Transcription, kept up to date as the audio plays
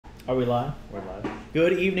Are we live? We're live.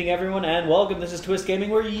 Good evening, everyone, and welcome. This is Twist Gaming,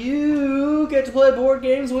 where you get to play board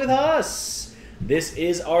games with us. This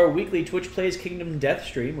is our weekly Twitch Plays Kingdom Death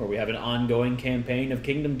stream, where we have an ongoing campaign of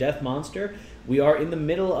Kingdom Death Monster. We are in the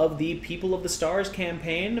middle of the People of the Stars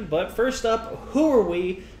campaign, but first up, who are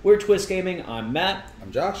we? We're Twist Gaming. I'm Matt.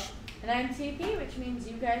 I'm Josh. And I'm TP, which means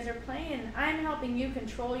you guys are playing. I'm helping you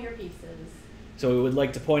control your pieces. So we would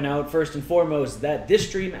like to point out, first and foremost, that this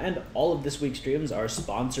stream and all of this week's streams are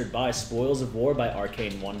sponsored by Spoils of War by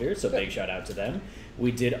Arcane Wonders, so big shout out to them.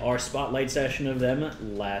 We did our spotlight session of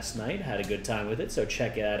them last night, had a good time with it, so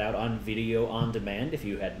check that out on video on demand if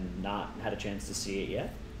you had not had a chance to see it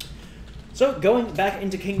yet. So going back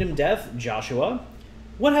into Kingdom Death, Joshua,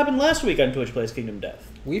 what happened last week on Twitch Plays Kingdom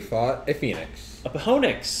Death? We fought a Phoenix. A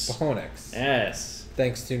Pahonix. Pahonix. Yes.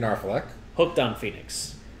 Thanks to Narfalek. Hooked on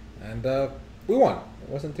Phoenix. And we won. It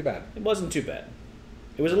wasn't too bad. It wasn't too bad.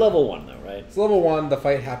 It was a level 1 though, right? It's level 1. The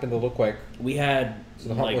fight happened a little quick. We had So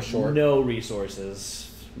the hunt was short. no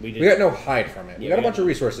resources. We got no hide from it. Yeah, we got a bunch of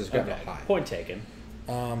resources. We got okay. no hide. Point taken.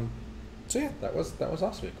 So yeah, that was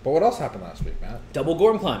last week. But what else happened last week, Matt? Double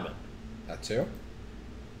Gorm Climbing. That too.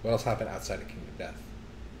 What else happened outside of Kingdom Death?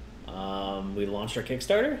 We launched our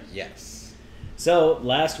Kickstarter. Yes. So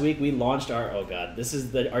last week we launched our this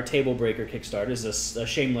is our Table Breaker Kickstarter. This is a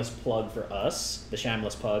shameless plug for us, the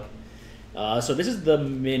shameless pug. So this is the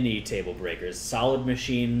mini Table Breakers, solid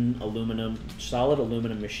aluminum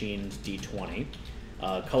machined D20,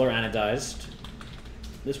 color anodized.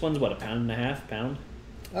 This one's what, a pound and a half? Pound?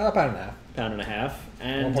 Pound and a half. Pound and a half.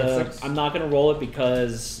 And 1.6. I'm not gonna roll it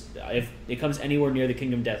because if it comes anywhere near the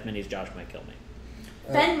Kingdom Death minis, Josh might kill me.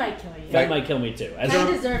 Fen might kill you. Fen might kill me too.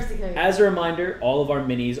 Fen deserves to kill you. As a reminder, all of our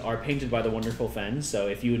minis are painted by the wonderful Fen, so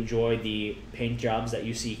if you enjoy the paint jobs that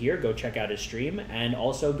you see here, go check out his stream, and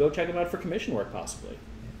also go check him out for commission work, possibly.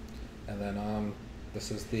 And then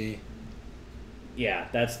this is the... Yeah,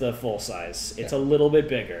 that's the full size. It's a little bit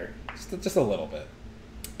bigger. Just a little bit.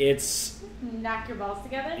 It's... Knock your balls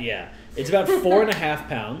together? Yeah. It's about 4.5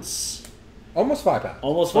 pounds. Almost 5 pounds.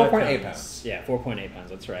 Almost 5 pounds. 4.8 pounds. Yeah, 4.8 pounds,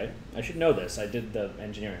 that's right. I should know this. I did the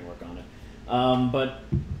engineering work on it. But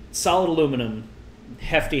solid aluminum,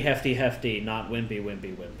 hefty, not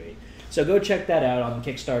wimpy. So go check that out on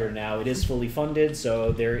Kickstarter now. It is fully funded,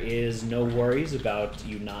 so there is no worries about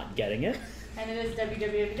you not getting it. And it is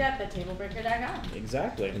www.thetablebreaker.com.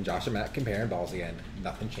 Exactly. And Josh and Matt comparing balls again.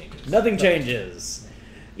 Nothing changes. Nothing changes.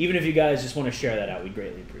 Even if you guys just want to share that out, we'd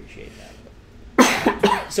greatly appreciate that.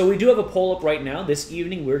 So we do have a poll up right now. This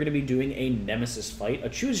evening we're going to be doing a nemesis fight, a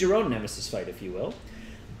choose-your-own nemesis fight, if you will.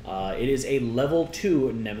 It is a level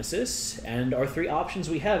 2 nemesis, and our 3 options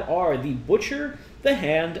we have are the Butcher, the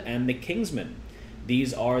Hand, and the Kingsman.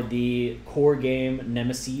 These are the core game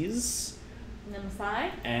nemesis.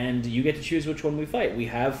 Nemesi. And you get to choose which one we fight. We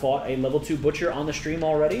have fought a level 2 Butcher on the stream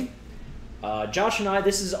already. Josh and I,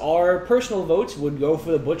 this is our personal votes, would go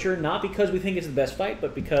for the Butcher, not because we think it's the best fight,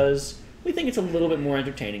 but because we think it's a little bit more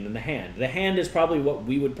entertaining than the Hand. The Hand is probably what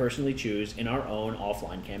we would personally choose in our own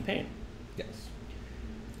offline campaign. Yes.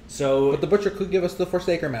 So, but the Butcher could give us the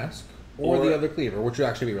Forsaker Mask or the other Cleaver, which would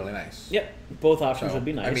actually be really nice. Yep, both options would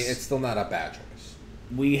be nice. I mean, it's still not a bad choice.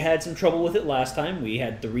 We had some trouble with it last time. We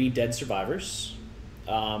had 3 dead survivors,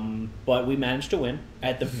 but we managed to win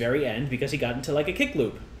at the very end because he got into like a kick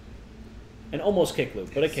loop. An almost kick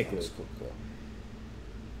loop, but a kick loop. Cool.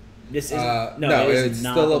 This is no, it's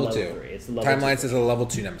not still level 2. 3. It's the level Timeline 2. says a level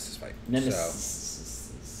 2 nemesis fight.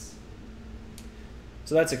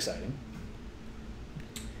 So that's exciting.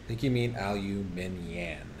 I think you mean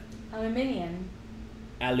aluminium. Aluminium.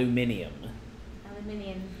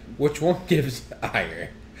 Which one gives iron?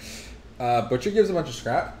 Butcher gives a bunch of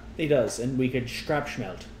scrap. He does, and we could scrap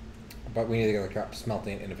schmelt. But we need to get the scrap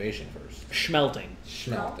smelting innovation first. Schmelting.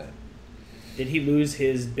 Schmelting. Did he lose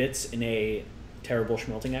his bits in a terrible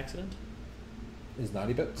schmelting accident? His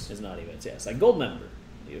naughty bits? His naughty bits, yes. Like gold member,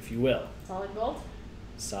 if you will. Solid gold?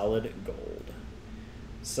 Solid gold.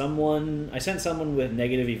 I sent someone with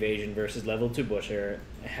negative evasion versus level 2 Butcher,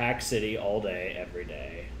 Hack City all day, every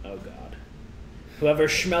day. Oh god. Whoever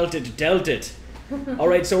schmelted dealt it.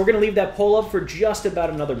 Alright, so we're going to leave that poll up for just about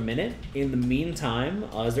another minute. In the meantime,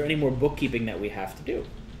 is there any more bookkeeping that we have to do?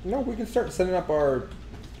 No, we can start setting up our...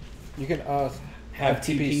 You can have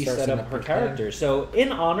TP set up her character. So,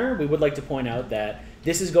 in honor, we would like to point out that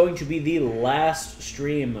this is going to be the last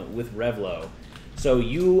stream with Revlo. So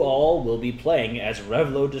you all will be playing as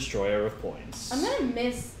Revlo Destroyer of Points. I'm going to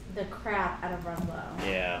miss the crap out of Revlo.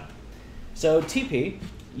 Yeah. So, TP,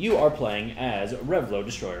 you are playing as Revlo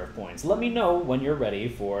Destroyer of Points. Let me know when you're ready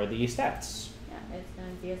for the stats. Yeah, it's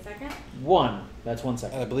going to be a second. 1. That's 1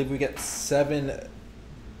 second. I believe we get 7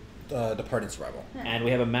 departing survival. And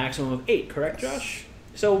we have a maximum of 8, correct, Josh?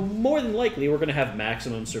 So more than likely, we're going to have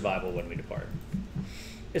maximum survival when we depart.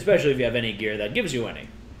 Especially if you have any gear that gives you any.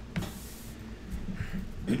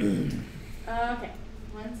 Okay,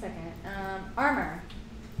 1 second. Armor.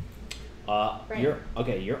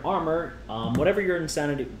 Your armor, whatever your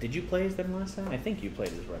insanity... Did you play as them last time? I think you played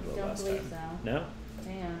as Red Don't last believe time. so. No?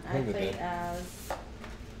 Damn, I played as...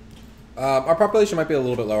 Our population might be a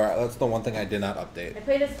little bit lower. That's the one thing I did not update. I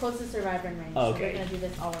played as close to survivor in range. Okay. So we're going to do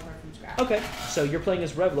this all over from scratch. Okay, so you're playing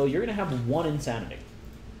as Revlo. You're going to have 1 insanity.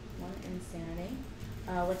 1 insanity.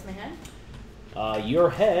 What's my head? Your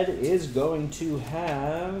head is going to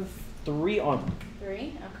have 3 armor. 3,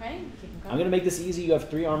 okay. Keep them I'm coming. going to make this easy. You have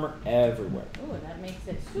 3 armor everywhere. Ooh, that makes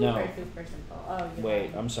it super, No. super simple. Oh, you're Wait,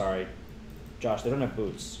 lying. I'm sorry. Josh, they don't have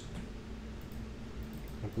boots.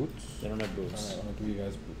 Boots? They don't have boots. Alright, I'm going to give you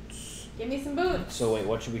guys boots. Give me some boots. So wait,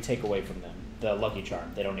 what should we take away from them? The Lucky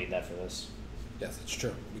Charm. They don't need that for this. Yes, that's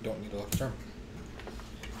true. We don't need a lucky charm.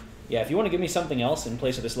 Yeah, if you want to give me something else in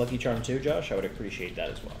place of this Lucky Charm too, Josh, I would appreciate that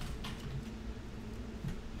as well.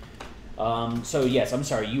 So yes, I'm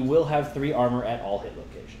sorry. You will have 3 armor at all hit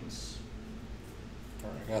locations.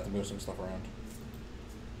 Alright, I'm going to have to move some stuff around.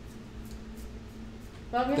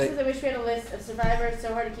 Well, misses, I wish we had a list of survivors.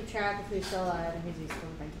 So hard to keep track of who's still alive and who's useful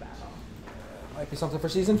to bring to battle. Might be something for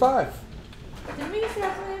season 5. Didn't we used to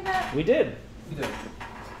have something like that? We did. We did.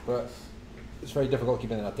 But it's very difficult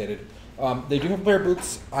keeping it updated. They do have a pair of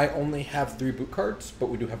boots. I only have 3 boot cards, but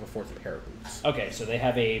we do have a 4th pair of boots. Okay, so they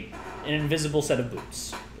have an invisible set of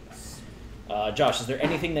boots. Josh, is there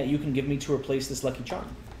anything that you can give me to replace this Lucky Charm?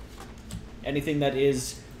 Anything that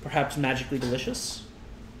is perhaps magically delicious?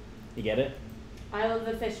 You get it? Isle of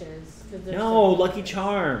the Fishes. 'Cause there's No, so many Lucky fishes.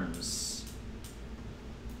 Charms.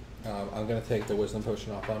 I'm going to take the wisdom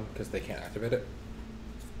potion off them because they can't activate it.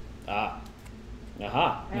 Ah.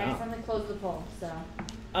 Aha. I accidentally closed the poll, so.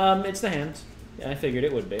 It's the hand. Yeah, I figured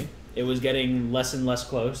it would be. It was getting less and less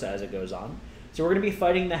close as it goes on. So we're going to be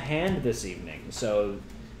fighting the hand this evening. So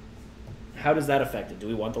how does that affect it? Do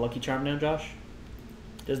we want the Lucky Charm now, Josh?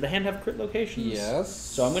 Does the hand have crit locations? Yes.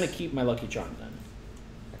 So I'm going to keep my Lucky Charm then.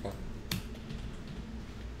 Okay.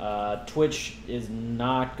 Twitch is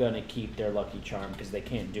not going to keep their Lucky Charm because they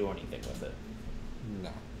can't do anything with it. No.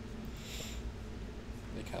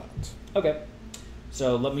 They cannot. Okay.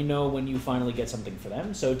 So let me know when you finally get something for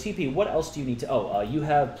them. So TP, what else do you need to... Oh, you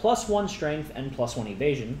have +1 strength and +1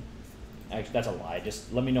 evasion. Actually, that's a lie.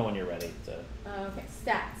 Just let me know when you're ready. Okay,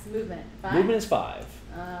 stats. Movement. 5. Movement is 5.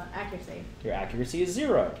 Accuracy. Your accuracy is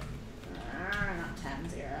 0. Not 10,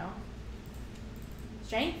 0.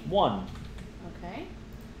 Strength? 1. Okay.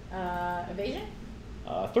 Evasion?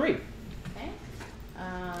 3. Okay.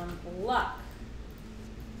 Luck.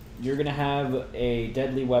 You're going to have a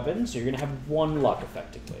deadly weapon, so you're going to have 1 luck,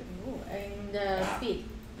 effectively. Ooh, and speed?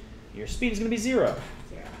 Your speed is going to be 0.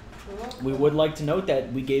 0. Cool. We would like to note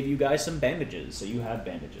that we gave you guys some bandages, so you have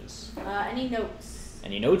bandages. Any notes?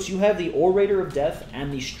 Any notes? You have the Orator of Death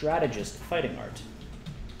and the Strategist Fighting Art.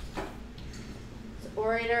 So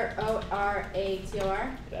Orator,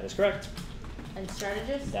 O-R-A-T-O-R? That is correct. And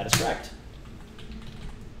Strategist? That is correct.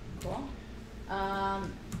 Cool.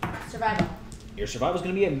 Survival. Your survival is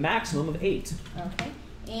going to be a maximum of 8. Okay.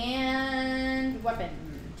 And weapon.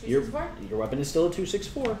 2, Your 6, 4? Your weapon is still a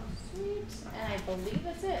 264. Sweet. And I believe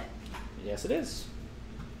that's it. Yes, it is.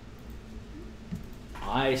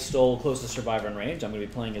 I stole closest survivor in range. I'm going to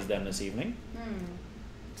be playing as them this evening.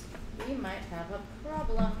 We might have a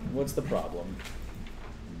problem. What's the problem?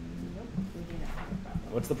 Nope, we do not have a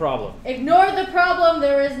problem. What's the problem? Ignore the problem,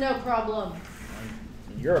 there is no problem.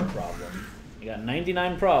 You're a problem. You got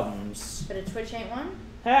 99 problems. But a Twitch ain't one?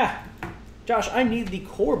 Ah! Josh, I need the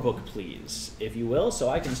core book, please, if you will, so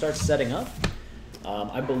I can start setting up.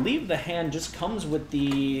 I believe the hand just comes with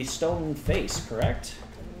the stone face, correct?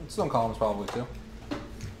 Stone columns probably too.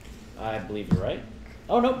 I believe you're right.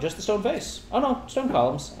 Oh, no, just the stone face. Oh, no, stone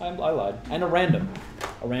columns. I lied. And a random.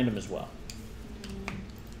 A random as well.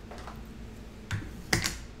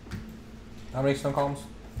 How many stone columns?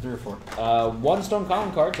 3 or 4? 1 stone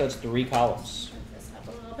column card, so that's 3 columns. Turn this up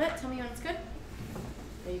a little bit. Tell me when it's good.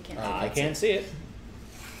 No, you can't. I can't see it.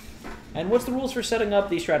 And what's the rules for setting up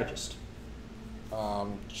the strategist?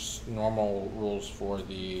 Just normal rules for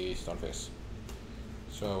the stone face.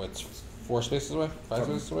 So it's 4 spaces away? 5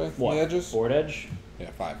 spaces away from What? the edges? Board edge? Yeah,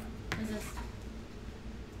 5. Is this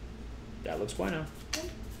That looks bueno. good?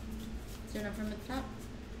 Zoom up from the top?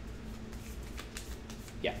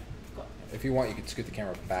 Yeah. Cool. If you want, you could scoot the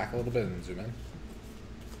camera back a little bit and zoom in.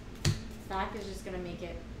 Back is just going to make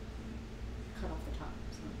it cut off the top.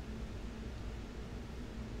 So.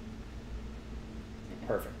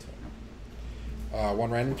 Perfect.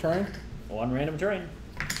 One random terrain. One random terrain.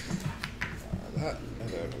 That, and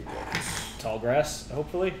then we get... Tall grass,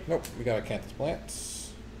 hopefully. Nope, we got acanthus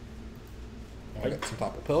plants. And we got some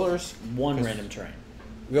topple pillars. One random terrain.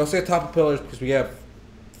 We also get topple pillars because we have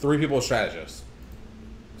 3 people as strategists.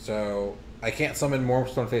 So I can't summon more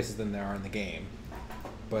stone faces than there are in the game.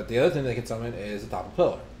 But the other thing they can summon is a topple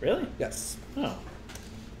pillar. Really? Yes. Oh.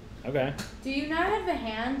 Okay. Do you not have the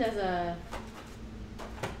hand as a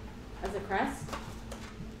crest?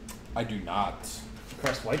 I do not.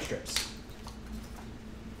 Crest white strips.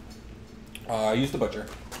 I use the butcher.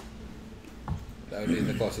 That would be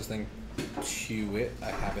the closest thing to it I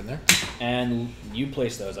have in there. And you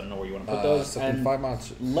place those. I don't know where you want to put those. And 5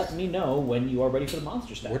 monsters. let me know when you are ready for the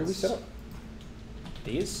monster stats. Where do we set up?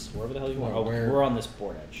 These? Wherever the hell you want. No, Oh, where- we're on this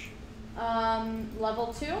board edge.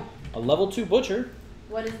 Level 2? A level 2 butcher.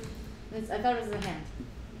 What is this? I thought it was the hand.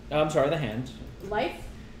 I'm sorry, the hand. Life?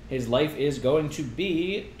 His life is going to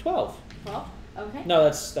be 12. 12? Okay. No,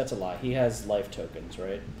 that's a lie. He has life tokens,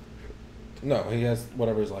 right? No, he has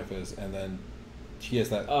whatever his life is, and then he has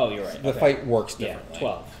that. Oh, you're right. The Okay. fight works Yeah, differently.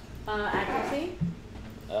 12. Accuracy?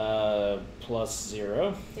 Plus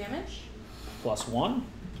 0. Damage? Plus 1.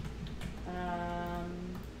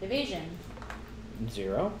 Evasion?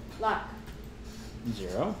 0. Luck?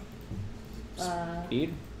 0. Uh,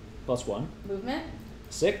 Speed. Plus 1. movement?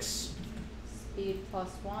 6. Speed plus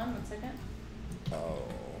 1. 1 second. Oh.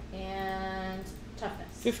 And toughness.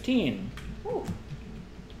 15. Ooh.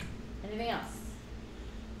 Anything else?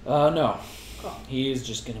 No. Cool. He is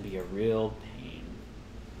just going to be a real pain.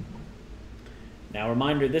 Now,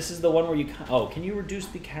 reminder, this is the one where you... Oh, can you reduce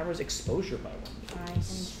the camera's exposure by 1? I can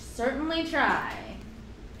certainly try.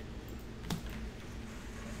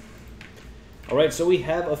 All right, so we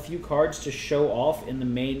have a few cards to show off in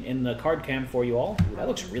the card cam for you all. Ooh, that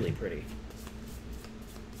looks really pretty.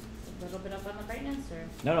 A little bit up on the brightness, or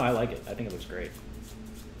No, I like it. I think it looks great.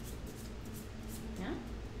 yeah.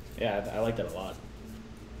 Yeah, I like that a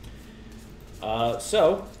lot.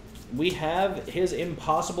 So, we have his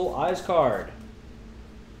Impossible Eyes card.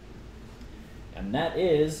 And that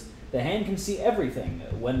is, the hand can see everything.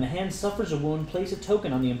 When the hand suffers a wound, place a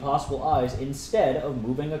token on the Impossible Eyes instead of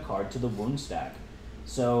moving a card to the wound stack.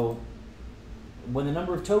 So, when the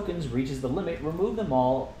number of tokens reaches the limit, remove them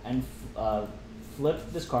all and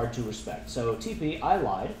flip this card to respect. So, TP, I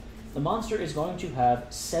lied. The monster is going to have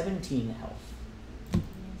 17 health. Give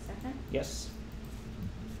me a second. Yes.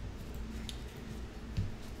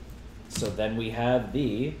 So then we have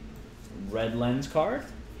the red lens card.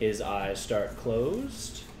 His eyes start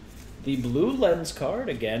closed. The blue lens card.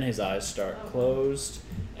 Again, his eyes start closed.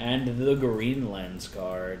 And the green lens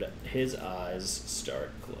card. His eyes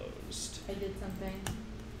start closed. I did something.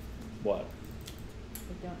 What?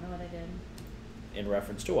 I don't know what I did. In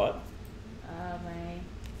reference to what? My.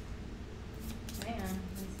 Hang on. Let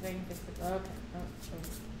me see if I can fix it. Okay. Oh.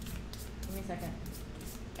 Give me a second.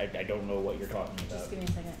 I don't know what you're talking about. Just give me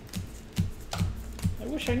a second. I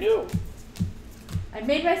wish I knew. I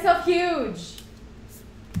made myself huge.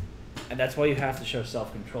 And that's why you have to show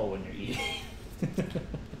self-control when you're eating.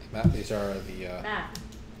 Matt, these are the. Matt.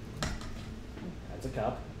 That's a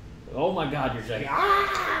cup. Oh my god, you're giant.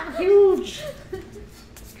 Ah, huge!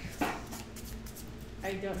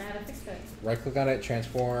 I don't know how to fix it. Right click on it,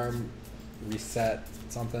 transform, reset,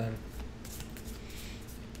 something.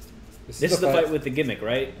 This is the fight with the gimmick,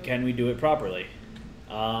 right? Can we do it properly?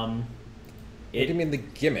 What do you mean the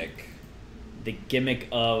gimmick? The gimmick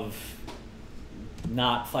of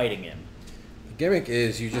not fighting him. The gimmick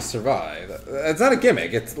is you just survive. It's not a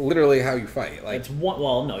gimmick. It's literally how you fight. Like It's one.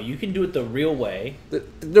 Well, no, you can do it the real way,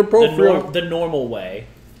 they're both real. the normal way,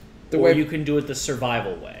 The or way- you can do it the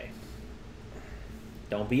survival way.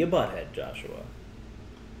 Don't be a butthead, Joshua.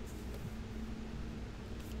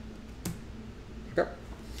 Okay.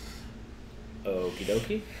 Okie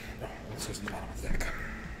dokie. Let's use the bottom of the deck.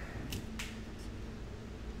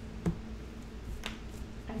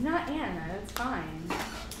 I'm not Anna. That's fine.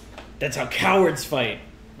 That's how cowards fight.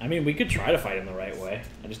 I mean, we could try to fight him the right way.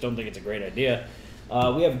 I just don't think it's a great idea.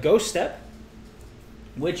 We have Ghost Step,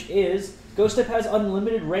 which is... Ghost Step has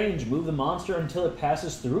unlimited range. Move the monster until it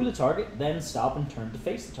passes through the target, then stop and turn to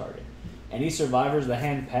face the target. Any survivors the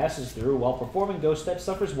hand passes through while performing Ghost Step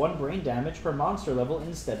suffers 1 brain damage per monster level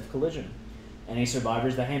instead of collision. Any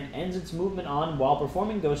survivors the hand ends its movement on while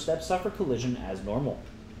performing Ghost Step suffer collision as normal.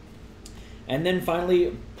 And then finally,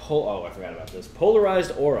 I forgot about this.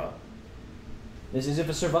 Polarized Aura. This is if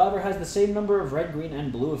a survivor has the same number of red, green,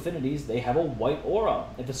 and blue affinities, they have a white aura.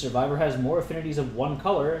 If a survivor has more affinities of one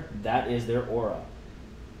color, that is their aura.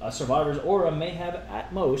 A survivor's aura may have,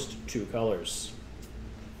 at most, 2 colors.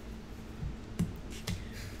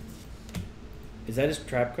 Is that his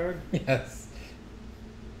trap card? Yes.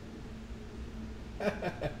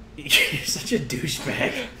 You're such a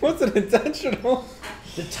douchebag. Wasn't intentional.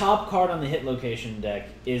 The top card on the hit location deck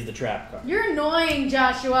is the trap card. You're annoying,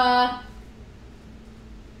 Joshua.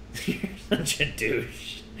 You're such a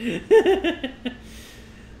douche.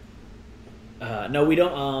 No, we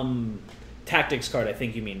don't. Tactics card, I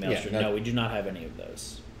think you mean, Maelstrom. Yeah, no, we do not have any of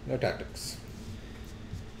those. No tactics.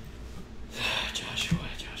 Joshua.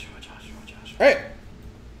 All right.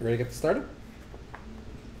 You ready to get this started?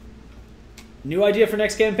 New idea for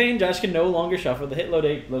next campaign. Josh can no longer shuffle the hit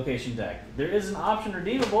location deck. There is an option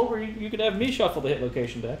redeemable where you could have me shuffle the hit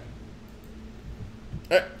location deck.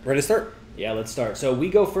 All right. Ready to start? Yeah, let's start. So we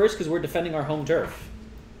go first because we're defending our home turf.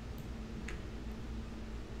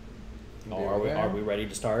 Oh, are we ready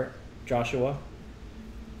to start, Joshua?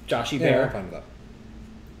 Joshy Yeah, Bear. I'm fine with that.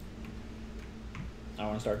 I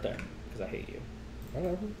want to start there because I hate you.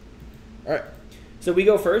 Whatever. All right. So we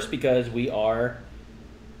go first because we are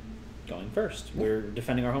going first. We're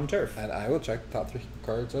defending our home turf. And I will check the top 3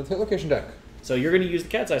 cards of the hit location deck. So you're going to use the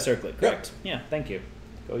cat's eye circlet, correct? Yep. Yeah, thank you.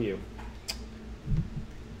 Go you.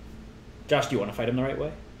 Josh, do you want to fight him the right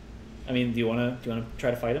way? I mean, do you want to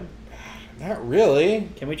try to fight him? Not really.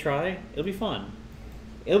 Can we try? It'll be fun.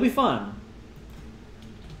 It'll be fun.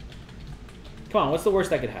 Come on, what's the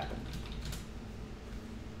worst that could happen?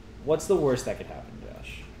 What's the worst that could happen,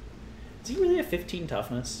 Josh? Is he really a 15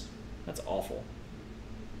 toughness? That's awful.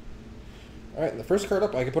 All right. The first card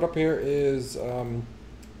up I can put up here is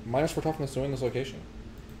 -4 toughness to win this location.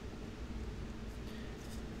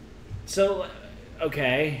 So,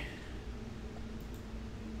 okay.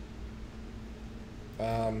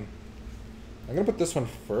 I'm gonna put this one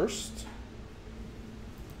first.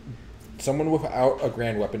 Someone without a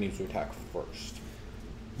grand weapon needs to attack first.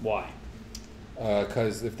 Why?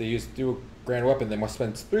 Because if they do a grand weapon, they must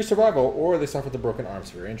spend 3 survival, or they suffer the broken arm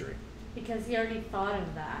severe injury. Because he already thought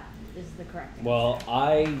of that. Is the correct answer.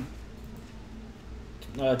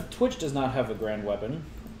 Well, Twitch does not have a grand weapon.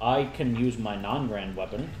 I can use my non-grand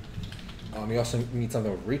weapon. You also need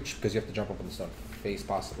something with reach because you have to jump up on the stone face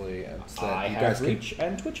possibly. And so I you have guys reach,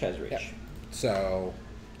 and Twitch has reach. Yeah. So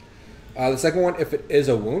the second one, if it is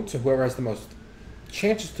a wound, so whoever has the most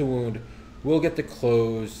chances to wound will get to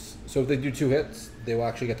close. So if they do 2 hits, they will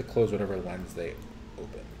actually get to close whatever lens they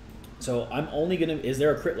open. So I'm only gonna. Is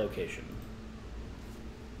there a crit location?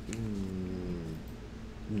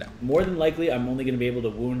 No. More than likely, I'm only gonna be able to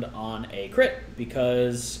wound on a crit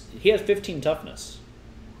because he has 15 toughness.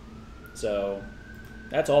 So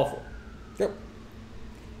that's awful. Yep.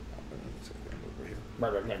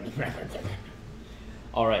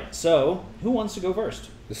 All right. So who wants to go first?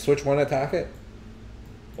 The switch one attack it,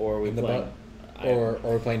 Or are we in the playing? butt, or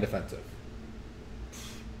we're playing defensive.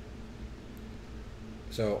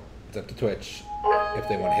 So it's up to Twitch if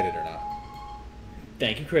they want to hit it or not.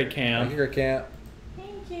 Thank you, Crit Cam. Thank you, Can't.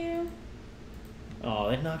 Thank you. Oh,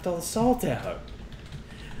 they knocked all the salt out.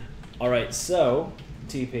 Alright, so,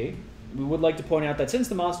 TP, we would like to point out that since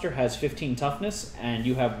the monster has 15 toughness and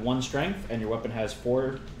you have 1 strength and your weapon has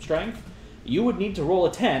 4 strength, you would need to roll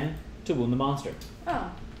a 10 to wound the monster. Oh.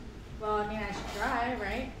 Well, I mean, I should try,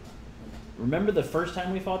 right? Remember the first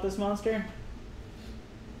time we fought this monster?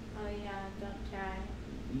 Oh, yeah, don't try.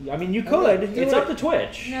 I mean, you could. Do It's it. up to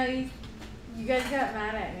Twitch. No, you guys got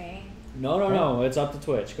mad at me. No. It's up to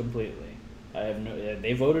Twitch completely. I have no.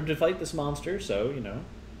 They voted to fight this monster, so you know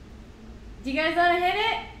Do you guys want to hit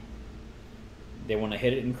it? they want to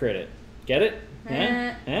hit it and crit it. Get it?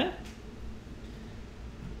 Huh? Huh?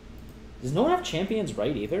 Does no one have champions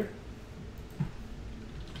right either?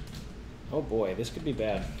 Oh boy, this could be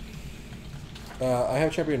bad. I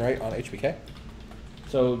have champion right on HBK.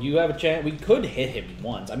 So you have a chance. We could hit him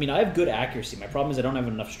once. I mean, I have good accuracy. My problem is I don't have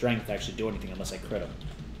enough strength to actually do anything unless I crit him.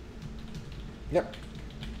 Yep.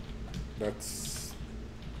 That's.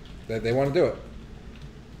 They want to do it.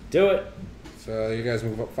 Do it. So you guys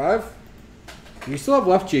move up 5. You still have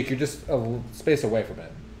left cheek. You're just a space away from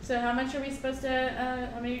it. So how much are we supposed to,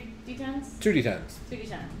 how many d10s? 2 d10s. 2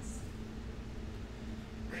 d10s.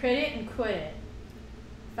 Crit it and quit it.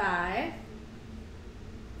 5.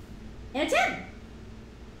 And a 10!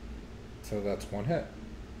 So that's 1 hit.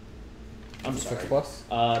 I'm 6 sorry. plus.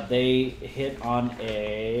 They hit on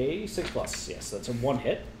a 6+. Yes, that's a 1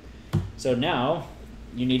 hit. So now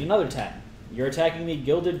you need another 10. You're attacking the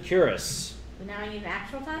Gilded Cuirass. So now I need an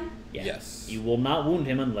actual 10? Yeah. Yes. You will not wound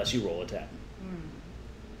him unless you roll a 10.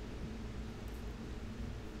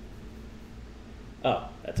 Oh,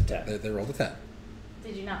 that's a 10. They rolled a 10.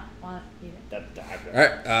 Did you not want either?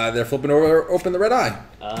 Alright, they're flipping open the red eye.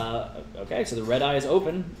 Okay, so the red eye is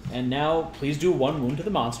open, and now please do 1 wound to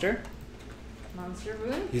the monster. Monster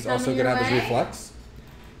wound. He's coming also your gonna have his way. reflex.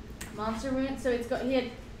 Monster wound. So it's got. He had.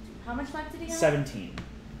 How much life did he have? 17.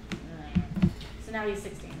 So now he's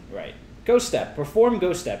 16. Right. Ghost Step. Perform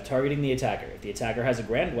Ghost Step, targeting the attacker. If the attacker has a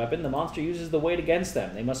grand weapon, the monster uses the weight against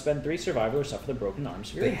them. They must spend 3 survival or suffer the broken arm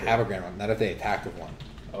severe They injury. have a grand one, not if they attack with one.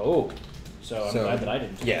 Oh. So I'm glad that I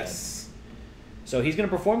didn't. Yes. So he's going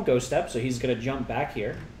to perform Ghost Step, so he's going to jump back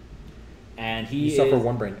here. And You suffer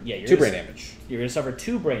 1 brain. Yeah, you're 2 gonna brain damage. You're going to suffer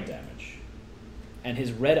 2 brain damage. And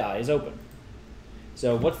his red eye is open.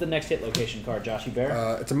 So what's the next hit location card, Joshy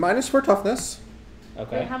Bear? It's a -4 toughness.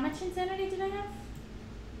 Okay. Wait, how much insanity did I have?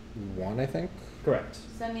 1, I think. Correct. So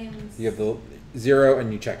that means. You have the 0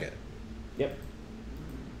 and you check it. Yep.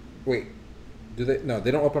 Wait, do they? No,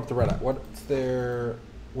 they don't open up the red eye. What's their?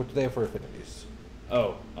 What do they have for affinities?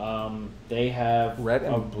 Oh, they have Red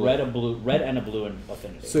and blue. red and a blue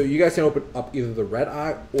affinity. So you guys can open up either the red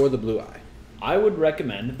eye or the blue eye. I would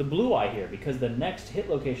recommend the blue eye here because the next hit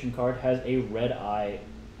location card has a red eye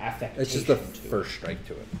affectation. It's just the to it. first strike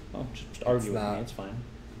to it. Oh, just argue with not- me. It's fine.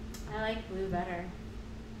 I like blue better.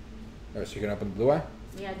 Alright, so you can open the blue eye?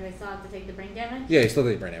 Yeah, do I still have to take the brain damage? Yeah, you still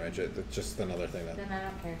take brain damage. It's just another thing that. Then I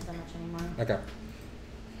don't care so much anymore. Okay.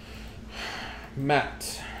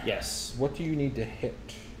 Matt, Yes. what do you need to hit?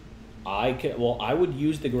 I would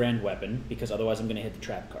use the grand weapon because otherwise I'm going to hit the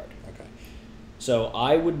trap card. Okay. So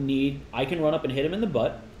I can run up and hit him in the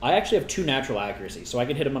butt. I actually have 2 natural accuracy, so I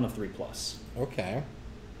can hit him on a 3+. Okay.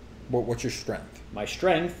 What's your strength? My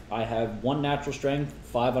strength, I have 1 natural strength,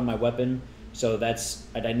 5 on my weapon, so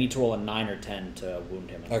I need to roll a 9 or 10 to wound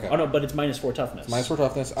him. Okay. Oh no, but it's -4 toughness. -4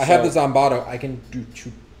 toughness. I have the Zombato. I can do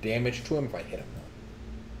 2 damage to him if I hit him.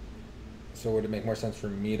 So would it make more sense for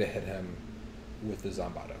me to hit him with the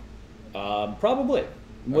Zombato? Probably.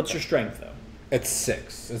 What's Okay. your strength though? It's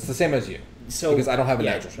 6. It's the same as you. So because I don't have a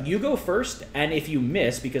natural strength. You go first, and if you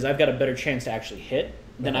miss, because I've got a better chance to actually hit,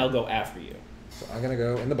 then Okay. I'll go after you. So I'm gonna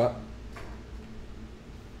go in the butt.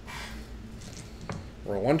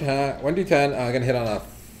 Roll 1d10. I'm gonna hit on a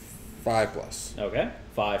 5+. Okay,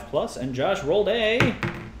 5+, and Josh rolled a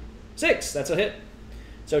 6. That's a hit.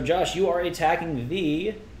 So Josh, you are attacking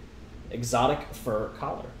the exotic fur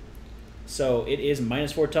collar. So it is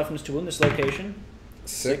 -4 toughness to wound this location.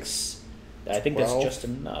 6. I think that's 12. just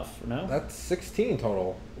enough. No. That's 16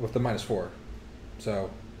 total with the -4. So,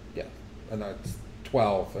 yeah. No, it's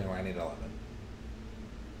 12. Anyway, I need 11.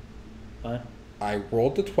 What? I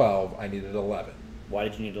rolled to 12. I needed 11. Why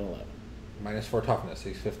did you need an 11? -4 toughness.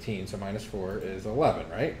 He's 15, so -4 is 11,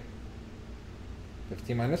 right?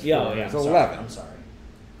 15 minus 4 Yeah, is I'm 11. Sorry. I'm sorry.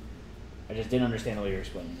 I just didn't understand the way you were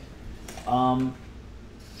explaining it.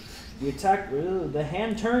 The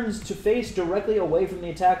hand turns to face directly away from the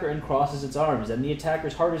attacker and crosses its arms. And the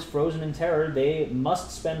attacker's heart is frozen in terror. They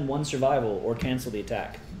must spend 1 survival or cancel the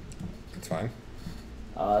attack. That's fine.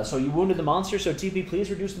 So you wounded the monster. So TP, please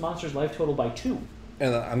reduce the monster's life total by 2.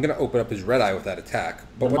 And I'm going to open up his red eye with that attack.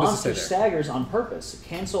 But The what does monster it say there? staggers on purpose.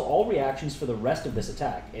 Cancel all reactions for the rest of this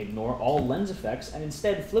attack. Ignore all lens effects and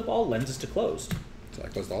instead flip all lenses to closed. So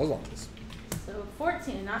that goes all his lenses. So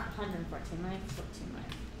 14, not 114 life, 14 life.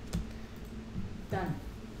 Done.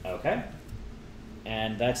 Okay.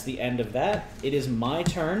 And that's the end of that. It is my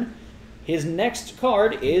turn. His next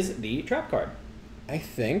card is the trap card. I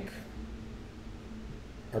think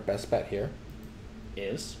our best bet here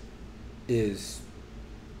Is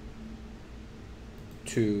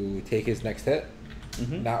to take his next hit,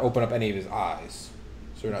 Mhm. not open up any of his eyes,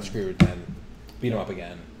 so we're not screwed. Then beat him up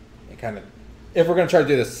again, and kind of. If we're gonna try to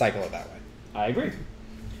do this, cycle it that way. I agree.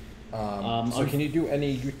 So can you do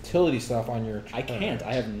any utility stuff on your turn? I can't.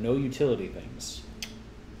 I have no utility things.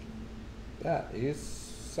 That is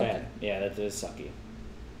sucky. Yeah, that is sucky.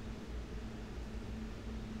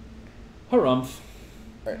 Harumph.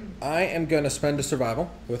 All right. I am gonna spend a survival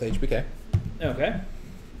with HBK. Okay.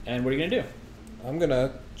 And what are you going to do? I'm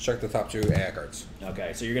gonna check the top 2 AI cards.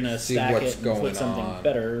 Okay, so you're going to See stack what's it and going flip something on.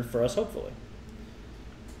 better for us, hopefully.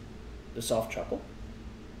 The soft chuckle.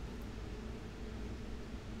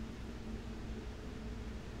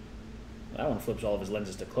 That one flips all of his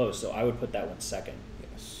lenses to close, so I would put that one second.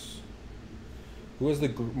 Yes. Who has the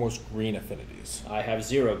most green affinities? I have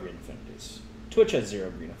 0 green affinities. Twitch has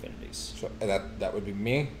 0 green affinities. So that would be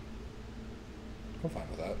me. I'm fine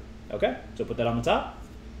with that. Okay, so put that on the top.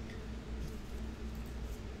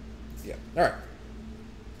 Yeah. All right.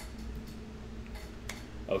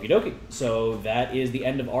 Okie dokie. So that is the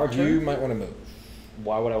end of our turn. You might want to move.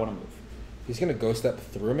 Why would I want to move? He's gonna go step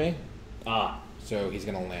through me, Ah, so he's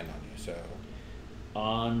gonna land on you. So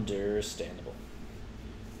understandable.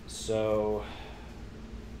 So,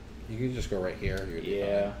 you can just go right here. You'd be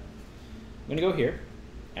yeah. fine. I'm going to go here.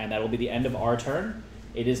 And that will be the end of our turn.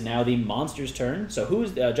 It is now the monster's turn. So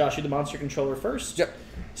who's Josh? You're the monster controller first. Yep.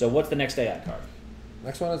 So what's the next AI card?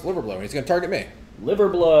 Next one is Liver Blow, and he's going to target me. Liver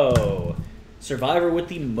Blow. Survivor with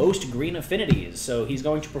the most green affinities. So he's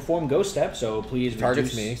going to perform Ghost Step. So please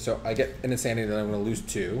Targets reduce. me, so I get an insanity, then I'm going to lose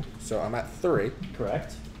 2. So I'm at 3.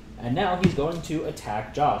 Correct. And now he's going to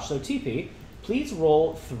attack Josh. So TP, please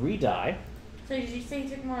roll 3 die. So did you say he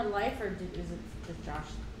took more life, or is it just Josh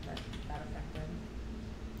that affected?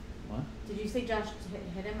 What? Did you say Josh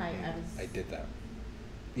hit him? I did that.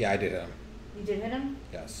 Yeah, I did hit him. You did hit him?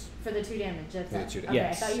 Yes. For the 2 damage. That's For the it. 2 damage. Okay,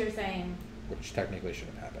 Yes. I thought you were saying Which technically should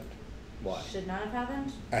have happened. Why? should not have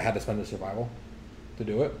happened. I had to spend the survival to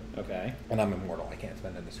do it, Okay. and I'm immortal. I can't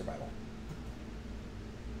spend any survival.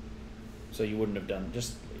 So you wouldn't have done.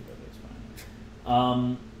 Just leave it. It's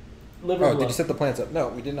fine. Liver Oh, Blow. did you set the plants up? No,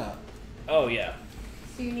 we did not. Oh yeah.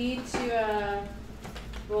 So you need to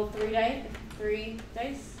roll 3 dice. 3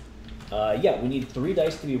 dice. Yeah, we need 3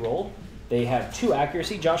 dice to be rolled. They have 2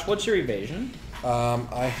 accuracy. Josh, what's your evasion?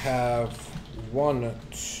 I have 1,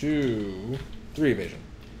 2, 3 evasion.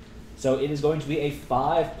 So it is going to be a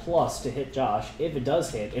 5+ to hit Josh. If it does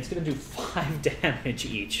hit, it's going to do 5 damage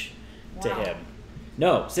each to Wow. him.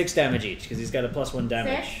 No, 6 damage each because he's got a +1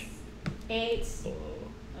 damage. 6, 8,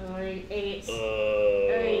 Oh. 8.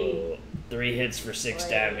 Oh. 3 hits for 6 Oy.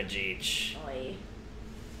 damage each. Oy.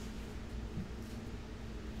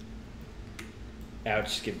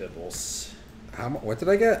 Ouch, skibibbles. What did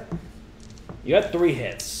I get? You got 3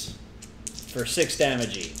 hits for 6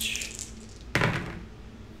 damage each.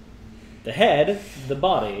 The head, the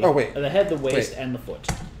body. Oh, wait. The head, the waist, Wait. and the foot.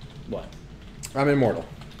 What? I'm immortal.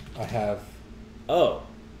 I have Oh,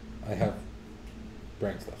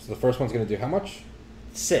 brain stuff. So the first one's going to do how much?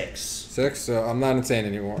 6. 6. So I'm not insane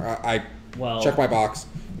anymore. I Well, check my box,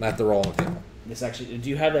 and I have to roll on the table. This actually. Do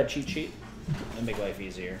you have that cheat sheet? That'd make life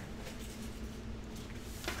easier.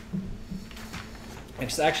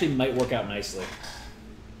 This actually might work out nicely.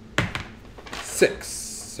 6.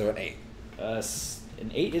 So an 8.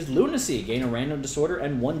 An 8 is lunacy. Gain a random disorder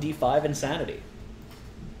and 1d5 insanity.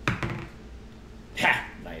 Ha!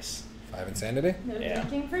 Nice. 5 insanity. No Yeah.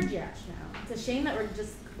 drinking for Josh now. It's a shame that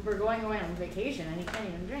we're going away on vacation and he can't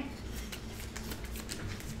even drink.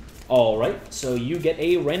 All right. So you get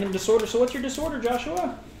a random disorder. So what's your disorder,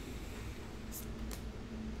 Joshua?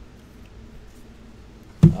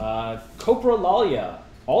 Coprolalia.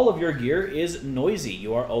 All of your gear is noisy.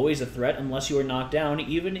 You are always a threat unless you are knocked down,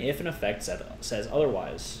 even if an effect says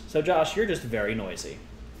otherwise. So, Josh, you're just very noisy.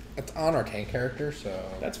 It's on our tank character, so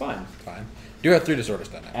That's fine. it's fine. Do have 3 disorders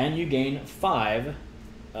done now. And you gain 5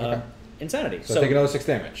 Okay. insanity. So take another 6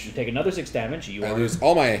 damage. You take another 6 damage. You I are, lose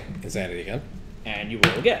all my insanity again. and you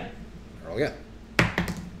roll again. Roll again.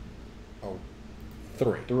 Oh,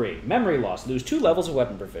 3. 3. Memory loss. Lose 2 levels of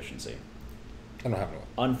weapon proficiency. I don't have no.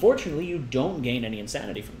 Unfortunately, you don't gain any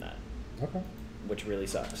insanity from that, Okay. which really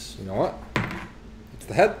sucks. You know what? It's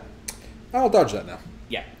the head. I'll dodge that now.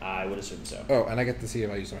 Yeah, I would assume so. Oh, and I get to see if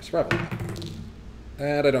I use my survival die.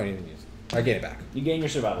 And I don't even use it. I gain it back. You gain your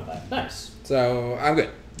survival back. Nice. So I'm good.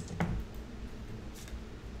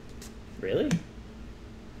 Really?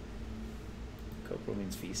 Copro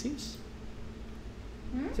means feces?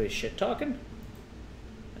 So he's shit talking?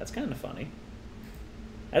 That's kind of funny.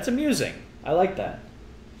 That's amusing. I like that.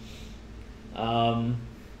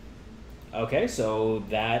 Okay, so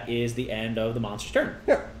that is the end of the monster's turn.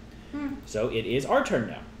 Yeah. So it is our turn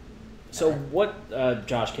now. So Okay. what,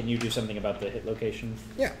 Josh, can you do something about the hit location?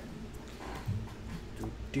 Yeah.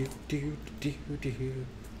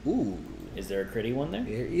 Ooh. Is there a critty one there?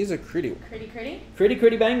 There is a critty one. Pretty critty? Critty,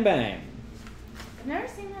 critty, bang, bang. I've never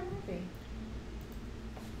seen that movie.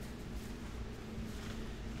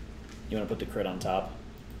 You want to put the crit on top?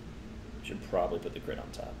 Should probably put the crit on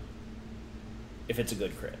top. If it's a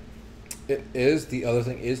good crit. It is. The other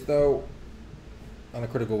thing is, though, on a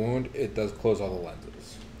critical wound, it does close all the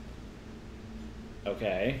lenses.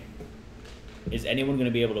 Okay. Is anyone going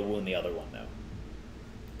to be able to wound the other one, though?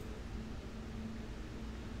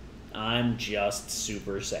 I'm just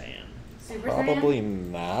Super Saiyan. Super Probably Saiyan?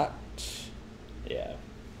 not. Yeah.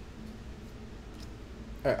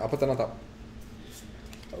 Alright, I'll put that on top.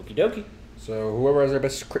 Okie dokie. So whoever has their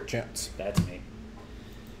best crit chance. That's me.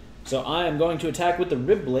 So I am going to attack with the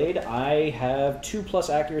Rib Blade. I have 2+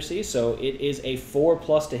 accuracy, so it is a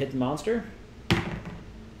 4+ to hit the monster.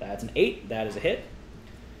 That's an 8. That is a hit.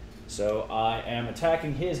 So I am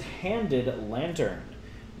attacking his Handed Lantern.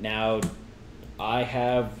 Now, I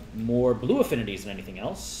have more blue affinities than anything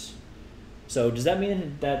else. So does that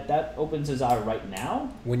mean that that opens his eye right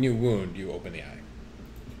now? When you wound, you open the eye.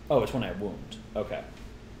 Oh, it's when I wound. Okay.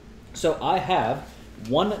 So I have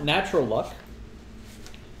 1 natural luck.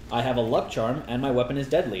 I have a luck charm, and my weapon is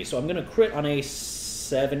deadly. So I'm going to crit on a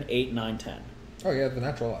 7, 8, 9, 10. Oh, yeah, the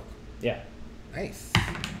natural luck. Yeah. Nice.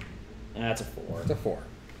 That's a 4. It's a 4.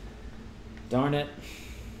 Darn it.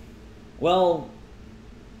 Well,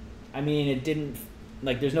 I mean, it didn't...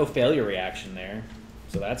 Like, there's no failure reaction there.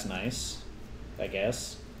 So that's nice, I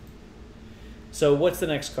guess. So what's the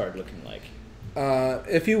next card looking like?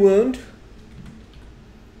 If you wound...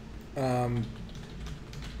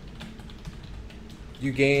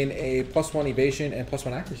 you gain a +1 evasion and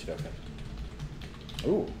 +1 accuracy token.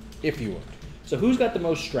 Ooh. If you wound. So who's got the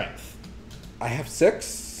most strength? I have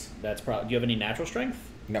 6. That's probably... Do you have any natural strength?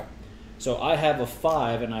 No. So I have a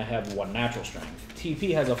 5 and I have 1 natural strength.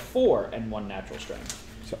 TP has a 4 and 1 natural strength.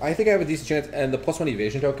 So I think I have a decent chance, and the +1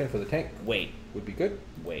 evasion token for the tank Wait. would be good.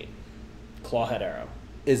 Wait. Clawhead arrow.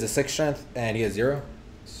 Is a 6 strength, and he has 0.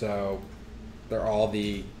 So they're all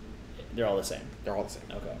the They're all the same. same.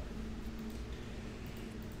 Okay.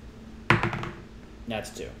 That's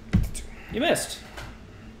 2. You missed.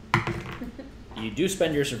 You do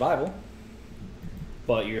spend your survival,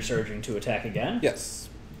 but you're surging to attack again. Yes.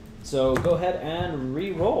 So go ahead and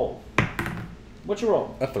re-roll. What's your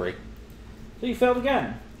roll? A 3. So you failed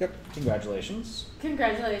again. Yep. Congratulations.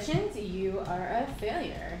 Congratulations, you are a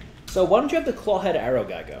failure. So why don't you have the clawhead arrow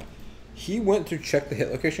guy go? He went to check the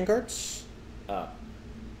hit location cards. Uh,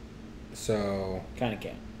 So kind of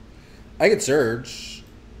can't. I could surge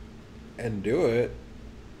and do it.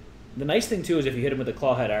 The nice thing too is if you hit him with the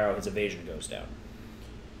clawhead arrow, his evasion goes down.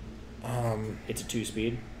 It's a 2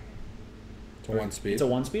 speed. It's a 1 speed. It's a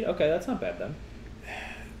 1 speed? Okay, that's not bad then.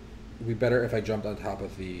 It'd be better if I jumped on top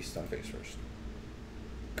of the stun face first.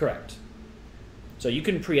 Correct. So you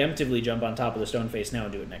can preemptively jump on top of the stone face now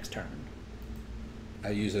and do it next turn. I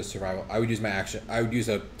use a survival. I would use my action. I would use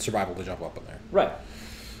a survival to jump up in there. Right.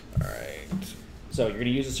 All right. So you're going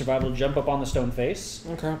to use a survival to jump up on the stone face.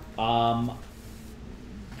 Okay.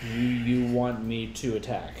 Do you want me to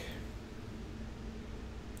attack?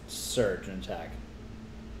 Surge and attack.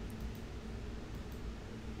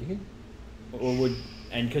 You can. Or would...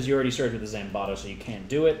 And because you already surged with the Zambato, so you can't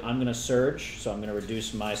do it, I'm going to surge, so I'm going to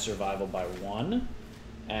reduce my survival by 1.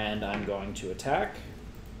 And I'm going to attack.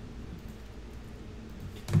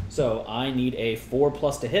 So I need a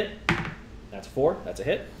 4+ to hit. That's 4. That's a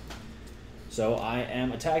hit. So I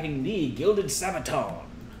am attacking the Gilded Sabaton.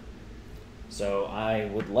 So I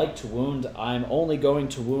would like to wound. I'm only going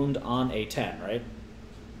to wound on a 10, right?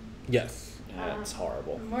 Yes. That's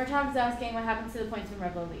horrible. Mortog's asking what happens to the points when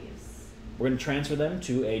Rebel leaves. We're going to transfer them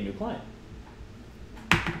to a new client.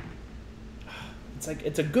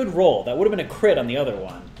 It's a good roll. That would have been a crit on the other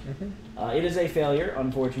one. Mm-hmm. It is a failure,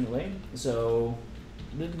 unfortunately. So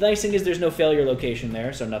the nice thing is there's no failure location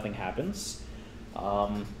there, so nothing happens.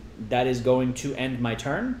 That is going to end my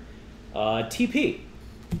turn. TP.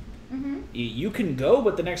 Mm-hmm. You can go,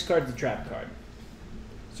 but the next card's the trap card.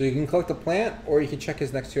 So you can collect the plant, or you can check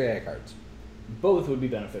his next 2 AI cards. Both would be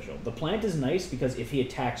beneficial. The plant is nice because if he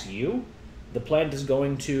attacks you, the plant is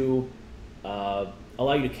going to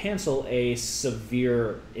allow you to cancel a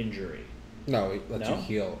severe injury. No, it lets No? you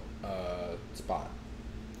heal spot.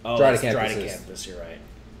 Oh, Dry to it's Dry to Campus is- Campus, you're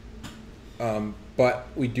right. But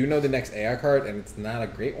we do know the next AI card, and it's not a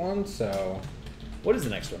great one, so... What is the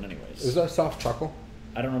next one, anyways? It was a soft chuckle.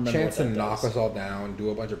 I don't remember Chance what to that knock does. us all down, do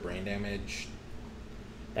a bunch of brain damage.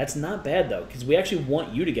 That's not bad, though, because we actually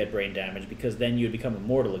want you to get brain damage, because then you'd become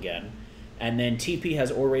immortal again. And then TP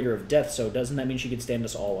has Orator of Death, so doesn't that mean she could stand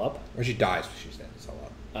us all up? When she dies, she stands us all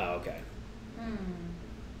up. Oh, okay.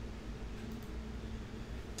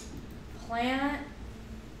 Plant.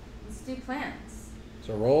 Let's do plants.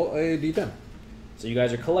 So roll a d10. So you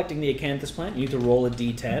guys are collecting the Acanthus plant. You need to roll a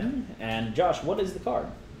d10. And Josh, what is the card?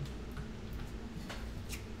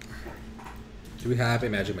 Do we have a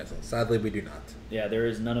magic missile? Sadly, we do not. Yeah, there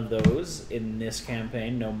is none of those in this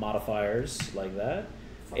campaign. No modifiers like that.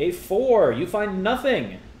 A 4. You find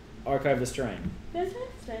nothing. Archive this terrain.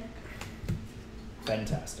 Fantastic.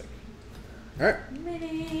 Fantastic. All right.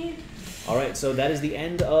 Mini. All right, so that is the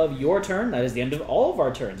end of your turn. That is the end of all of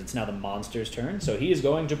our turns. It's now the monster's turn. So he is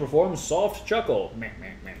going to perform Soft Chuckle. Meh,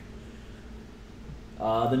 meh, meh.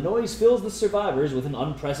 The noise fills the survivors with an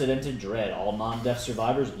unprecedented dread. All non-deaf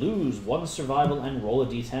survivors lose 1 survival and roll a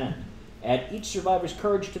d10. Add each survivor's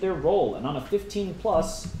courage to their roll, and on a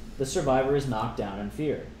 15+, the survivor is knocked down in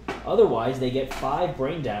fear. Otherwise, they get 5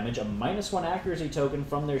 brain damage, a -1 accuracy token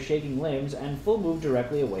from their shaking limbs, and full move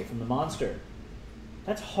directly away from the monster.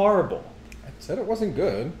 That's horrible. I said it wasn't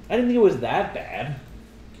good. I didn't think it was that bad.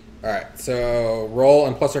 All right. So roll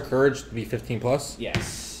and plus our courage to be 15+.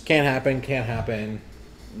 Yes. Can't happen. Can't happen.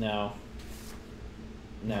 No.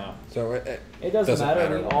 No. So It doesn't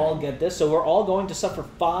matter. We all get this. So we're all going to suffer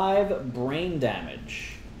 5 brain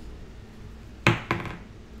damage.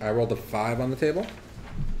 I rolled a 5 on the table.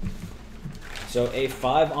 So a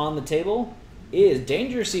 5 on the table is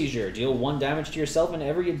danger seizure. Deal 1 damage to yourself and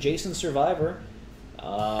every adjacent survivor.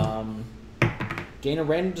 Gain a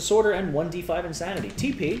random disorder and 1d5 insanity.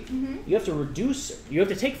 TP, you have to reduce. You have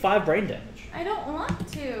to take 5 brain damage. I don't want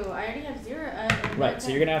to. I already have 0. Right, so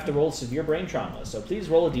you're gonna have to roll severe brain trauma. So please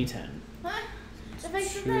roll a d10. Huh? If I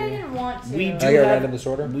said that I didn't want to. We do I get a have random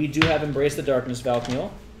disorder. We do have embrace the darkness,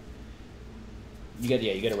 Valkmiel. You get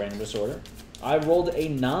a random disorder. I rolled a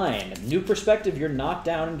 9. New perspective. You're knocked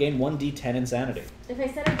down and gain 1d10 insanity. If I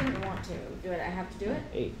said I didn't want to do it, I have to do it?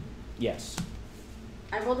 8. Yes.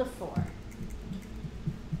 I rolled a 4.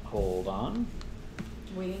 Hold on.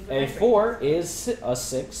 Waiting for A my 4 is a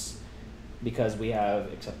 6 because we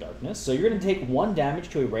have accept darkness. So you're going to take 1 damage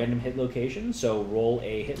to a random hit location. So roll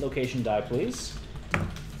a hit location die, please.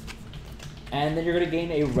 And then you're going to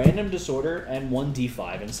gain a random disorder and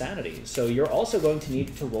 1d5 insanity. So you're also going to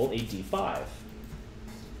need to roll a d5.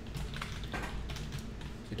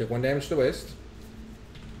 You took 1 damage to the waist.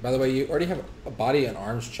 By the way, you already have a body and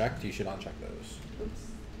arms checked. You should uncheck those. Oops.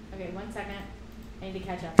 Okay, 1 second. I need to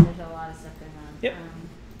catch up. There's a lot of stuff going on. Yep.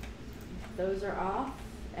 Those are off.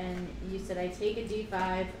 And you said I take a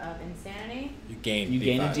d5 of insanity. You gain. You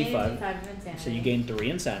gain a I gain d5. a d5 of insanity. So you gain 3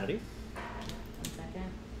 insanity. 1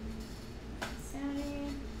 second. Insanity.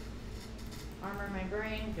 Armor my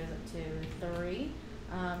brain goes up to 3.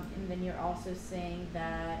 And then you're also saying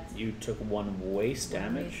that You took 1 waste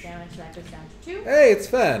damage. waste damage, so that goes down to 2. Hey, it's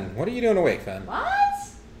Fen. What are you doing awake, Fen? What?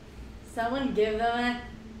 Someone give them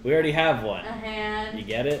We already have one. a hand. You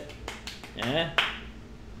get it? Eh?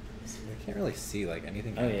 I can't really see like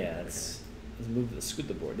anything. Oh yeah, let's move the scoot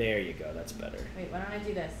the board. There you go. That's better. Wait, why don't I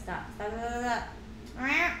do this? Stop. Stop, stop,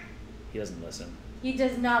 stop. He doesn't listen. He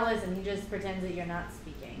does not listen. He just pretends that you're not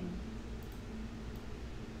speaking.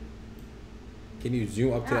 Can you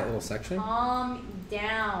zoom up to that little section? Calm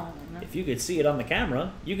down. If you could see it on the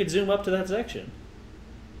camera, you could zoom up to that section.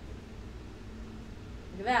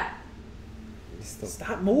 Look at that. He's still-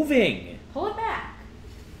 Stop moving. Pull it back.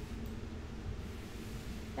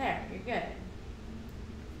 There, you're good.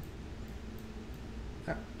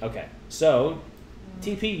 Okay, so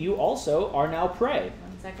TP, you also are now prey.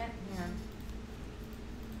 1 second. Hang on.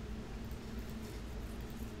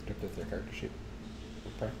 Looked at their character sheet.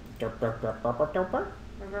 Okay.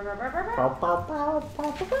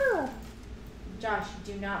 Josh,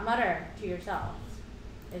 do not mutter to yourself.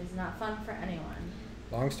 It is not fun for anyone.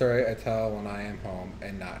 Long story I tell when I am home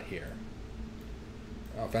and not here.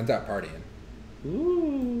 Oh, Fen's out partying.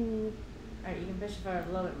 Ooh. Alright, you can push it forward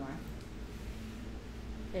a little bit more.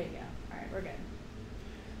 There you go. Alright, we're good.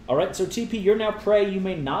 All right, so TP, you're now prey. You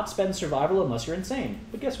may not spend survival unless you're insane.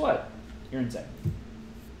 But guess what? You're insane.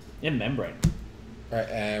 In membrane. Alright,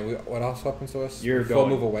 and what else happens to us? You're full going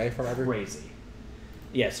move away from every. crazy.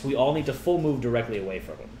 Yes, we all need to full move directly away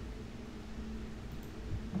from him.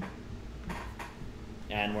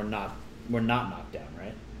 And we're not knocked down,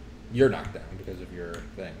 right? You're knocked down because of your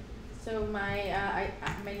thing. So my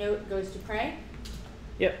my note goes to prey.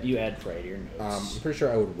 Yep, you add prey to your I'm notes. pretty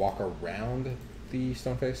sure I would walk around the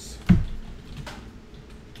stone face.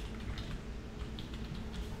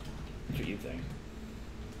 That's what you think.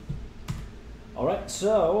 All right,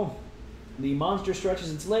 so the monster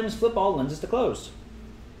stretches its limbs, flip all lenses to closed.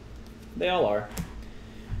 They all are.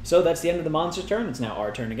 So that's the end of the monster's turn. It's now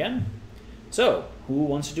our turn again. So, who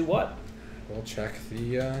wants to do what? We'll check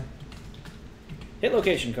the. Hit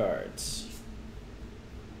location cards.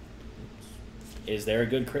 Is there a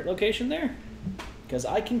good crit location there? Because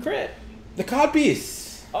I can crit. The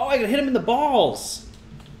codpiece! Oh, I can hit him in the balls.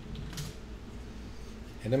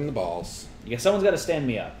 Hit him in the balls. Yeah, someone's got to stand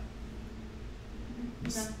me up. No.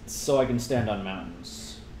 So I can stand on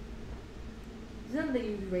mountains. Isn't that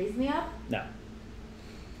you raise me up? No,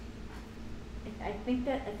 I think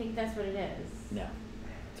that's what it is. no.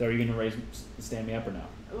 So are you going to stand me up or no?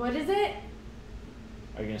 What is it?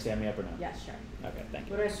 Are you going to stand me up or no? Yeah, sure. Okay, thank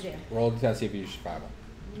What you. do I have to do? Roll to see if you survival.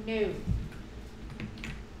 No.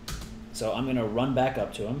 So I'm going to run back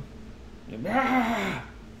up to him. And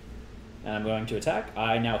I'm going to attack.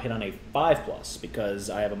 I now hit on a 5+ because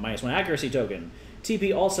I have a -1 accuracy token.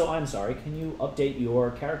 TP, also, I'm sorry, can you update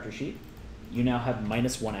your character sheet? You now have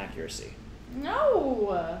 -1 accuracy.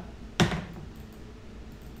 No.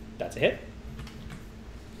 That's a hit.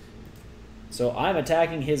 So I'm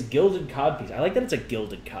attacking his gilded codpiece. I like that it's a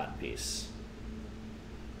gilded codpiece.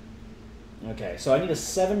 Okay, so I need a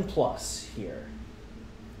 7+ here.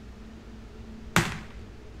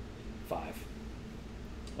 5.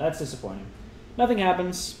 That's disappointing. Nothing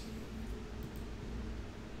happens.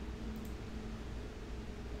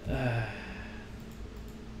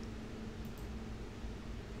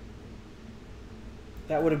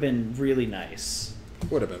 That would have been really nice.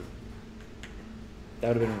 Would have been.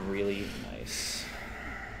 That would have been really nice.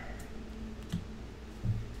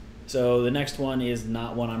 So the next one is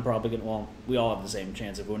not one I'm probably going to... Well, we all have the same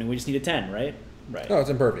chance of winning. We just need a 10, right? Right. No, it's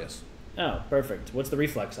impervious. Oh, perfect. What's the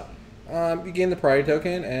reflex on? You gain the priority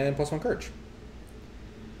token and +1 courage.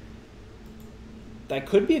 That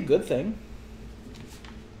could be a good thing.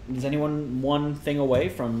 Is anyone one thing away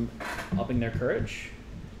from upping their courage?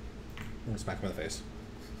 I'm going to smack him in the face.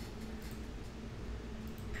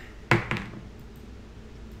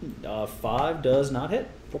 5 does not hit.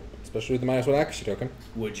 Nope. Especially with the -1 accuracy token.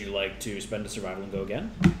 Would you like to spend a survival and go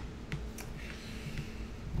again?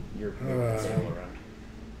 You're all around.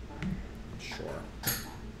 Sure.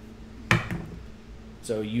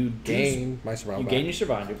 So you gain my survival. You gain your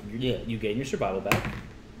survival. You gain your survival back,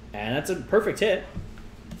 and that's a perfect hit.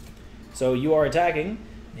 So you are attacking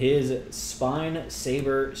his spine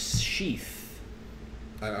saber sheath.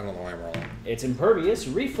 I don't know why I'm rolling. It's impervious.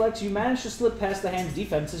 Reflex, you manage to slip past the hand's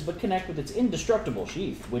defenses but connect with its indestructible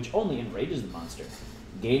sheath, which only enrages the monster.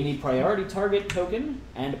 Gain the priority target token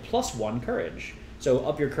and +1 courage. So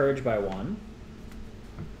up your courage by 1.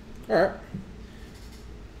 Alright.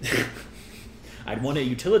 I'd want a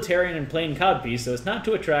utilitarian and plain codpiece so as not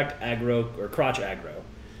to attract aggro or crotch aggro.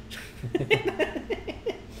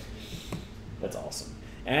 That's awesome.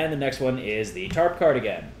 And the next one is the tarp card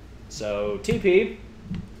again. So TP.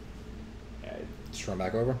 Just run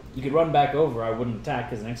back over? You could run back over. I wouldn't attack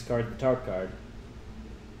because the next card is the tarp card.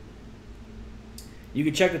 You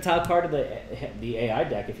could check the top card of the AI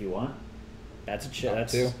deck if you want. That's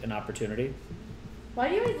an opportunity. Why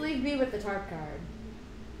do you always leave me with the tarp card?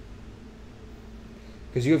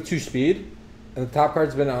 Because you have 2 speed, and the top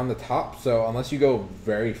card's been on the top, so unless you go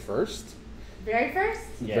very first. Very first?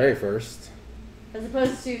 Yeah. Very first. As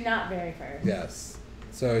opposed to not very first. Yes.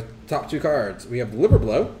 So top 2 cards. We have Liver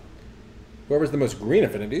Blow. Whoever's the most green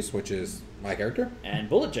affinities, which is my character. And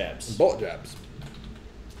bullet jabs. Bullet jabs.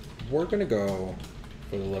 We're going to go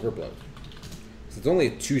for the Liver Blow. So it's only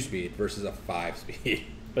a 2 speed versus a 5 speed.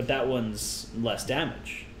 But that one's less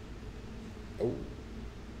damage. Oh.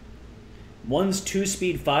 One's 2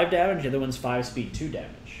 speed 5 damage, the other one's 5 speed 2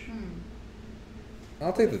 damage.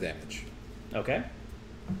 I'll take the damage. Okay.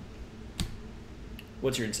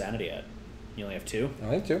 What's your insanity at? You only have 2? I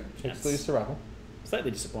only have 2. So That's- it's still use survival.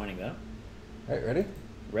 Slightly disappointing, though. Alright, ready?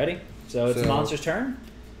 Ready? So it's the monster's turn.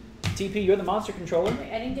 TP, you're the monster controller.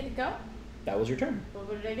 Wait, I didn't get to go? That was your turn. Well,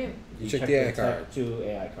 what did I do? You check the AI card. 2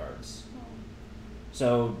 AI cards.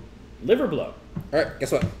 So, Liver Blow. Alright,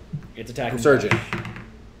 guess what? It's attacking. I'm surging.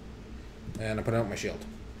 And I'm putting out my shield.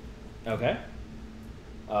 Okay.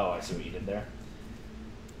 Oh, I see what you did there.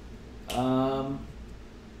 I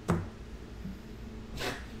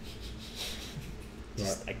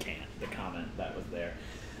can't. The comment that was there.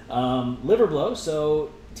 Liver Blow.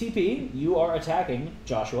 So, TP, you are attacking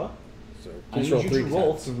Joshua. So I please need roll you 3 to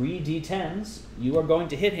roll d10s. 3 d10s. You are going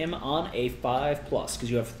to hit him on a 5+, because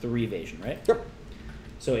you have 3 evasion, right? Yep.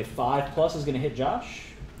 So a 5+ is going to hit Josh.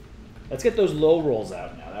 Let's get those low rolls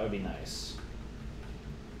out now. That would be nice.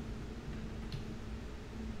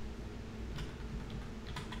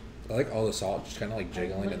 I like all the salt just kind of like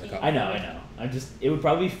jiggling in the cup. I know. It would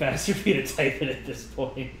probably be faster for you to type it at this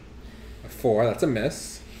point. A 4, that's a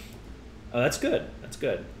miss. Oh, that's good. That's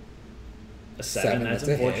good. A 7, that's that's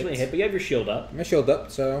a unfortunately a hit, but you have your shield up. My shield up,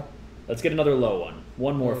 so Let's get another low one.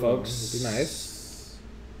 One more, folks. would be nice.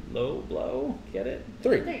 Low blow. Get it?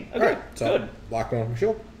 3. Okay, Alright, so good. lock one with my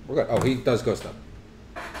shield. We're good. Oh, he does ghost up.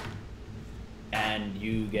 And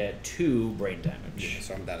you get 2 brain damage.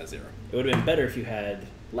 So I'm down to 0. It would have been better if you had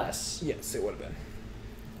less. Yes, it would have been.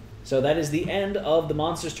 So that is the end of the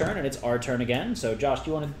monster's turn, and it's our turn again. So, Josh,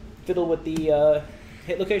 do you want to fiddle with the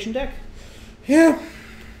hit location deck? Yeah.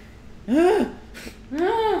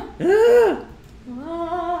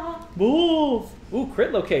 Move! Ooh,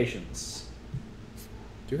 crit locations.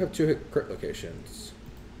 Do have 2 hit crit locations.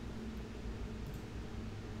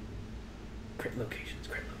 Crit locations,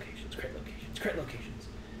 crit locations, crit locations, crit locations.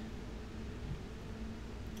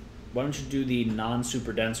 Why don't you do the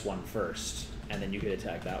non-super dense one first, and then you could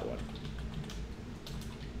attack that one.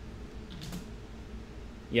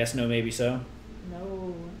 Yes, no, maybe so?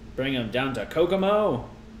 No. Bring him down to Kokomo.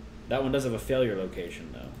 That one does have a failure location,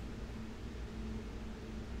 though.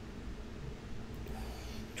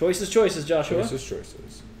 Choices, Joshua.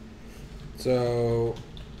 Choices. So,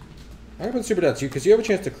 I'm going to put super down to you because you have a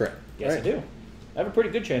chance to crit. Yes, right? I do. I have a pretty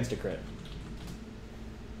good chance to crit.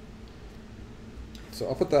 So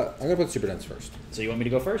I'll put that. I'm gonna put super dense first. So you want me to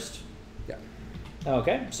go first? Yeah.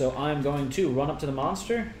 Okay, so I'm going to run up to the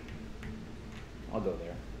monster. I'll go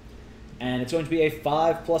there. And it's going to be a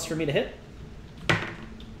 5+ for me to hit.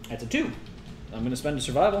 That's a 2. I'm going to spend a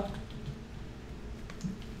survival.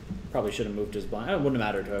 Probably should have moved to his blind. It wouldn't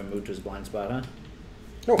have mattered if I moved to his blind spot, huh?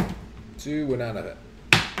 No. 2 went out of it.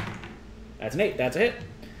 That's an 8. That's a hit.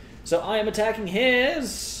 So I am attacking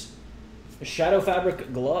his Shadow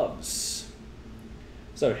Fabric Gloves.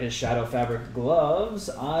 So his Shadow Fabric Gloves,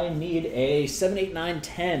 I need a 7, 8, 9,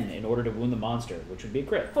 10 in order to wound the monster, which would be a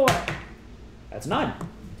crit. 4. That's 9.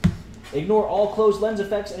 Ignore all closed lens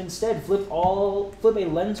effects and instead flip a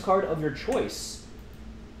lens card of your choice.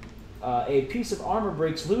 A piece of armor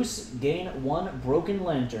breaks loose. Gain 1 broken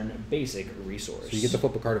lantern basic resource. So you get to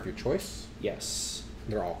flip a card of your choice. Yes.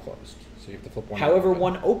 They're all closed, so you have to flip one. However,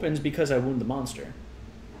 one opens because I wound the monster.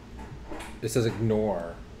 It says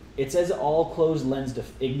ignore. It says ignore all closed lens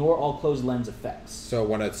effects. So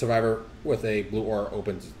when a survivor with a blue aura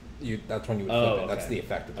opens, that's when you would flip it. That's Okay. the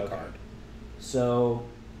effect of the Okay. card. So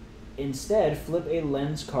instead, flip a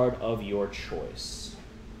lens card of your choice.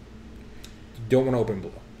 You don't want to open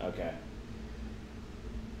blue. Okay.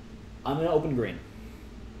 I'm going to open green.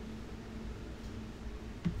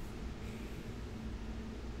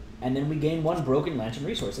 And then we gain 1 broken lantern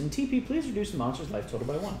resource. And TP, please reduce the monster's life total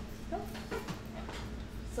by 1.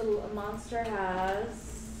 So a monster has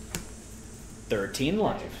 13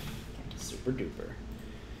 life. Super duper.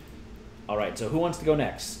 Alright, so who wants to go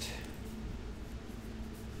next?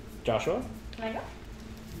 Joshua? Can I go?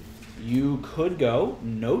 You could go.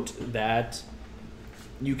 Note that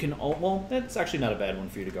you can... well, that's actually not a bad one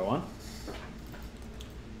for you to go on.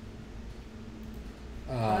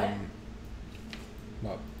 Well,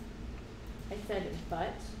 I said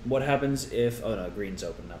but. What happens if... oh no, green's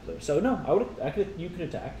open, not blue. So no, you could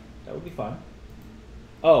attack. That would be fine.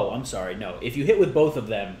 Oh, I'm sorry. No, if you hit with both of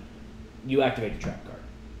them, you activate the trap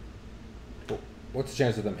card. what's the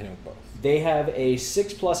chance of them hitting with both? They have a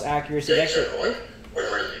 6+ accuracy. Actually, We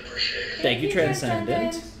really appreciate it. thank you,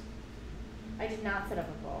 Transcendent. I did not set up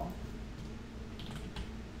a roll.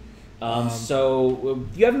 So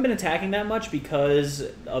you haven't been attacking that much because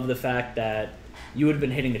of the fact that you would have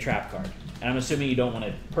been hitting the trap card. And I'm assuming you don't want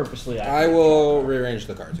to purposely activate I the will trap card. rearrange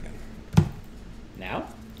the cards again. Now?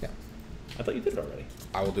 Yeah. I thought you did it already.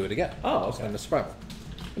 I will do it again. Oh, okay. And the survival.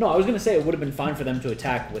 No, I was going to say it would have been fine for them to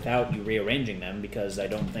attack without you rearranging them because I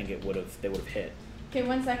don't think they would have hit. Okay,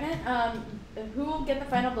 1 second. Who will get the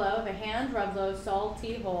final blow? If a hand, rub blow,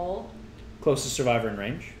 salty hole, Closest survivor in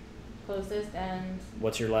range. closest, and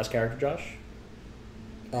What's your last character, Josh?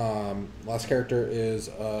 Last character is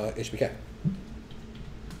HBK.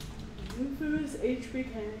 who's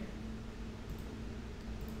HBK?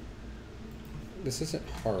 This isn't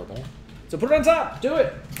horrible. So put it on top. Do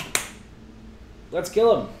it. Let's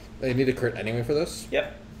kill him. They need a crit anyway for this.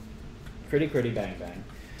 Yep. Critty, bang, bang.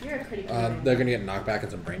 You're a critical. They're going to get knocked back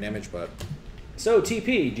and some brain damage, but... So,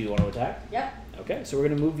 TP, do you want to attack? Yep. Okay, so we're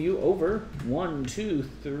going to move you over. 1, 2,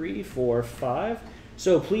 3, 4, 5.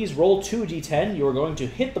 So please roll 2d10. You are going to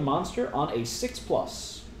hit the monster on a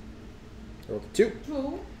 6+. Roll 2.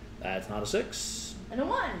 2 That's not a 6. and a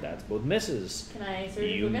 1. That's both misses. Can I surge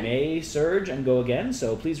You again? may surge and go again,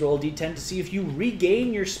 so please roll a d10 to see if you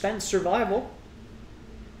regain your spent survival.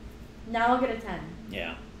 Now I'll get a 10.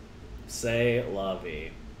 Yeah. C'est la vie.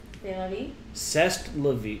 Say la vie. C'est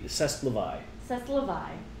la vie. C'est la vie. C'est la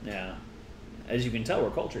vie. Yeah. As you can tell,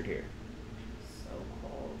 we're cultured here. So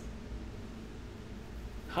cold.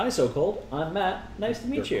 Hi, So Cold. I'm Matt. Nice to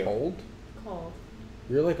meet They're you. cold. Cold.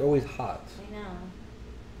 You're like always hot.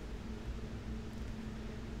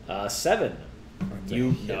 I know. 7. That's a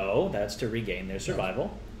You hit. know that's to regain their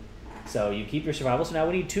survival. So you keep your survival. So now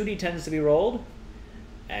we need 2d10s to be rolled.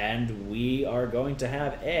 And we are going to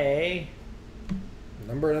have a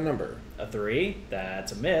Number and a number. 3.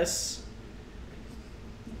 That's a miss.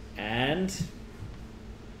 And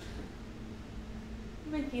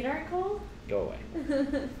My feet aren't cold? go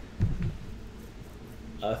away.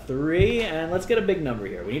 A 3, and let's get a big number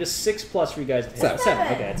here. We need a 6+ for you guys to hit. 7. 7.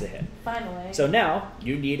 Okay, that's a hit. Finally. So now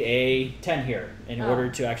you need a 10 here in Oh. order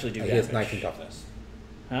to actually do He damage. has 19 toughness.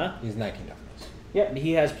 Huh? He's 19 toughness. Yep,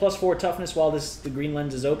 he has +4 toughness while the green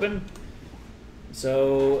lens is open.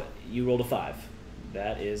 So you rolled a 5.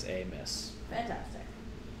 That is a miss. Fantastic.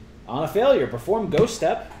 On a failure, perform Ghost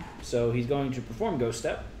Step. So he's going to perform Ghost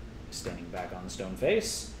Step, standing back on the stone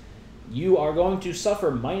face. You are going to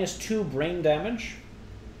suffer -2 brain damage.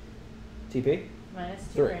 TP? -2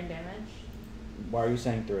 3. brain damage. Why are you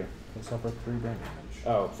saying 3? They suffer 3 brain damage.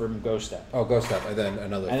 Oh, from Ghost Step. Oh, Ghost Step, and then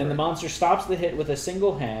another. And then the monster stops the hit with a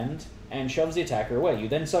single hand and shoves the attacker away. You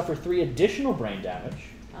then suffer 3 additional brain damage.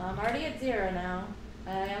 I'm already at 0 now.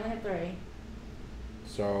 I only have 3.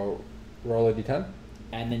 So, roll a d10.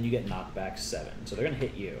 And then you get knocked back 7. So they're going to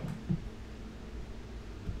hit you.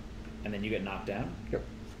 And then you get knocked down. Yep.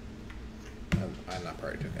 I'm not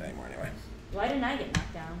party to it anymore anyway. Why didn't I get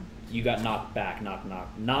knocked down? You got knocked back, not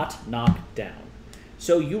knocked down.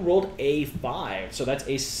 So you rolled a 5. So that's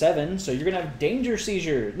a 7. So you're going to have danger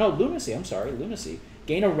seizure. No, lunacy. I'm sorry, lunacy.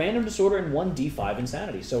 Gain a random disorder and 1d5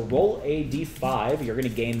 insanity. So roll a d5. You're going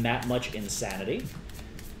to gain that much insanity.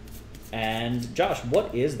 And Josh,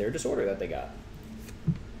 what is their disorder that they got?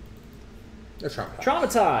 They're traumatized.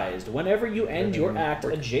 Traumatized. Whenever you end your act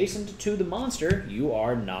adjacent to the monster, you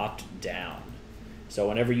are knocked down. So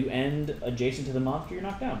whenever you end adjacent to the monster, you're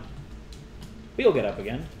knocked down. But you'll get up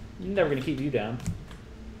again. You're never going to keep you down.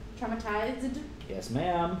 Traumatized? Yes,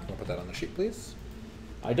 ma'am. Can I put that on the sheet, please?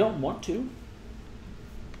 I don't want to.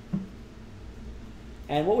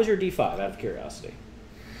 And what was your D5, out of curiosity?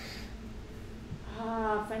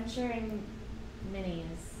 Friend sharing minis.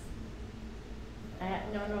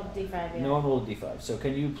 No one rolled D5 yet. No one rolled a D5. So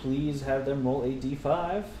can you please have them roll a D5?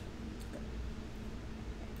 Yeah,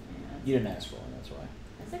 You didn't ask for one, that's why.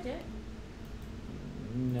 yes, I did.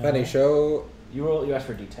 No. Benny, show You asked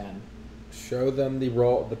for D10. them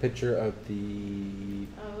the picture of the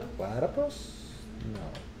Oh. platypus? No,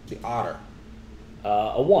 the otter.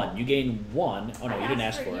 A 1. You gain 1. Oh no, I you didn't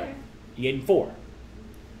asked ask for it. here. You gained 4.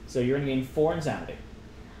 So you're going to gain 4 insanity.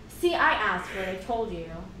 See, I asked for it. I told you.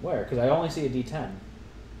 Where? Because I only see a D10.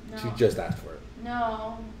 No. She just asked for it.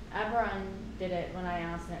 No. Eberron did it when I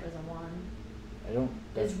asked and it was a 1. I don't...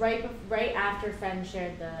 It was right after Fen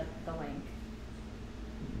shared the link.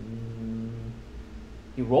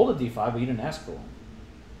 You rolled a D5, but you didn't ask for one.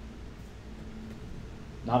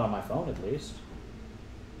 Not on my phone, at least.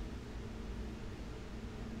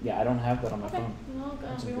 Yeah, I don't have that on my Okay. phone.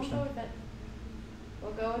 That's We won't interesting. go with it.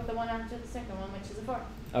 We'll go with the one after the second one, which is a 4.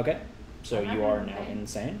 Okay, so I'm not you are gonna now say.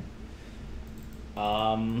 insane.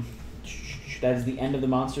 That is the end of the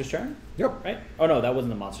monster's turn, Yep. right? Oh no, that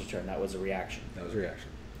wasn't the monster's turn. That was a reaction. That was a reaction.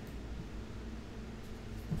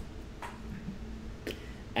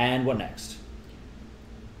 And what next?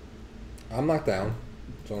 I'm knocked down,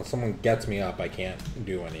 so when someone gets me up, I can't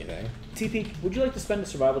do anything. TP, would you like to spend a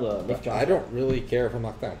survival to lift Josh? I don't really care if I'm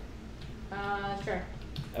knocked down. Sure.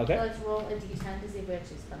 Okay. Let's roll a d10 to see if we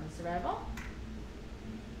actually spend the survival.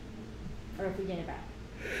 Or if we gain it back.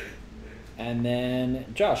 And then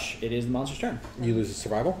Josh, it is the monster's turn. You lose a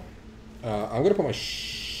survival. I'm gonna put my.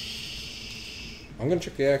 I'm gonna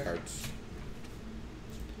check the AI cards.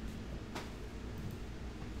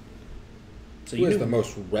 So Who has knew- the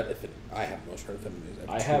most red affinity? I have the most red affinities.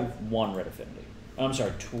 I have 1 red affinity. Oh, I'm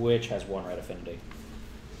sorry, Twitch has 1 red affinity.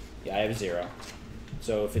 Yeah, I have 0.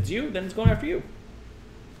 So if it's you, then it's going after you.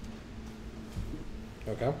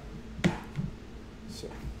 Okay. So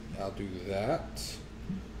I'll do that.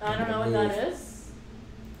 I don't know what that is.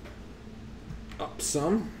 Up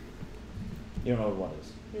some. You don't know what it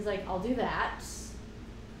is. He's like, I'll do that.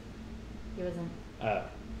 He wasn't.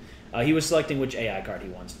 He was selecting which AI card he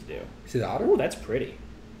wants to do. See the otter? Oh, that's pretty.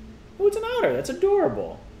 Oh, it's an otter. That's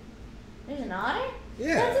adorable. There's an otter?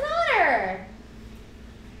 Yeah. That's an otter!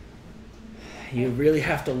 You really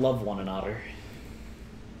have to love one an otter.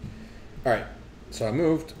 All right. So I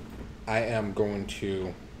moved. I am going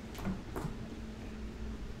to.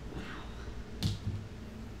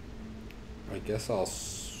 I guess I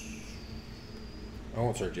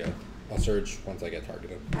won't surge yet. I'll surge once I get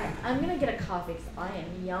targeted. Alright, I'm gonna get a coffee because I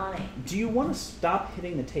am yawning. Do you want to stop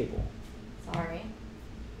hitting the table? Sorry.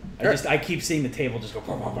 I keep seeing the table just go.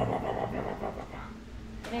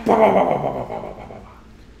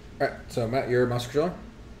 Alright, so Matt, you're Monster Controller?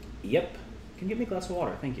 Yep. Can you give me a glass of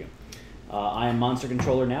water? Thank you. I am Monster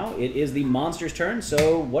Controller now. It is the monster's turn,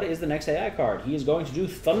 so what is the next AI card? He is going to do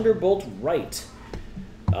Thunderbolt Right.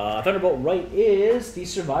 Thunderbolt Right is the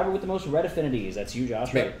survivor with the most red affinities. That's you,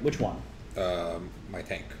 Josh, Me. right? Which one? My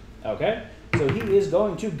tank. Okay. So he is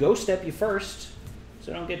going to Ghost Step you first,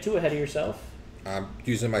 so don't get too ahead of yourself. I'm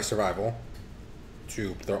using my survival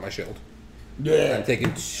to throw out my shield. Yeah. I'm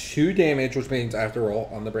taking 2 damage, which means I have to roll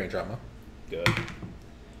on the brain trauma. Good.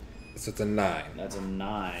 So it's a 9. That's a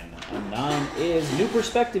 9. A 9 is new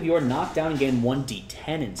perspective. You are knocked down and gain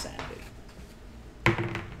 1d10 insanity.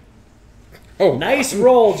 Oh, Nice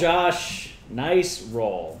roll, Josh. Nice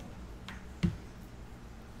roll.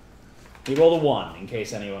 He rolled a 1, in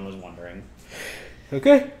case anyone was wondering.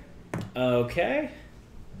 Okay. Okay.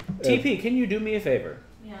 TP, can you do me a favor?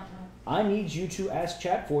 Yeah. I need you to ask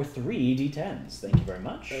chat for 3 d10s. Thank you very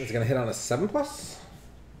much. It's going to hit on a 7+.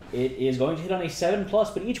 It is going to hit on a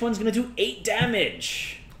 7+, but each one's going to do 8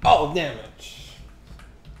 damage. Oh, damage.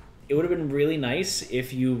 It would have been really nice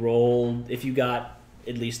if you got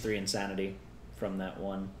at least 3 insanity from that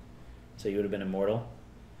one. So you would have been immortal.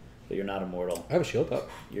 But you're not immortal. I have a shield up.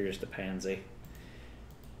 You're just a pansy.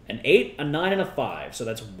 An 8, a 9, and a 5. So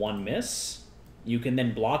that's 1 miss. You can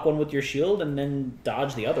then block one with your shield and then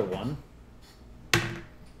dodge the other one.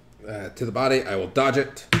 To the body, I will dodge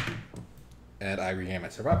it. And I regain my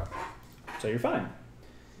survival. So you're fine.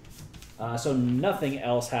 So nothing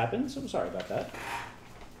else happens. I'm sorry about that.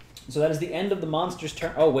 So that is the end of the monster's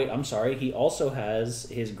turn. Oh, wait, I'm sorry. He also has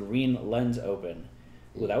his green lens open.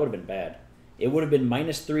 Ooh, that would have been bad. It would have been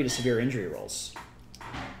 -3 to severe injury rolls.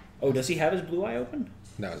 Oh, does he have his blue eye open?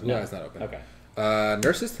 No, his blue eye's not open. Okay.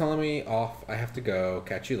 Nurse is telling me off. I have to go.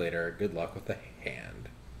 Catch you later. Good luck with the hand.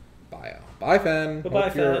 Bye. Bye, Fen. Bye-bye,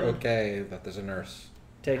 Hope you're Fen. okay that there's a nurse.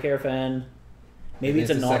 Take care, Fen. Maybe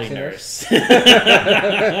it's a naughty nurse.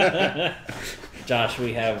 Josh,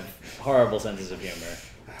 we have horrible senses of humor.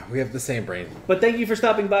 We have the same brain. But thank you for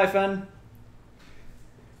stopping by, Fen.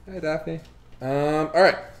 Hi, Daphne. All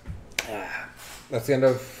right. That's the end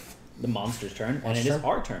of the monster's turn, and Monster's it is turn?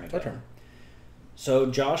 our turn again. our turn.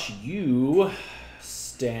 So, Josh, you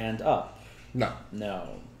stand up. No,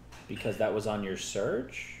 No, because that was on your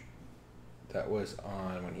surge. that was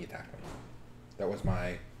on when he attacked me. That was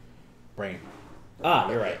my brain. Ah,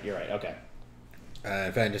 you're right. Okay.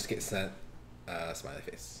 If I just get sent smiley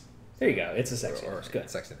face. There you go. It's a sexy Or nurse. Good.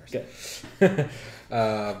 sexy nurse. Good.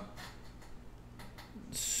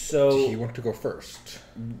 So he wanted to go first.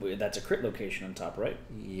 that's a crit location on top, right?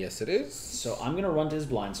 Yes, it is. So I'm going to run to his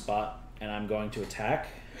blind spot, and I'm going to attack.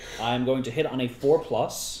 I'm going to hit on a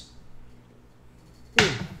 4+.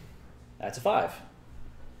 That's a 5.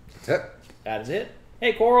 That's it. That is it.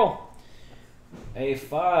 Hey, Coral. A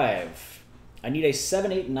 5. I need a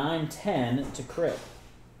 7, 8, 9, 10 to crit.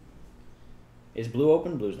 Is blue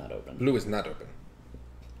open? Blue's not open. Blue is not open.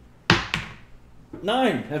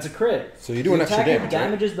 9. That's a crit. So you do an The extra attacker damage, right?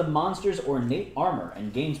 damages the monster's ornate armor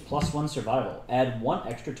and gains +1 survival. Add 1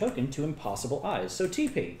 extra token to Impossible Eyes. So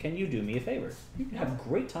TP, can you do me a favor? You have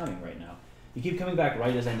great timing right now. You keep coming back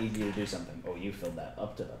right as I need you to do something. Oh, you filled that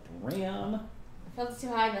up to the brim. I felt it's too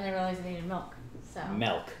high, and then I realized I needed milk. So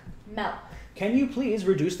Milk. Milk. Can you please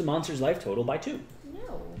reduce the monster's life total by 2?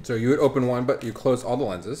 No. So you would open one, but you close all the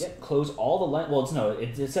lenses. Yep, close all the lens. Well,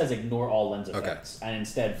 it says ignore all lens effects, and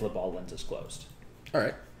instead flip all lenses closed. All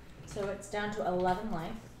right. So it's down to 11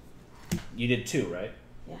 life. You did 2, right?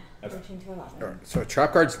 Yeah. Okay. 13 to 11. All right. So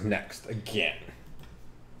trap guard's next again.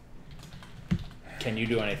 Can you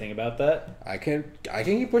do anything about that? I can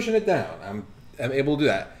keep pushing it down. I'm able to do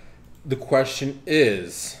that. The question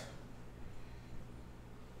is,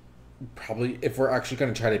 probably if we're actually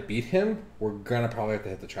going to try to beat him, we're gonna probably have to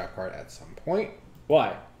hit the trap card at some point.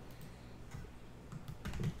 Why?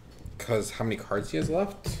 Because how many cards he has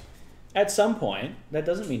left? At some point. That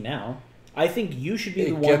doesn't mean now. I think you should be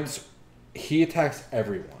the one. He attacks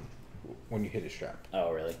everyone when you hit his trap.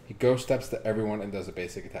 Oh, really? He ghost steps to everyone and does a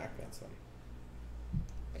basic attack against them.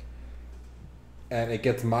 And it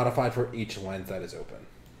gets modified for each lens that is open.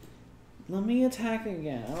 Let me attack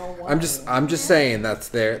again. I don't want I'm just saying that's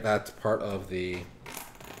part of the.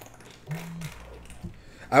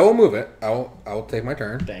 I will move it. I will take my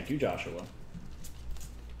turn. Thank you, Joshua.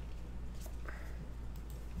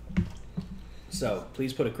 So,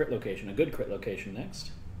 please put a good crit location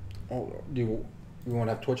next. Oh, do you want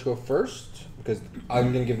to have Twitch go first? Because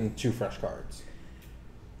I'm going to give them 2 fresh cards.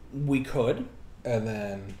 We could. And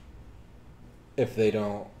then if they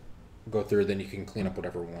don't go through, then you can clean up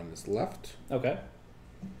whatever one is left. Okay.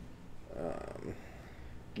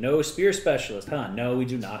 No spear specialist, huh? No, we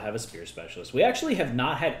do not have a spear specialist. We actually have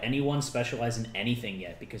not had anyone specialize in anything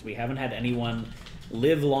yet because we haven't had anyone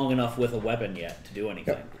live long enough with a weapon yet to do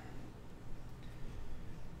anything. Yep.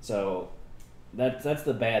 So that's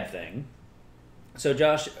the bad thing. So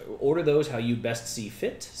Josh, order those how you best see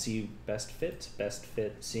fit. Best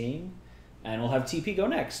fit seeing. And we'll have TP go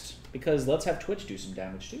next because let's have Twitch do some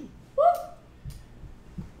damage too.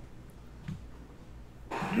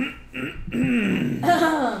 Alright,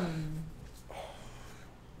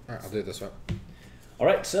 I'll do it this way.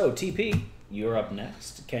 Alright, so TP, you're up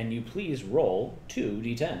next. Can you please roll 2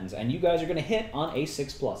 d10s? And you guys are going to hit on a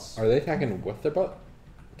 6+. Are they attacking with their butt?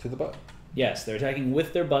 To the butt? Yes, they're attacking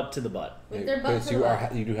with their butt to the butt. With their butt Because to the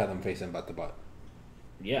butt. you do have them facing butt to butt.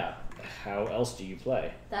 Yeah. How else do you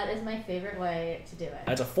play? That is my favorite way to do it.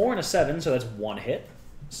 That's a 4 and a 7, so that's 1 hit.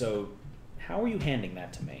 So how are you handing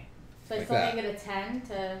that to me? So I like still that. make it a 10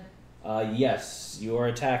 to... Yes, you are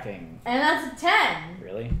attacking. And that's a 10.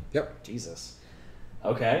 Really? Yep. Jesus.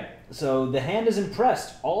 Okay, so the hand is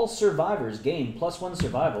impressed. All survivors gain +1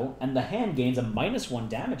 survival, and the hand gains a -1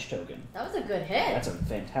 damage token. That was a good hit. That's a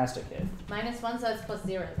fantastic hit. -1, so that's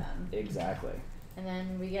 +0 then. Exactly. And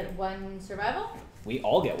then we get 1 survival. We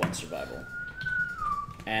all get 1 survival.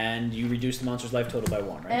 And you reduce the monster's life total by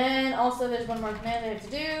 1, right? And also there's one more command I have to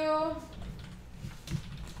do.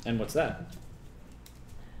 And what's that?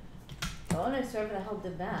 Oh, no, whoever the hell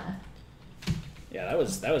did that. Yeah, that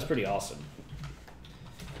was pretty awesome.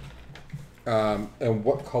 And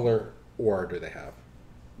what color aura do they have?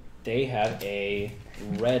 They have a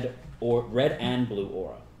red and blue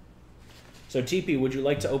aura. So TP, would you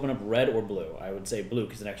like to open up red or blue? I would say blue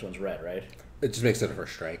because the next one's red, right? It just makes it a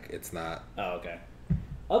first strike. It's not. Oh, okay.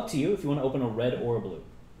 Up to you if you want to open a red or a blue.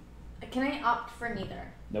 Can I opt for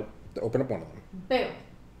neither? Nope. Open up one of them. Boom.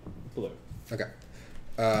 Blue. Okay.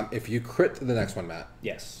 If you crit the next one, Matt,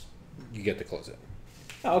 Yes. you get to close it.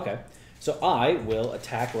 Oh, okay. So I will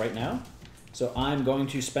attack right now. So I'm going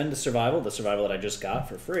to spend the survival that I just got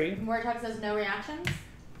for free. Where it talks says no reactions?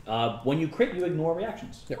 When you crit, you ignore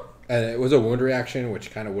reactions. Yep. And it was a wound reaction,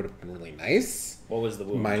 which kind of would have been really nice. What was the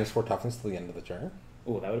wound? -4 toughness to the end of the turn.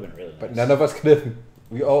 Oh, that would have been really nice. But none of us could have.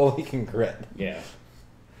 We only can crit. Yeah.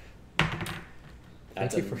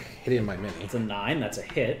 Thank you for hitting my mini. It's a 9. That's a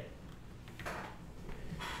hit.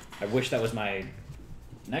 I wish that was my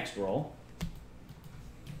next roll.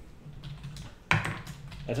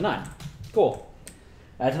 That's a 9. Cool.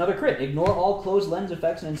 That's another crit. Ignore all closed lens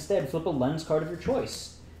effects and instead flip a lens card of your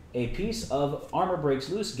choice. A piece of armor breaks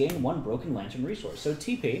loose. Gain 1 broken lantern resource. So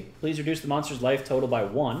TP, please reduce the monster's life total by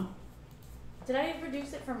 1. Did I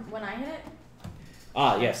reduce it from when I hit it?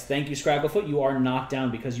 Ah, yes. Thank you, Scragglefoot. You are knocked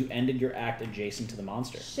down because you ended your act adjacent to the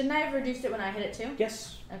monster. Shouldn't I have reduced it when I hit it too?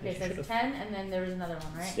 Yes. Okay, Yes, so you it's should've. 10, and then there was another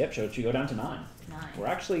one, right? Yep, so it should go down to 9. 9. We're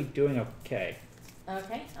actually doing okay.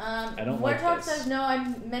 Okay. I don't like Warthog this. says no, I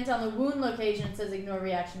meant on the wound location it says ignore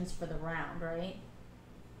reactions for the round, right?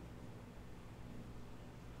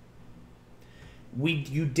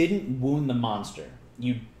 You didn't wound the monster.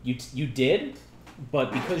 You did,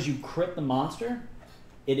 but because you crit the monster,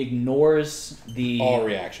 it ignores the All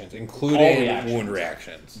reactions, including All reactions. wound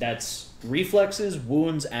reactions. That's reflexes,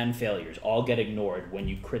 wounds, and failures all get ignored when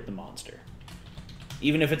you crit the monster,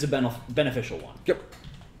 even if it's a beneficial one. Yep.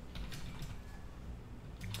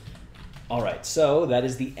 All right, so that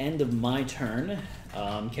is the end of my turn.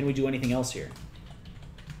 Can we do anything else here?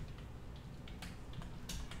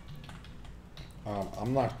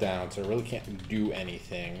 I'm knocked down, so I really can't do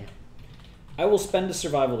anything. I will spend a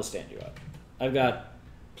survival to stand you up. I've got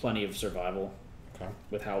plenty of survival Okay.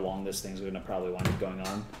 with how long this thing's going to probably wind up going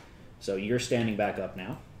on. So you're standing back up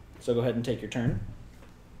now. So go ahead and take your turn.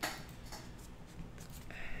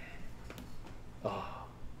 Oh,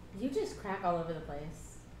 You just crack all over the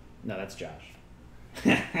place. no, that's Josh.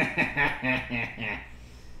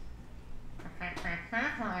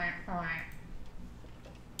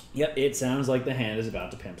 Yep, it sounds like the hand is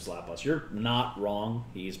about to pimp slap us. You're not wrong.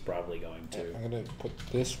 He's probably going to. I'm going to put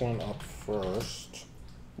this one up first.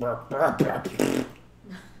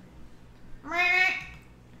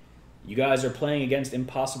 You guys are playing against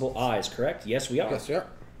Impossible Eyes, correct? Yes, we are. Yes, yeah.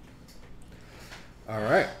 All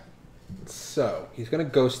right. So he's going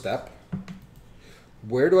to go step.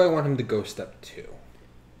 Where do I want him to go step to?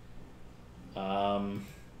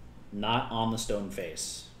 Not on the stone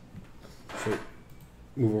face. So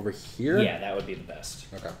move over here? Yeah, that would be the best.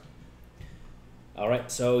 Okay. All right,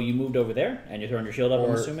 so you moved over there, and you're throwing your shield up,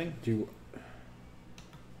 I'm assuming?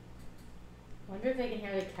 Wonder if they can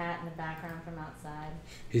hear the cat in the background from outside.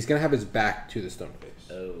 He's going to have his back to the stone face.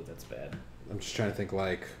 Oh, that's bad. I'm just trying to think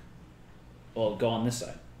like... Well, go on this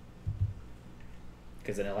side.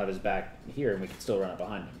 Because then he'll have his back here, and we can still run up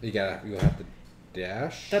behind him. You'll have to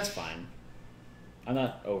dash? That's fine. I'm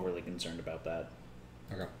not overly concerned about that.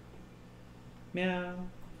 Okay. Meow.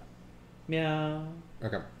 Meow.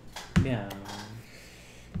 Okay. Meow.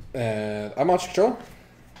 And I'm on control.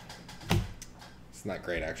 It's not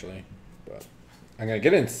great, actually. But I'm going to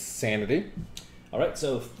get Insanity. All right,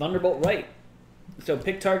 so Thunderbolt right. So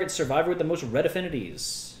pick target survivor with the most red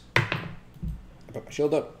affinities. I put my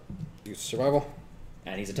shield up. Use survival.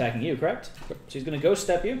 And he's attacking you, correct? So he's going to ghost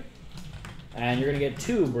step you. And you're going to get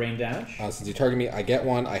 2 brain damage. Since you target me, I get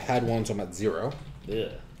 1. I had 1, so I'm at 0.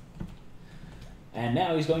 Ugh. And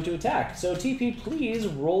now he's going to attack. So TP, please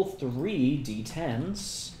roll 3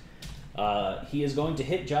 d10s. He is going to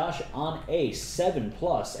hit Josh on a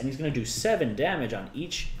 7+, and he's going to do 7 damage on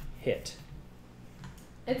each hit.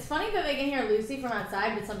 It's funny that they can hear Lucy from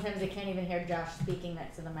outside, but sometimes they can't even hear Josh speaking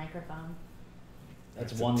next to the microphone.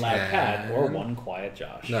 That's That's a one loud cat or 10. one quiet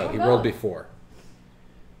Josh. No, he Oh, rolled no. before.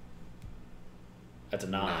 That's a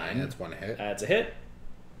 9. That's one hit. That's a hit.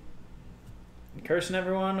 Cursing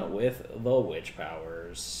everyone with the witch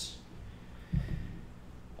powers.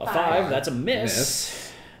 A 5. That's a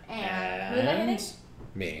miss. And who am I hitting?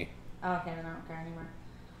 Me. Oh, okay, then I don't care anymore.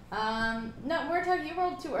 No, we're talking. You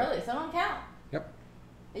rolled too early, so don't count. Yep.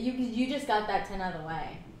 You just got that 10 out of the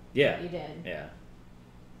way. Yeah. You did. Yeah.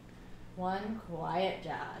 One quiet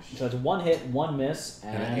Josh. So it's 1 hit, 1 miss,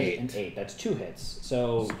 and And an 8. 8. That's 2 hits.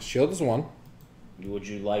 So Shield is 1. would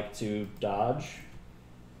you like to dodge?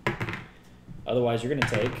 Otherwise, you're going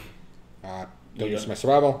to take... Don't You use don't- my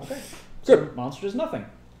survival. Okay. Good. So monster does nothing.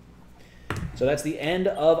 So that's the end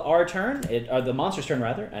of our turn. The monster's turn,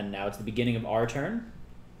 rather. And now it's the beginning of our turn.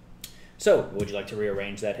 So, would you like to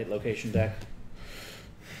rearrange that hit location deck?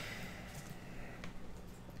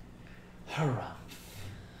 Hurrah.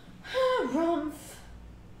 Rumph.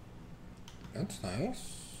 That's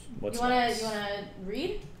nice. What's You wanna next?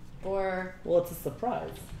 read or Well, it's a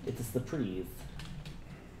surprise. It's a surprise.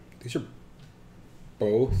 These are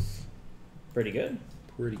both Pretty good.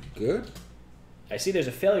 pretty good. I see there's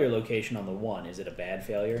a failure location on the 1. Is it a bad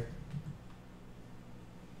failure?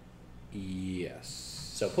 Yes.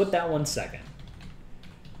 So put that one second.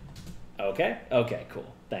 Okay? Okay,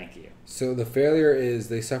 cool. Thank you. So the failure is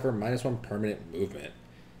they suffer -1 permanent movement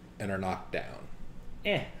and are knocked down.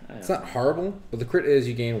 I It's don't not horrible, but the crit is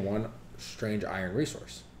you gain 1 strange iron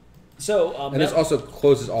resource. So, And this also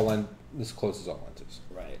closes all this closes all lenses.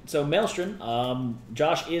 right. So Maelstrom,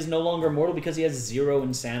 Josh is no longer mortal because he has 0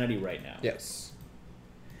 insanity right now. Yes.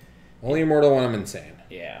 Only immortal when I'm insane.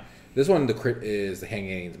 Yeah. This one, the crit is the hand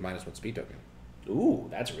gains -1 speed token. Ooh,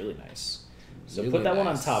 that's really nice. So Really put that one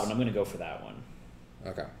on nice. top, and I'm going to go for that one.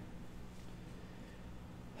 Okay.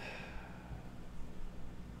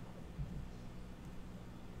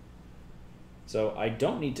 So I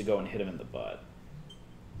don't need to go and hit him in the butt.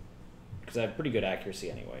 Because I have pretty good accuracy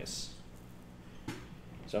anyways.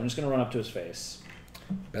 So I'm just going to run up to his face.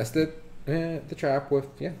 Bested the trap with,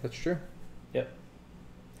 yeah, that's true. Yep.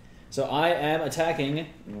 So I am attacking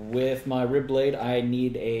with my rib blade. I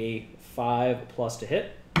need a 5+ to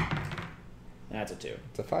hit. That's a 2.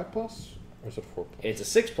 It's a 5+, or is it 4+? It's a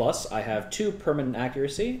 6+. I have 2 permanent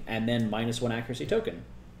accuracy and then -1 accuracy token.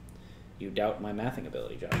 You doubt my mathing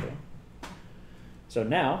ability, Joshua. So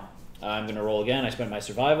now I'm going to roll again. I spent my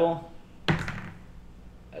survival.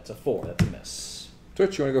 That's a 4. That's a miss.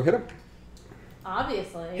 Twitch, you want to go hit him?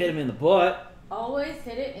 obviously Hit him in the butt. always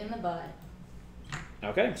hit it in the butt.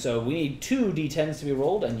 Okay, so we need 2 d10s to be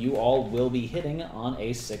rolled, and you all will be hitting on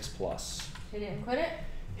a 6+. Hit it and quit it.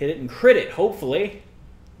 Hit it and crit it, hopefully.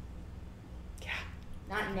 Yeah.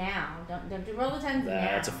 Not now. Don't do roll the 10s now.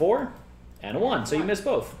 That's a 4 and a 1, so you miss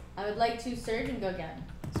both. I would like to surge and go again.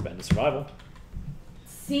 Spend the survival.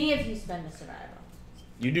 See if you spend a survival.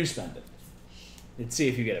 You do spend it. Let's see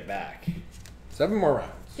if you get it back. 7 more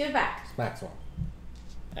rounds. Give it back. It's maximum.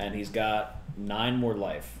 And he's got 9 more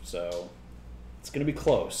life, so it's going to be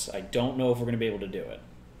close. I don't know if we're going to be able to do it.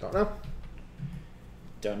 Don't know.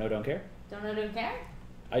 Don't know, don't care? Don't know, don't care.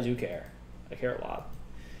 I do care. I care a lot.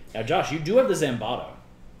 Now, Josh, you do have the Zambato.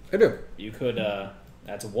 I do. You could,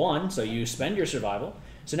 that's a 1, so you spend your survival.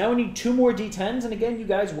 So now we need 2 more d10s, and again, you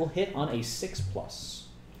guys will hit on a 6+.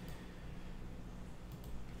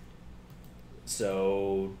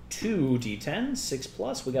 So 2 d10s,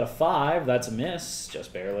 6+. We got a 5. That's a miss,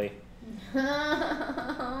 just barely.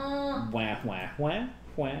 Wah, wah, wah,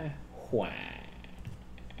 wah, wah.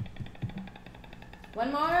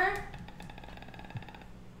 One more.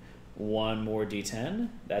 1 more d10.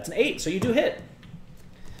 That's an 8, so you do hit.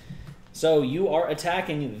 So you are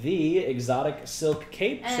attacking the exotic silk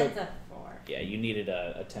cape. And So it's a 4. yeah, you needed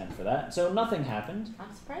a 10 for that. So nothing happened.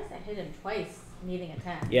 I'm surprised I hit him twice, needing a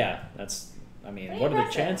 10. Yeah, that's, I mean, Pretty what are the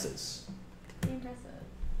impressive. chances? Pretty impressive.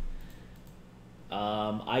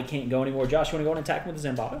 I can't go anymore. Josh, you want to go and attack him with the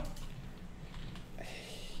Zambato?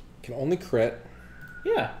 Can only crit.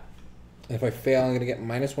 Yeah. And if I fail, I'm going to get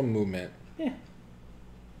 -1 movement. Yeah.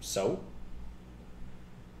 So?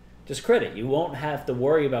 Just crit it. You won't have to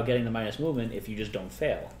worry about getting the minus movement if you just don't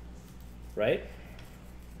fail. Right?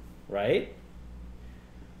 Right?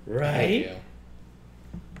 Right?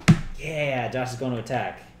 Thank Yeah, Josh is going to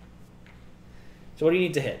attack. So what do you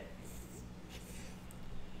need to hit?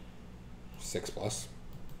 you. 6+.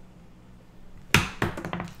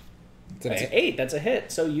 It's an That's 8. an 8. That's a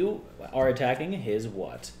hit. So you are attacking his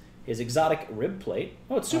what? His exotic rib plate.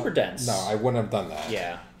 Oh, it's super dense. No, I wouldn't have done that.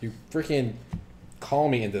 Yeah. You freaking call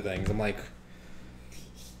me into things. I'm like...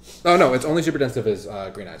 Oh, no, it's only super dense if his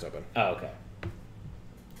green eye's open. Oh, okay.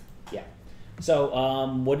 Yeah. So,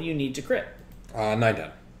 what do you need to crit?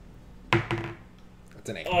 9-10. That's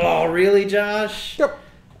an 8. Oh, really, Josh? Yep.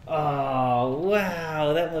 Oh,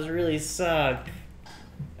 wow. That must really suck.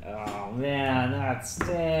 Oh, man. That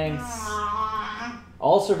stinks.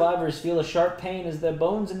 All survivors feel a sharp pain as their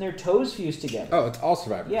bones and their toes fuse together. Oh, it's all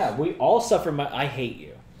survivors. Yeah, we all suffer... I hate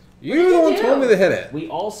you. You're the one told me to hit it. We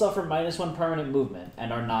all suffer -1 permanent movement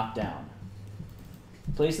and are knocked down.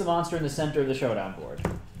 Place the monster in the center of the showdown board.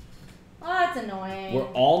 Oh, that's annoying.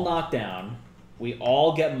 We're all knocked down. We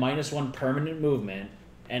all get -1 permanent movement,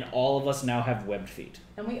 and all of us now have webbed feet.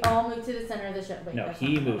 And we all move to the center of the show. Wait, No, that's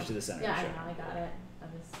he not moves correct. to the center Yeah, of the I know. I got it.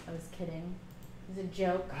 I was kidding. It was a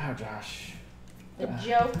joke. Oh, Josh. A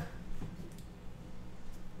joke.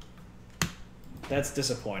 That's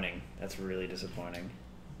disappointing. That's really disappointing.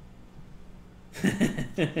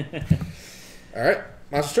 Alright,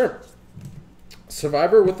 monster turn.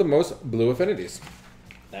 Survivor with the most blue affinities.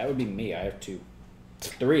 That would be me. I have 2.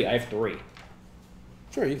 3. I have 3.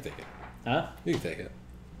 Sure, you can take it. Huh? You can take it.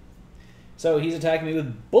 So he's attacking me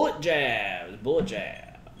with bullet jabs. Bullet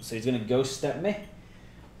jabs. So he's going to ghost step me.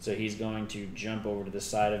 So he's going to jump over to the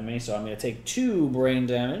side of me. So I'm going to take 2 brain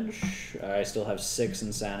damage. I still have 6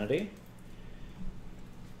 insanity.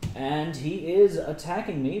 And he is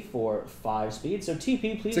attacking me for 5 speed. So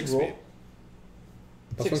TP, please 6 roll. speed.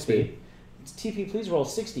 Plus 6 1 speed. TP, please roll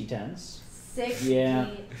 60 10s. 60 Yeah.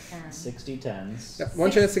 10. 60 10s. Yep,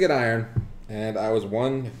 1 chance to get iron, and I was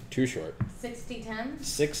 1 too short. 60 10.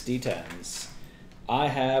 60 10s. I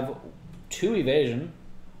have 2 evasion.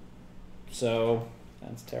 So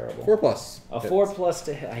that's terrible. 4 plus. A hits. 4 plus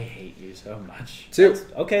to hit. I hate you so much. 2.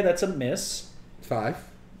 Okay, that's a miss. 5.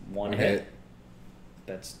 1 hit.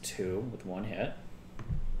 That's 2 with 1 hit.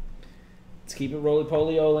 Let's keep it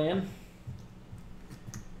roly-poly-olean.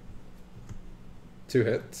 2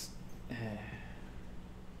 hits.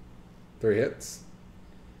 3 hits.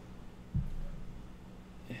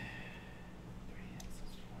 3 hits.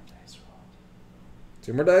 That's 4 dice rolled.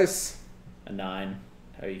 2 more dice. A 9.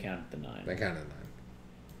 How you count the 9? I counted 9.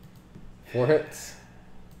 4 hits.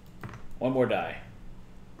 1 more die.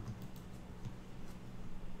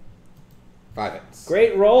 5 hits.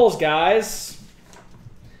 Great rolls, guys.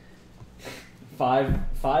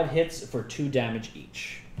 5 hits for 2 damage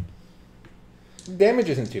each. Damage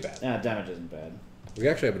isn't too bad. Damage isn't bad. We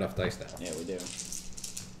actually have enough dice now. Yeah, we do.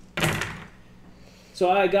 So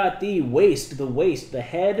I got the waist, the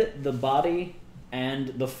head, the body, and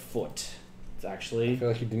the foot. It's I actually... feel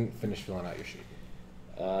like you didn't finish filling out your sheet.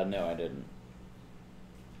 no, I didn't.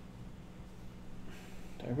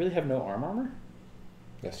 Do I really have no armor?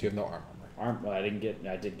 Yes, you have no armor. Well, I did get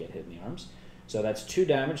hit in the arms. So that's 2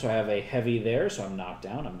 damage, so I have a heavy there, so I'm knocked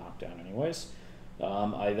down. I'm knocked down anyways.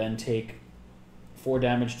 I then take 4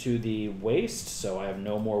 damage to the waist, so I have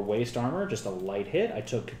no more waist armor, just a light hit. I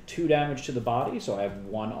took 2 damage to the body, so I have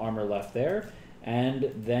 1 armor left there.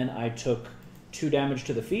 And then I took 2 damage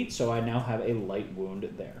to the feet, so I now have a light wound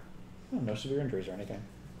there. Oh, no severe injuries or anything.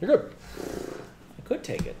 You're good. I could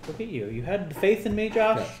take it. Look at you. You had faith in me,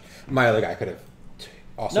 Josh? Yeah. My other guy could have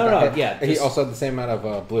also No, got no, hit. yeah, He just- also had the same amount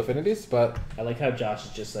of blue affinities, but I like how Josh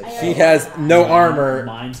is just like... he has no armor,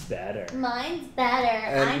 Mine's better. Mine's better.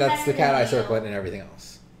 and that's the cat eye circlet and everything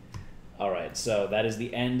else. Alright, so that is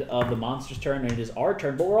the end of the monster's turn, and it is our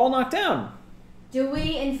turn, but we're all knocked down. Do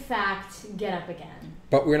we, in fact, get up again?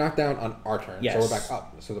 But we're knocked down on our turn, Yes. so we're back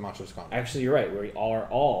up. So the monster's gone. Actually, you're right. We are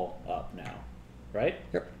all up now. Right?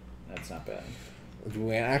 Yep. That's not bad. Do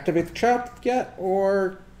we activate the trap yet,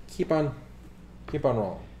 or keep on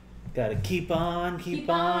rolling? Gotta keep on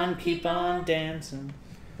dancing.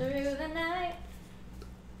 Through the night.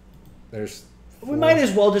 There's. We might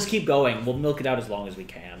as well just keep going. We'll milk it out as long as we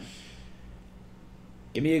can.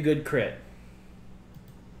 Give me a good crit.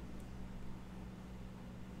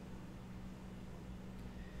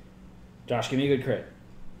 Josh, give me a good crit.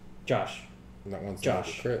 Josh. That one's Josh.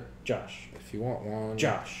 not a crit. Josh. If you want one.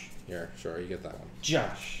 Josh. Here, sure, you get that one.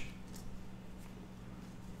 Josh.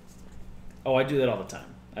 Oh, I do that all the time.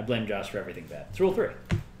 I blame Josh for everything bad. It's rule 3.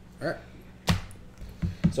 Alright.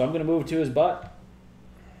 So I'm going to move to his butt.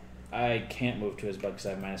 I can't move to his butt because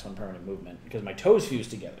I have -1 permanent movement because my toes fuse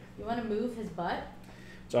together. You want to move his butt?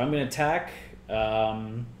 So I'm going to attack.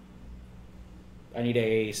 I need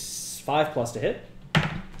a 5+ to hit.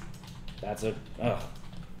 That's a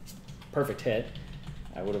perfect hit.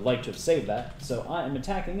 I would have liked to have saved that. So I am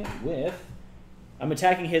attacking it with... I'm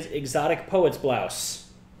attacking his exotic poet's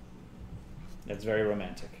blouse. That's very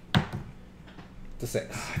romantic. The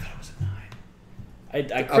 6. I thought it was a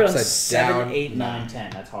 9. I crit on Upside 7, down 8, 9, 9.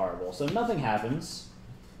 10. That's horrible. So nothing happens.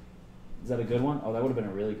 Is that a good one? Oh, that would have been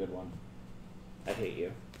a really good one. I hate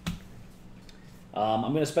you. I'm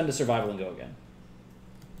going to spend a survival and go again.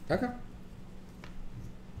 Okay. Have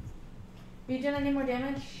you done any more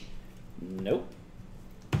damage? Nope.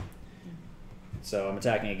 So I'm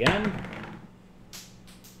attacking again.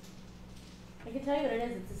 I can tell you what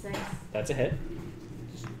it is. It's a 6. That's a hit.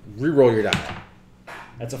 Reroll your die.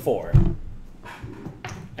 That's a 4.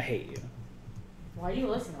 I hate you. Why do you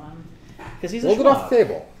listen to him? Because he's a Roll schmuck. it off the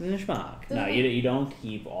table. He's a schmuck. No, Doesn't you don't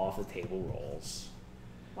keep off the table rolls.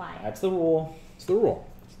 Why? That's the rule. It's the rule.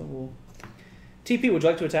 That's the rule. TP, would you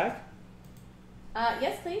like to attack?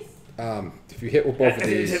 Yes, please. If you hit with both of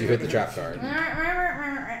these, you hit the trap card.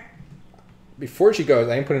 Before she goes,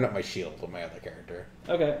 I am putting up my shield with my other character.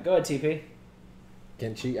 Okay, go ahead, TP.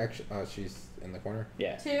 Can she actually? Oh, she's in the corner.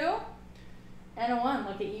 Yeah. 2 and a 1.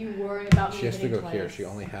 Look at you worrying about me. She has to hitting go twice. here. She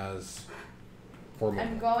only has 4 I'm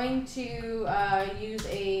movement. going to use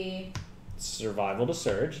a Survival to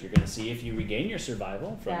surge. You're going to see if you regain your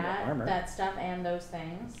survival from your armor. that stuff and those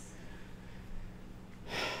things.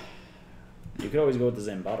 You could always go with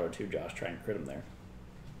the Zambato too, Josh. Try and crit him there.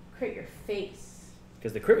 Crit your face.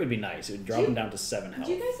 Because the crit would be nice. It would drop him down to 7 health.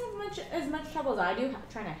 Do you guys have as much trouble as I do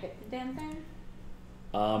trying to hit the damn thing?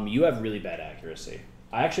 You have really bad accuracy.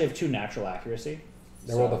 I actually have 2 natural accuracy.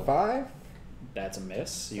 They rolled a 5. That's a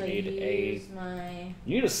miss. You So need use my...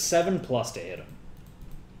 You need a 7+ to hit him.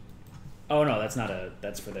 Oh no, that's not a.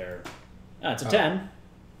 That's for their. It's a 10.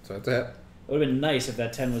 So that's it. It would have been nice if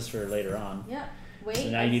that 10 was for later on. Yeah. Wait. So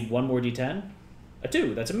now you need 1 more D10. A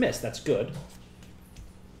 2. That's a miss. That's good.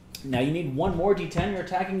 Now you need 1 more D10. You're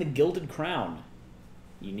attacking the Gilded Crown.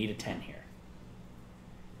 You need a 10 here.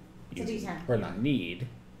 It's a D10. Or You 9. need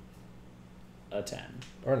a 10.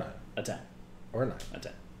 Or 9. A 10. Or 9. A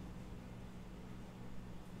 10.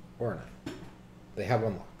 Or 9. They have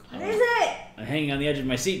 1 lock. What is it? I'm hanging on the edge of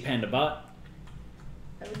my seat, Panda Bot.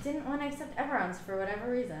 I didn't want to accept Everon's for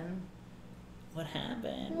whatever reason. What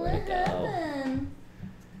happened? What Where'd it go? happened?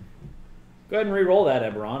 Go ahead and re-roll that,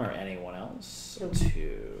 Eberron, or anyone else. 2.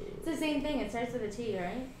 It's the same thing. It starts with a T,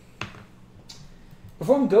 right?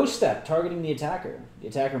 Perform Ghost Step, targeting the attacker. The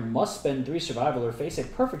attacker must spend 3 survival or face a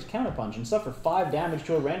perfect counterpunch and suffer 5 damage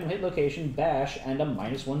to a random hit location, bash, and a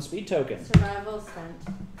 -1 speed token. Survival spent.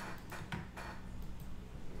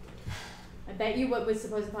 I bet you what was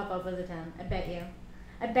supposed to pop up was a 10. I bet you.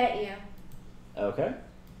 I bet you. Okay.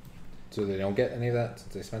 So they don't get any of that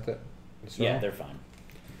since they spent it? Yeah, they're fine.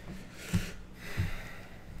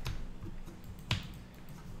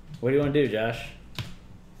 What do you want to do, Josh?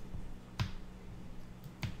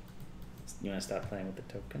 You want to stop playing with the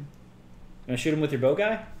token? You want to shoot him with your bow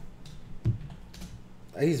guy?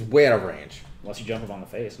 He's way out of range. Unless you jump him on the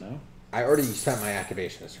face, no? I already spent my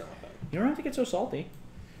activation this turn with him. You don't have to get so salty.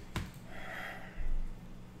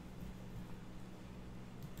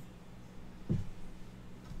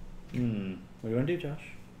 What do you want to do, Josh?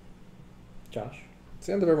 Josh? It's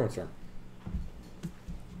the end of everyone's turn.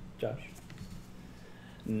 Josh?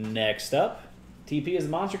 Next up, TP is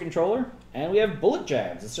the monster controller, and we have Bullet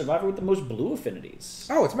Jabs, the survivor with the most blue affinities.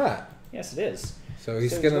 Oh, it's Matt. Yes, it is. So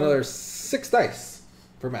he's So getting he's another 6 dice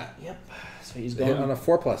for Matt. Yep. So he's They hit going on a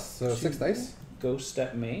 4+, so 6 dice. Ghost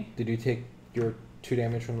Step me. Did you take your 2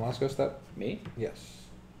 damage from the last ghost step? Me? Yes.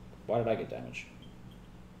 Why did I get damage?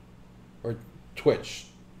 Or Twitch.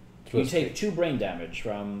 You take 2 brain damage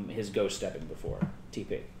from his ghost stepping before.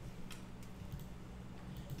 TP.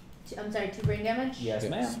 I'm sorry, 2 brain damage? Yes, Yes.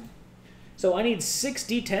 ma'am. So I need 6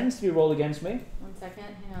 D10s to be rolled against me. 1 second.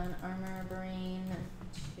 Hang on. Armor, brain,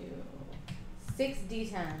 2. 6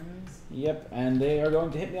 D10s. Yep, and they are going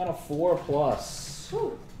to hit me on a 4+.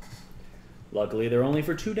 Whew. Luckily, they're only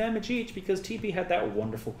for 2 damage each because TP had that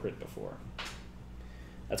wonderful crit before.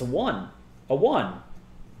 That's a 1. A 1.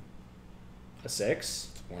 A 6.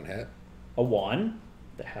 1 hit. A 1.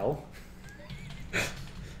 The hell?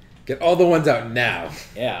 Get all the ones out now.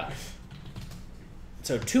 Yeah.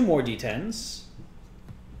 So 2 more D10s.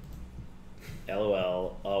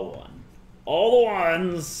 LOL, a 1. All the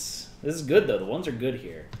ones! This is good, though. The ones are good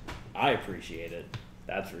here. I appreciate it.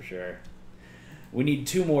 That's for sure. We need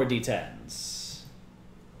 2 more D10s.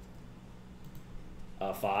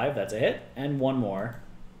 A 5, that's a hit. And 1 more.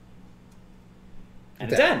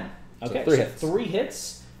 And a 10. Okay, So 3 hits. 3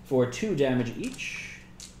 hits for 2 damage each.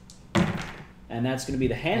 And that's going to be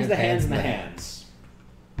the hands, And the hands, and the hands.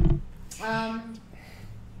 hands.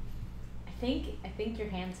 I think your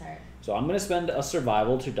hands hurt. So I'm going to spend a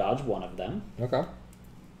survival to dodge 1 of them. Okay.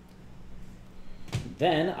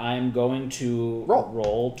 Then I'm going to Roll.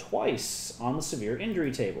 roll twice on the severe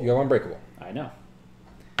injury table. You got Unbreakable. I know.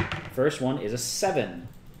 First one is a 7.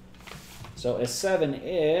 So a 7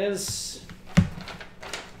 is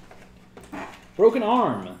broken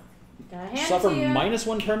arm. Gotta hand Suffer it to you.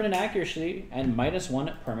 -1 permanent accuracy and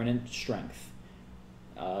 -1 permanent strength.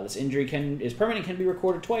 This injury is permanent, can be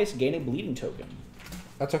recorded twice, gain a bleeding token.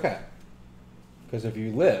 That's okay. Because if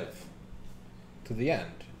you live to the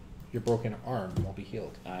end, your broken arm will be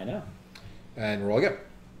healed. I know. And roll again.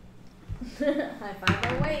 High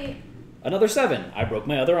five or wait. Another 7. I broke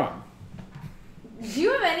my other arm. Do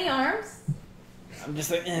you have any arms? I'm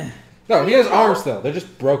just like, eh. No, he has arms still. They're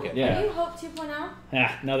just broken. Yeah. Are you Hope 2.0?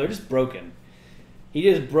 Ah, no, they're just broken. He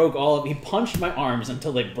just broke all of... He punched my arms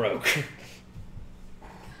until they broke.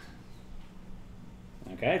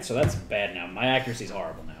 Okay, so that's bad now. My accuracy's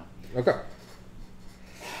horrible now. Okay.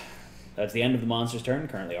 That's the end of the monster's turn.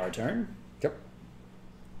 Currently our turn. Yep.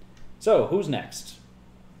 So, who's next?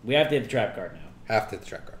 We have to hit the trap card now. Have to hit the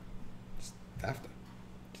track card. Just have to.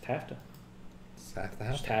 Just have to. Just have to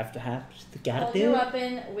have Just to. have to have. Just gotta Hold do your it.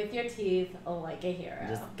 weapon with your teeth like a hero.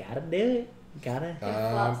 Just gotta do it. Gotta.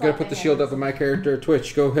 I'm going to put the shield up on my character.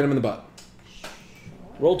 Twitch, go hit him in the butt.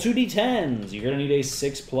 Roll 2d10s. You're gonna need a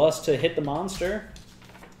 6+ to hit the monster.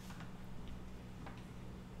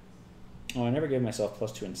 Oh, I never gave myself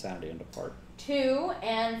 +2 insanity under part. 2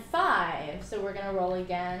 and 5. So we're gonna roll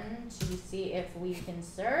again to see if we can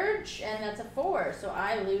surge, and that's a 4. So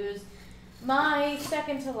I lose my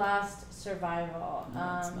second to last survival.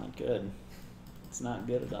 That's not good. It's not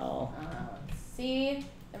good at all. Let's see.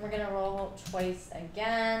 Then we're gonna roll twice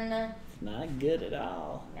again. Not good at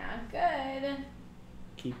all. Not good.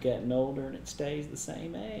 Keep getting older and it stays the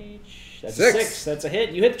same age. That's 6. a 6. That's a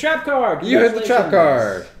hit. You hit the trap card. You hit the trap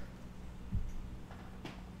Congratulations. card.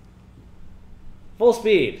 Full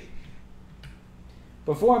speed.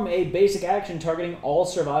 Perform a basic action targeting all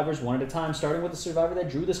survivors one at a time, starting with the survivor that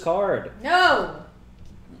drew this card. No!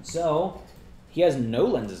 So, he has no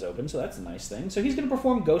lenses open, so that's a nice thing. So he's going to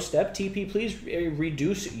perform Ghost Step. TP, please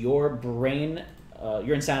reduce your brain,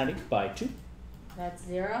 your insanity by 2. That's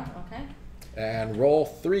 0. Okay. And roll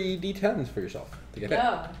 3 d10s for yourself to get hit.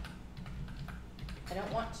 No. I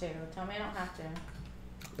don't want to. Tell me I don't have to.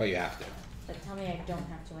 But you have to. But tell me I don't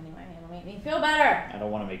have to anyway. It'll make me feel better. I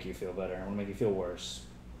don't want to make you feel better. I want to make you feel worse.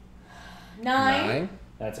 9.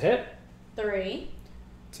 That's a hit. 3.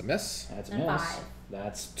 It's a miss. That's a And miss. 5.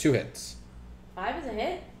 That's 2 hits. 5 is a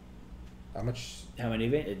hit. How much? how many?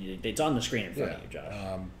 It's on the screen in front of you, Josh. They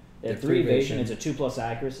They have have 3 evasion. evasion. It's a 2+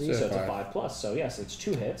 accuracy, so it's a 5. 5+. So yes, it's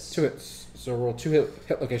 2 hits. 2 hits. So roll 2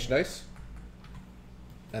 hit location dice.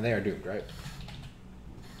 And they are doomed, right?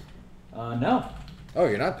 No. Oh,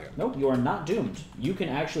 you're not doomed. Nope, you are not doomed. You can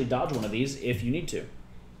actually dodge one of these if you need to.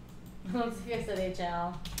 Let's see if I said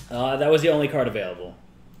HL. That was the only card available.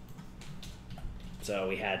 So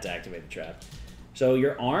we had to activate the trap. So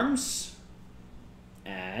your arms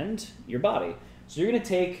and your body. So you're going to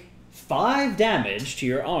take 5 damage to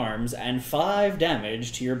your arms and 5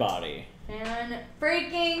 damage to your body. And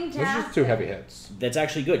freaking Those are just 2 heavy hits. That's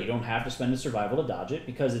actually good. You don't have to spend a survival to dodge it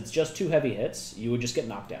because it's just 2 heavy hits. You would just get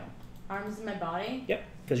knocked down. Arms in my body. Yep,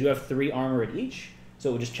 because you have 3 armor at each. So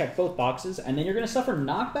it would just check both boxes, and then you're going to suffer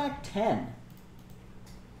knockback 10.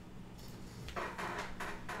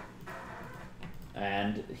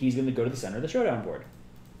 And he's going to go to the center of the showdown board.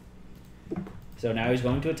 So now he's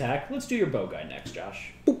going to attack. Let's do your bow guy next,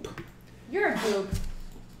 Josh. Boop. You're a goop.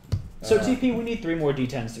 So TP, we need 3 more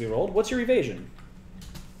d10s to be rolled. What's your evasion?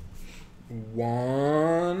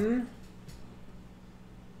 1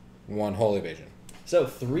 whole evasion. So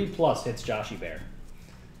 3+ hits Joshy Bear.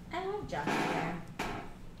 I love Josh Bear.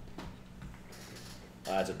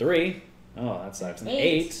 That's a 3. Oh, that sucks. An 8.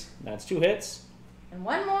 8. That's 2 hits. And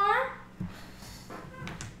 1 more.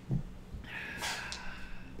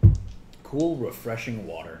 Cool, refreshing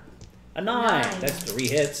water. A 9. 9. That's 3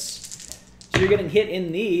 hits. So you're getting hit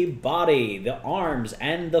in the body, the arms,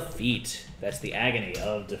 and the feet. That's the agony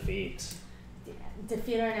of defeat.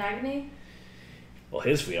 Defeat or in agony? Well,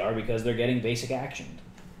 his feet are because they're getting basic action.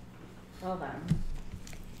 Well then.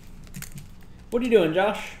 What are you doing,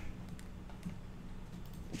 Josh?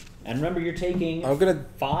 And remember, you're taking I'm gonna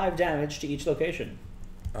 5 damage to each location.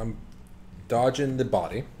 I'm dodging the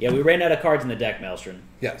body. Yeah, we ran out of cards in the deck, Maelstrom.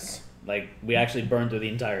 Yes. Like, we actually burned through the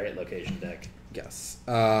entire hit location deck. Yes.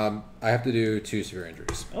 I have to do 2 severe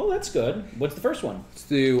injuries. Oh, that's good. What's the first one? Let's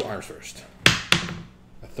do arms first.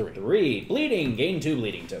 A 3. 3. Bleeding. Gain 2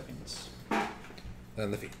 bleeding tokens.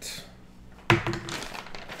 Then the feet.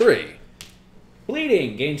 3.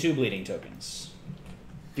 Bleeding. Gain 2 bleeding tokens.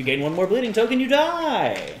 If you gain 1 more bleeding token, you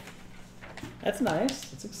die. That's nice.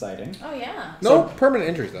 That's exciting. Oh yeah. No permanent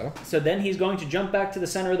injuries, though. So then he's going to jump back to the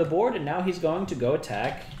center of the board, and now he's going to go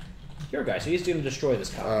attack your guy. So he's going to destroy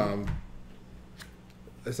this column.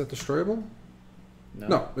 Is that destroyable?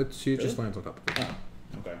 No, he just lands on top of it.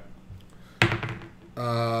 Oh, okay.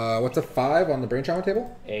 What's a 5 on the brain trauma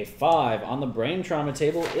table? A 5 on the brain trauma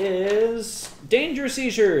table is dangerous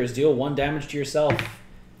seizures. Deal 1 damage to yourself.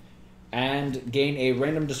 And gain a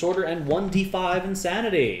random disorder and 1d5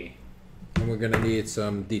 insanity. And we're going to need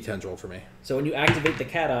some d10s rolled for me. So when you activate the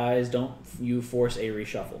cat eyes, don't you force a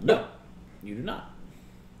reshuffle. No, you do not.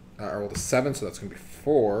 I rolled a 7, so that's going to be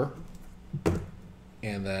 4.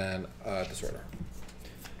 And then disorder.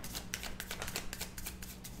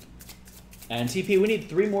 And TP, we need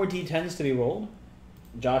 3 more d10s to be rolled.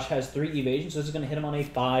 Josh has 3 evasions, so this is going to hit him on a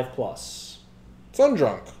 5+.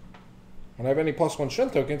 Sundrunk. When I have any +1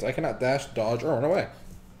 strength tokens, I cannot dash, dodge, or run away.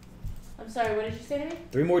 I'm sorry, what did you say to me?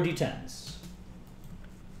 3 more d10s.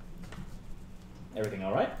 Everything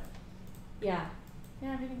all right? Yeah.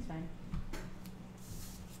 Yeah, everything's fine.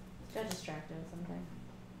 Got distracted with something.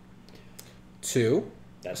 2.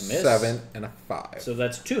 That's a miss. 7 and a 5. So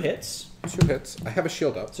that's 2 hits. 2 hits. I have a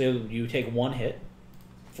shield up. So you take 1 hit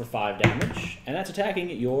for 5 damage, and that's attacking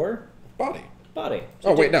your Body. body. So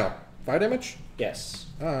Oh, wait, no. 5 damage? Yes.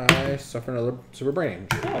 I suffer another super brain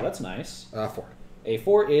injury. Oh, that's nice. 4. A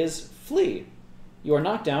 4 is flee. You are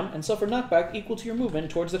knocked down and suffer knockback equal to your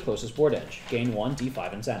movement towards the closest board edge. Gain 1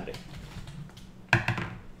 d5 insanity.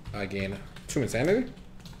 I gain 2 insanity.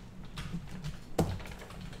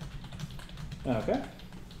 Okay.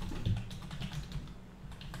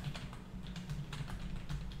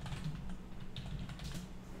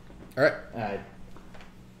 All right.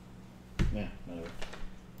 Yeah, whatever.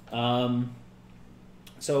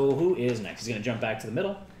 So who is next? He's going to jump back to the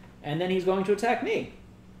middle, and then he's going to attack me.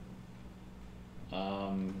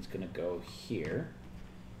 He's going to go here.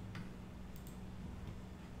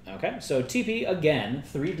 Okay, so TP again.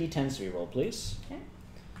 3 d10s to be rolled, please. Okay.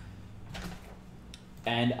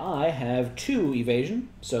 And I have 2 evasion,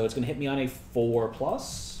 so it's going to hit me on a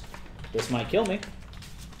 4+. This might kill me.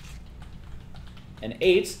 An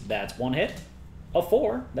 8, that's 1 hit. A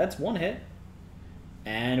 4, that's 1 hit.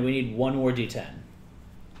 And we need 1 more d10.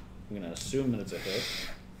 I'm going to assume that it's a hit.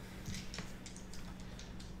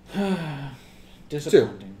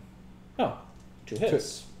 Disappointing. Oh, 2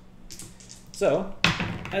 hits. So,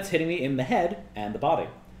 that's hitting me in the head and the body.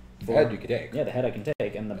 The head you can take. Yeah, the head I can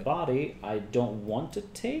take, and the body I don't want to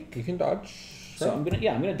take. You can dodge. So I'm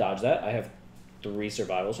gonna dodge that. I have 3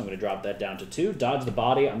 survival, so I'm gonna drop that down to 2. Dodge the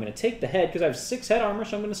body. I'm gonna take the head because I have 6 head armor,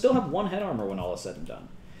 so I'm gonna still have 1 head armor when all is said and done.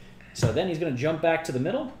 So then he's gonna jump back to the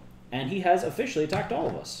middle, and he has officially attacked all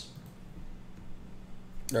of us.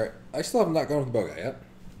 All right. I still have not gone with the bow guy yet.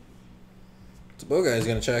 The bow guy is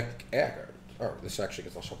going to check AI card. Oh, this actually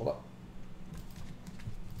gets all shuffled up.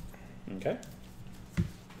 Okay.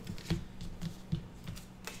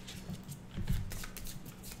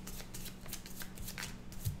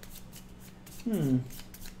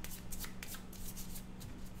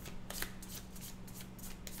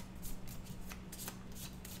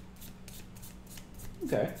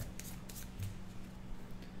 Okay.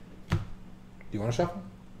 Do you want to shuffle?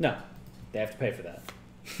 No, they have to pay for that.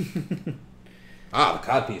 Ah, the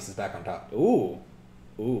cod piece is back on top. Ooh.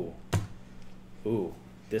 Ooh. Ooh.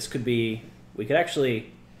 This could be... We could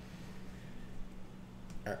actually...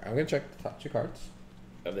 All right, I'm going to check the top 2 cards.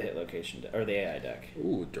 Of the hit location... Or the AI deck.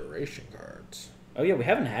 Ooh, duration cards. Oh yeah, we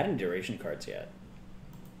haven't had any duration cards yet.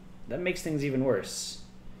 That makes things even worse.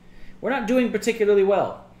 We're not doing particularly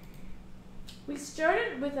well. We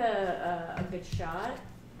started with a good shot,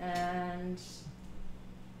 and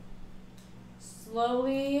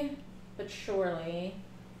slowly but surely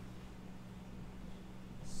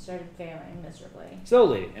started failing miserably.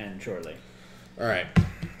 Slowly and surely. All right.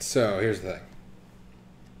 So here's the thing.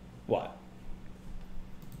 What?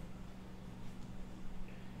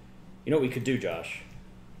 You know what we could do, Josh?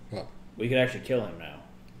 What? We could actually kill him now.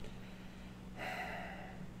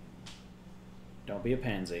 Don't be a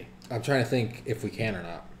pansy. I'm trying to think if we can or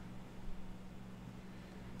not.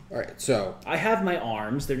 All right. So I have my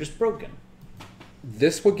arms. They're just broken.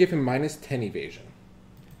 this will give him minus 10 evasion.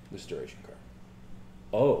 This duration card.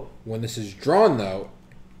 Oh. When this is drawn, though,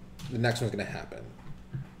 the next one's going to happen.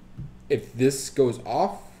 If this goes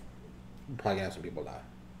off, we're probably going to have some people die.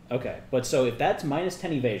 Okay. But so if that's minus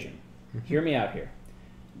 10 evasion, hear me out here.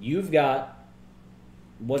 You've got...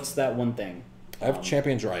 What's that one thing? I have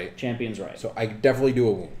Champion's Right. Champion's Right. So I definitely do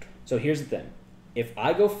a wound. So here's the thing. If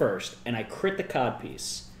I go first and I crit the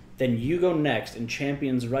codpiece, then you go next and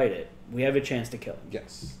Champion's Right it, we have a chance to kill him.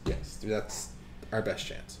 Yes. Yes. That's our best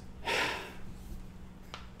chance.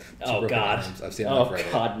 Oh, God. Arms. I've seen Oh, enough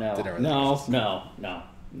Reddit. God, no. Didn't really No, exist.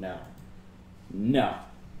 no.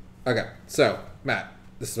 Okay. So, Matt,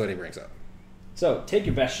 this is what he brings up. So, take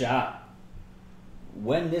your best shot.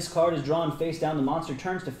 When this card is drawn face down, the monster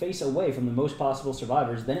turns to face away from the most possible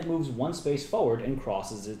survivors. Then it moves one space forward and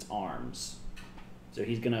crosses its arms. So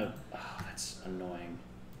he's gonna... Oh, that's annoying.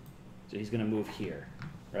 So he's gonna move here,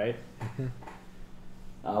 right?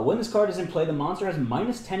 When this card is in play, the monster has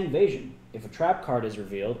 -10 evasion. If a trap card is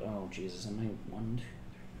revealed... Oh, Jesus. Am I 1, 2,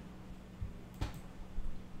 3?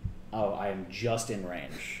 Oh, I am just in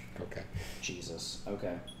range. Okay. Jesus.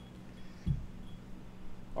 Okay.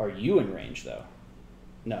 Are you in range, though?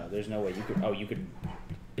 No, there's no way you could... Oh, you could...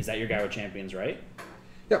 Is that your guy with champions, right?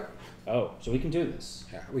 Yep. Oh, so we can do this.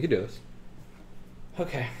 Yeah, we can do this.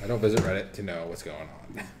 Okay. I don't visit Reddit to know what's going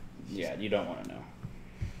on. Yeah, you don't want to know.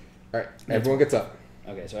 All right, everyone gets up.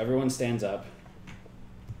 Okay, so everyone stands up.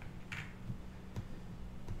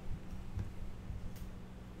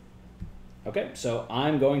 Okay, so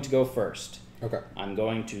I'm going to go first. Okay. I'm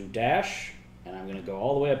going to dash, and I'm going to go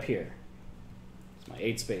all the way up here. It's my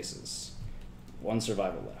 8 spaces. 1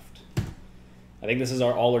 survival left. I think this is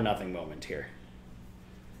our all or nothing moment here.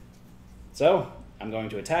 So, I'm going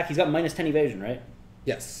to attack. He's got -10 evasion, right?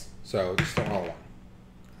 Yes. So just don't roll 1.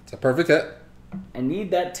 That's a perfect hit. I need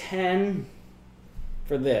that 10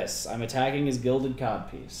 for this. I'm attacking his gilded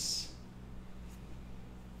codpiece.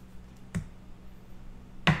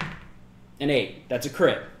 An 8. That's a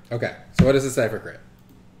crit. Okay. So what does it say for crit?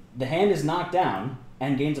 The hand is knocked down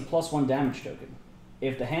and gains a +1 damage token.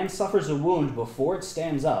 If the hand suffers a wound before it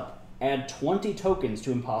stands up, add 20 tokens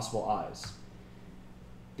to Impossible Eyes.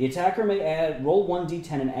 The attacker may roll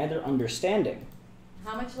 1d10 and add their understanding.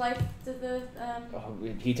 How much life does the... Oh,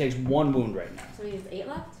 he takes 1 wound right now. So he has 8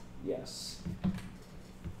 left? Yes.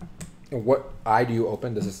 And what eye do you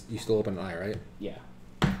open? Does this, you still open an eye, right? Yeah.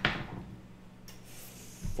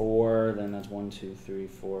 4, then that's 1, 2, 3,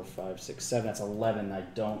 4, 5, 6, 7. That's 11. I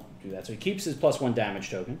don't do that. So he keeps his +1 damage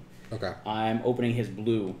token. Okay. I'm opening his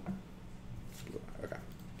blue. Okay.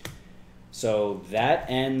 So that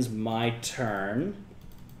ends my turn.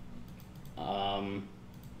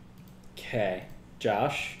 Okay.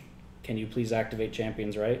 Josh, can you please activate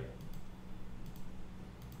Champions Right?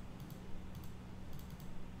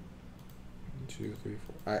 2, 3,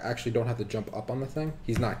 4. I actually don't have to jump up on the thing.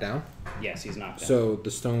 He's knocked down. Yes, he's knocked down. So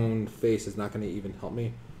the stone face is not going to even help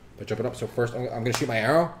me by jumping up. So first I'm going to shoot my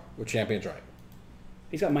arrow with Champions Right.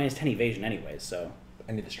 He's got -10 evasion anyways, so...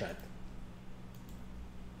 I need the strength.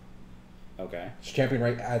 Okay. So Champion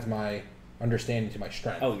Right adds my understanding to my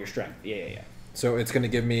strength. Oh, your strength. Yeah. So it's going to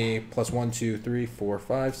give me +1, 2, 3, 4,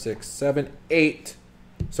 5, 6, 7, 8.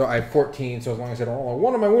 So I have 14. So as long as I don't roll a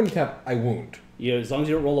 1 on my wound attempt, I wound. You, as long as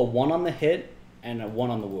you don't roll a 1 on the hit and a 1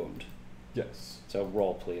 on the wound. Yes. So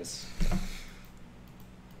roll, please.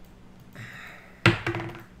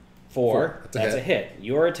 4. That's a hit.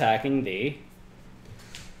 You're attacking the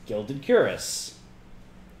Gilded Cuirass.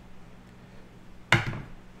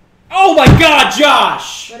 Oh my God,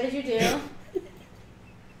 Josh! What did you do?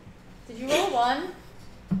 Did you roll 1?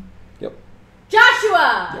 Yep.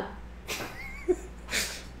 Joshua!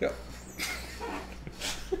 Yep.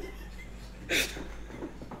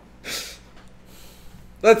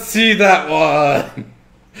 Let's see that one.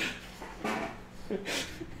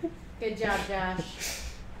 Good job, Josh.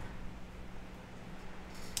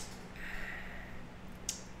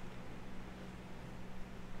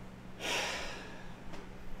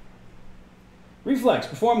 Reflex.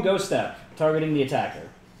 Perform Ghost Step, targeting the attacker.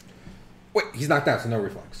 Wait, he's knocked out, so no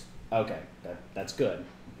reflex. Okay, that's good.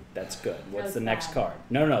 That's good. What's Goes the next bad. card?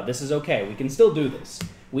 No, this is okay. We can still do this.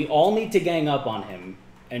 We all need to gang up on him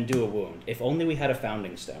and do a wound. If only we had a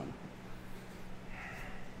Founding Stone.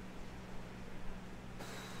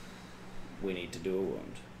 We need to do a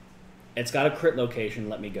wound. It's got a crit location.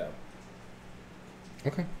 Let me go.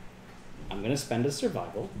 Okay. I'm going to spend a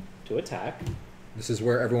survival to attack. This is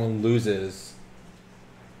where everyone loses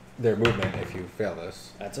their movement if you fail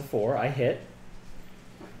this. That's a 4. I hit.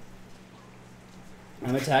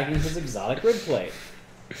 I'm attacking his exotic rib plate.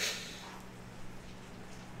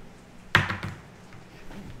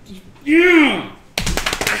 Yeah!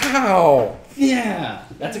 Ow! Yeah!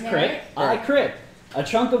 That's a crit. I crit. A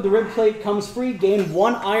chunk of the rib plate comes free. Gain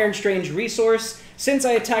 1 Iron Strange resource. Since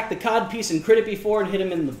I attacked the codpiece and crit it before and hit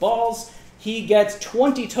him in the balls, he gets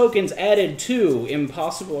 20 tokens added to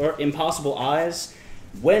Impossible Eyes.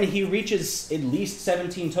 When he reaches at least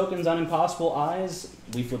 17 tokens on Impossible Eyes,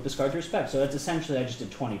 we flip this card to respect. So that's essentially, I just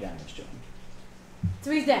did 20 damage to him.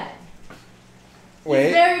 So he's dead. Wait.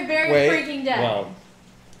 He's very, very wait. freaking dead. Well,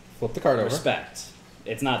 Flip the card over. respect.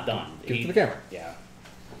 It's not done. Give it to the camera. Yeah.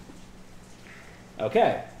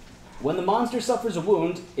 Okay. When the monster suffers a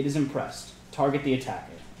wound, it is impressed. Target the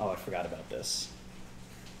attacker. Oh, I forgot about this.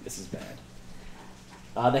 This is bad.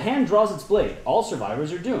 The hand draws its blade. All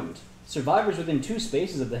survivors are doomed. Survivors within 2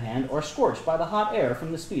 spaces of the hand are scorched by the hot air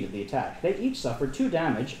from the speed of the attack. They each suffer 2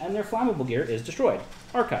 damage, and their flammable gear is destroyed.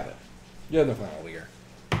 Archive it. You have no flammable gear.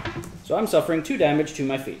 So I'm suffering 2 damage to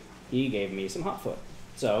my feet. He gave me some hot foot.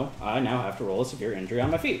 So I now have to roll a severe injury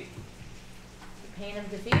on my feet. Pain of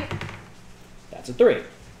defeat. That's a 3.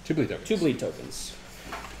 2 bleed tokens. 2 bleed tokens.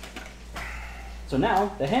 So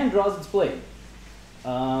now the hand draws its blade.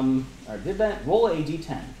 Or did that? Roll a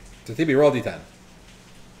d10. So TB, roll D10.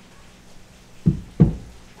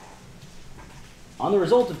 On the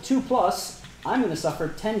result of 2+, I'm going to suffer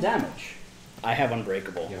 10 damage. I have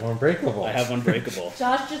Unbreakable. You have Unbreakable. I have Unbreakable.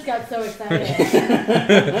 Josh just got so excited.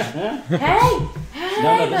 Hey! Hey,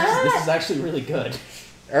 No, man! this is actually really good.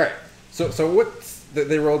 All right. So what's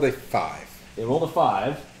they rolled a 5. They rolled a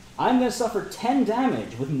 5. I'm going to suffer 10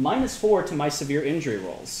 damage with -4 to my severe injury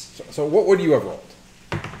rolls. So what would you have rolled?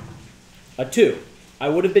 A 2. I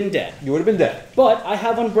would have been dead. You would have been dead. But I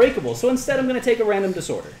have Unbreakable, so instead I'm going to take a random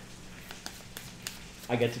disorder.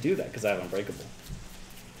 I get to do that because I have Unbreakable.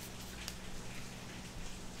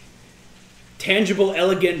 Tangible,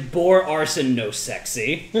 elegant, bore arson, no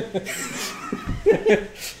sexy.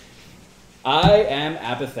 I am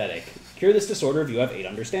apathetic. Cure this disorder if you have 8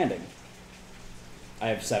 understanding. I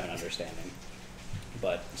have 7 understanding.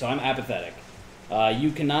 So I'm apathetic.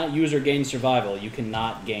 You cannot use or gain survival. You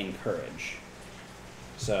cannot gain courage.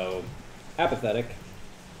 So, apathetic.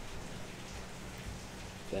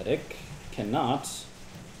 Pathetic cannot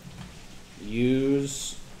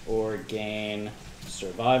use or gain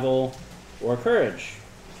survival or courage.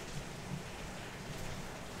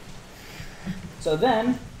 So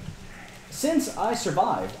then, since I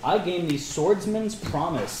survived, I gained the Swordsman's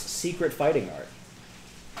Promise Secret Fighting Art.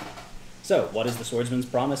 So, what is the Swordsman's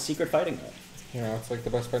Promise Secret Fighting Art? You know, it's like the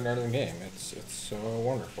best fighting art in the game. It's so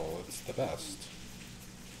wonderful. It's the best.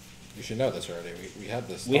 You should know this already. We had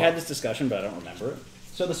this. We had this discussion, but I don't remember it.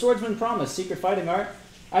 So the Swordsman Promise Secret Fighting Art.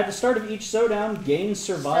 At the start of each showdown, gain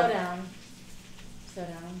survival.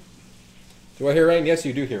 Showdown. Do I hear rain? Yes,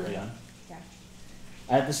 you do hear rain. Yeah. Yeah.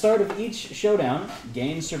 At the start of each showdown,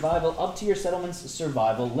 gain survival up to your settlement's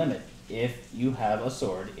survival limit if you have a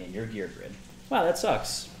sword in your gear grid. Wow, that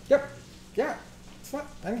sucks. Yep. Yeah. It's not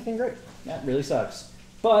anything great. That really sucks.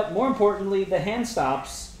 But more importantly, the hand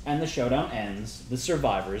stops and the showdown ends. The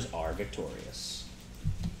survivors are victorious.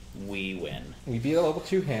 We win. We beat a level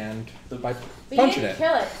 2 hand by But you punching didn't it.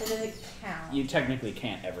 kill it, so does it count? You technically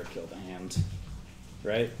can't ever kill the hand,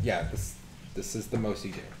 right? Yeah. This is the most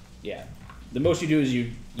you do. Yeah. The most you do is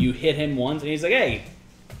you hit him once, and he's like, "Hey,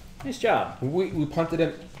 nice job." We punted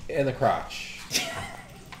him in the crotch.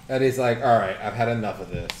 And he's like, all right, I've had enough of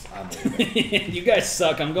this. I'm leaving. You guys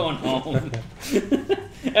suck. I'm going home.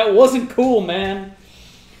 That wasn't cool, man.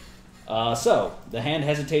 So, the hand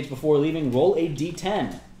hesitates before leaving. Roll a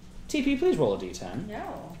d10. TP, please roll a d10.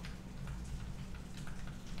 No.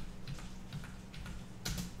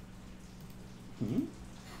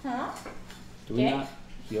 Huh? Do we Okay. not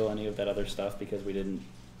heal any of that other stuff because we didn't...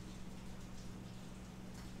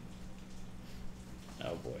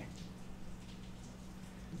 Oh, boy.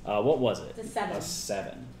 What was it? It's a 7. A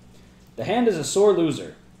 7. The hand is a sore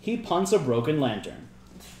loser. He punts a broken lantern.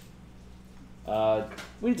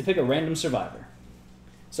 We need to pick a random survivor.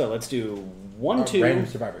 So let's do 1, 2. Random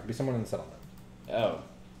survivor. It could be someone in the settlement. Oh.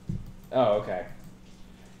 Oh, okay.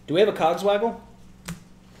 Do we have a Cogswaggle?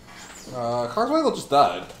 Cogswaggle just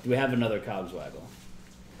died. Do we have another Cogswaggle?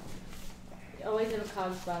 You always have a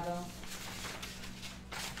Cogswaggle.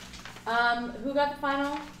 Who got the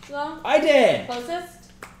final though? I did!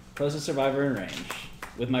 Closest? Closest survivor in range.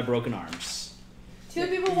 With my broken arms. 2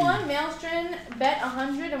 people won. Maelstrom bet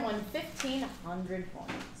 100 and won 1,500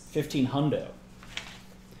 points. 15 hundo.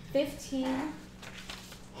 15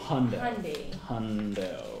 Hundo. Hundy.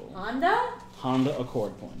 Hundo. Honda? Honda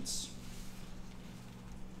Accord points.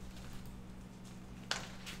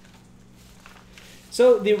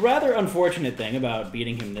 So the rather unfortunate thing about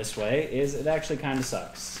beating him this way is it actually kind of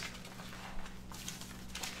sucks.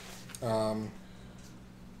 Kyle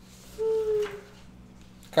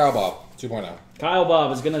Bob, 2.0. Kyle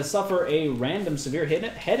Bob is going to suffer a random severe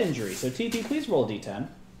head injury. So TP, please roll a d10.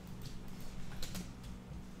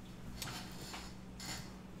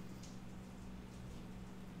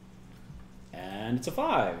 And it's a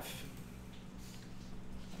 5.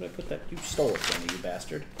 Where did I put that? You stole it from me, you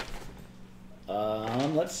bastard.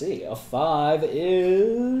 Let's see. A 5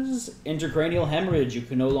 is intracranial hemorrhage. You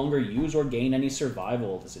can no longer use or gain any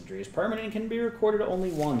survival. This injury is permanent and can be recorded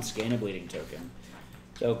only once. Gain a bleeding token.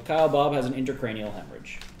 So Kyle Bob has an intracranial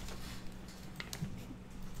hemorrhage.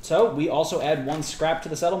 So we also add 1 scrap to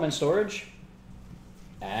the settlement storage.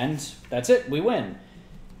 And that's it. We win.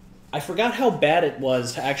 I forgot how bad it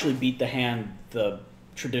was to actually beat the hand the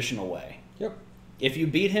traditional way. Yep. If you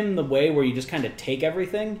beat him the way where you just kind of take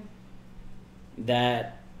everything,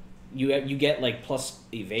 that you get like plus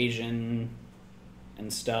evasion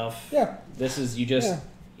and stuff. Yeah. This is you just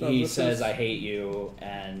No, he this says is- I hate you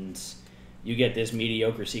and you get this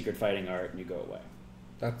mediocre secret fighting art and you go away.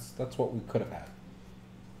 That's what we could have had.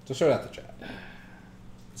 So show that to chat.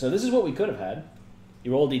 So this is what we could have had.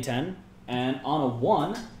 You roll a d10 and on a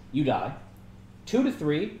 1 you die. 2 to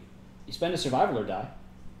 3 you spend a survival or die.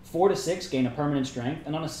 4 to 6 gain a permanent strength,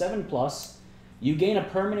 and on a 7+ you gain a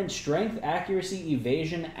permanent strength, accuracy,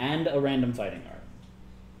 evasion, and a random fighting art.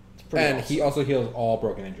 It's pretty And awesome. he also heals all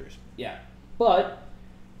broken injuries. Yeah. But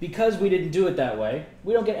because we didn't do it that way,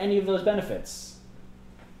 we don't get any of those benefits.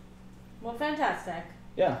 Well, fantastic.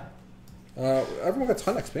 Yeah. Everyone got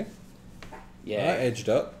ton XP. Yay. Edged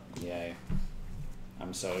up. Yay.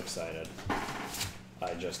 I'm so excited.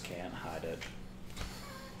 I just can't hide it.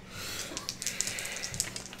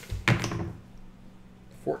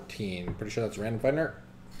 14. Pretty sure that's a random fighting art.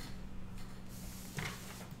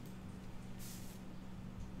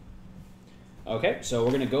 Okay, so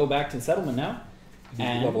we're going to go back to the settlement now. Did you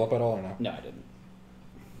And- level up at all or no? No, I didn't.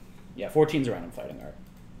 Yeah, 14's a random fighting art.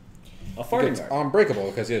 A farting It's art. unbreakable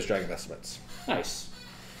because he has dragon estimates. Nice.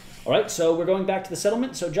 All right, so we're going back to the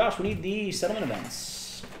settlement. So, Josh, we need the settlement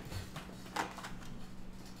events.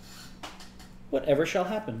 Whatever shall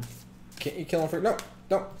happen. Can't you kill him for...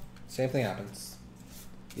 No. Same thing happens.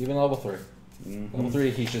 Even level 3. Mm-hmm. Level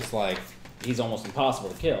 3, he's just like... He's almost impossible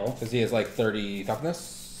to kill. Because he has like 30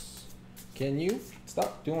 toughness. Can you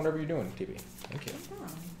stop doing whatever you're doing, TB? Thank you.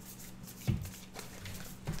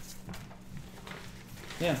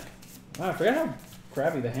 Yeah. Wow, I forgot how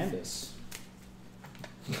crabby the hand is.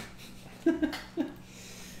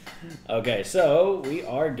 Okay, so we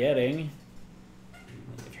are getting...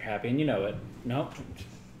 If you're happy and you know it. No.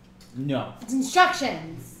 No. It's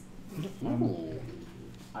instructions.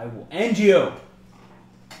 I will end you.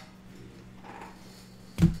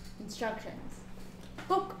 Instructions.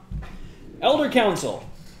 Book. Elder Council.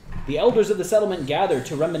 The elders of the settlement gather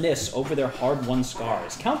to reminisce over their hard-won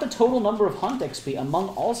scars. Count the total number of hunt XP among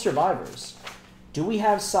all survivors. Do we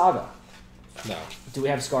have saga? No. Do we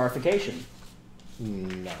have scarification?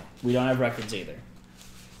 No. We don't have records either.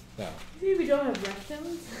 No. See, we don't have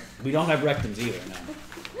rectums. We don't have rectums either,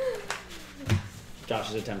 no. Josh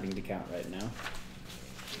is attempting to count right now.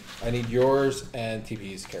 I need yours and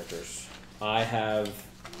TP's characters. I have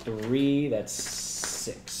 3, that's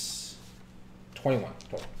 6. 21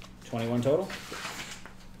 total. 21 total?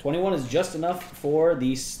 21 is just enough for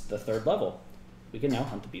the third level. We can now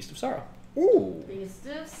hunt the Beast of Sorrow. Ooh. Beast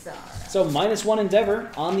of Sorrow. So -1 endeavor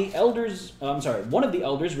on the elders. One of the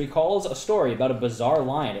elders recalls a story about a bizarre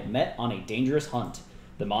lion it met on a dangerous hunt.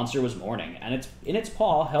 The monster was mourning, and in its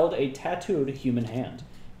paw held a tattooed human hand.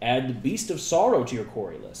 Add the Beast of Sorrow to your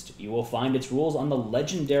quarry list. You will find its rules on the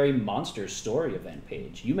Legendary Monsters story event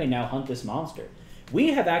page. You may now hunt this monster.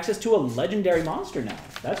 We have access to a legendary monster now.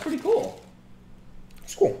 That's pretty cool.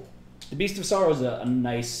 It's cool. The Beast of Sorrow is a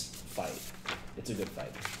nice fight. It's a good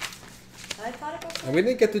fight. I thought it was. And we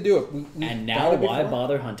didn't get to do it. We And got now it why before.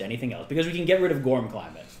 bother hunt anything else? Because we can get rid of Gorm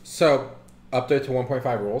Climate. So, update to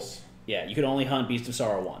 1.5 rules. Yeah, you can only hunt Beast of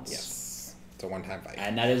Sorrow once. Yes. It's a one-time fight.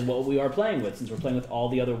 And that is what we are playing with, since we're playing with all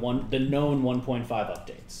the other the known 1.5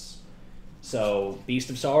 updates. So, Beast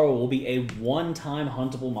of Sorrow will be a one-time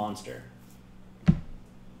huntable monster.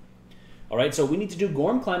 Alright, so we need to do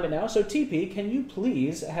Gorm Climate now. So, TP, can you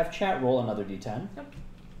please have chat roll another d10? Yep.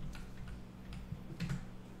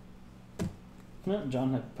 No,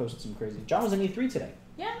 John had posted some crazy... John was in E3 today.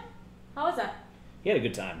 Yeah. How was that? He had a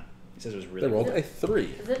good time. He says it was really They rolled good. a 3.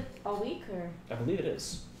 Is it a week or? I believe it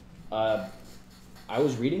is. I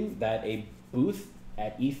was reading that a booth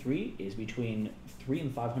at E3 is between $300,000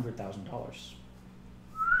 and $500,000.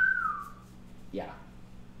 Yeah.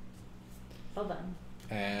 Well done.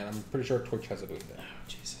 And I'm pretty sure Twitch has a booth there. Oh,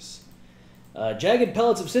 Jesus. Jagged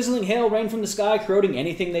pellets of sizzling hail rain from the sky, corroding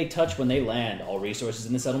anything they touch when they land. All resources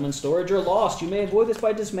in the settlement storage are lost. You may avoid this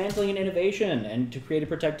by dismantling an innovation and to create a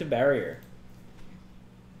protective barrier.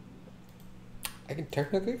 I can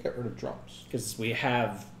technically get rid of drums. Because we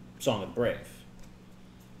have Song of the Brave.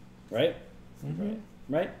 Right? Mm-hmm.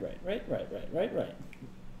 Right.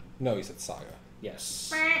 No, he said Saga.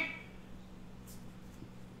 Yes.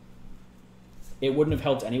 It wouldn't have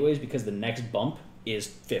helped anyways because the next bump is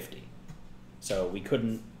 50. So we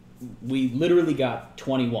couldn't... We literally got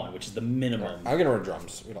 21, which is the minimum. I'm getting rid of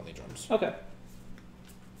drums. We don't need drums. Okay.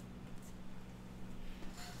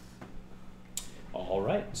 All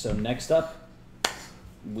right. So next up,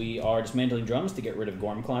 we are dismantling drums to get rid of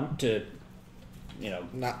Gorm Climate, to,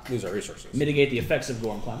 Not lose our resources. mitigate the effects of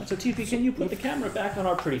Gorm Climate. So TP, can you put the camera back on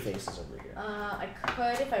our pretty faces over here? I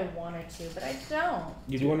could if I wanted to, but I don't.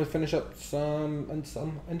 Do you want to finish up some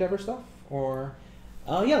Endeavor stuff, or?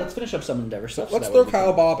 Yeah, let's finish up some Endeavor stuff. so Let's that throw way we can-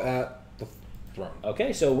 Kyle Bob at the throne.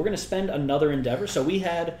 Okay, so we're going to spend another Endeavor. So we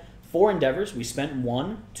had 4 Endeavors. We spent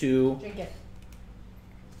 1 to... Drink it.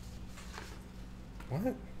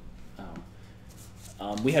 What?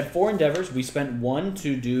 We had 4 Endeavors. We spent 1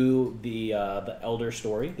 to do the Elder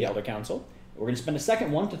story, the Yeah. Elder Council. We're going to spend a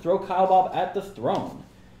second 1 to throw Kyle Bob at the throne.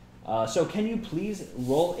 So can you please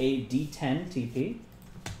roll a D10, TP?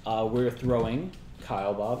 We're throwing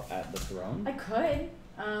Kyle Bob at the throne. I could.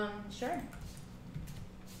 Sure.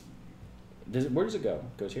 Where does it go?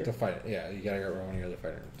 It goes here? To fight it. Yeah, you gotta go one of your other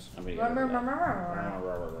fighters. I'm gonna get rid of that.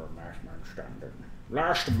 Last man standing.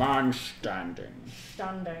 Last man standing.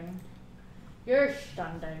 Standing. You're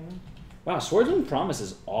standing. Wow, Swordsman Promise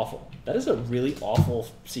is awful. That is a really awful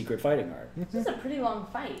secret fighting art. This is a pretty long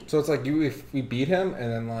fight. So it's like if we beat him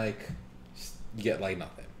and then you get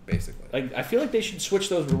nothing basically. Like, I feel like they should switch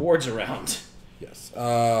those rewards around. Yes.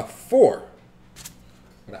 4.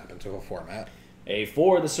 What happened to a 4, Matt? A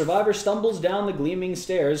 4, the survivor stumbles down the gleaming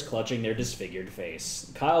stairs, clutching their disfigured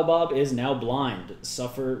face. Kyle Bob is now blind,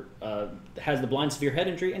 has the blind severe head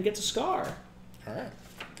injury, and gets a scar. All right.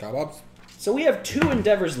 Kyle Bob's. So we have 2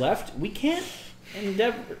 Endeavors left. We can't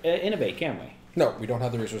innovate, can we? No, we don't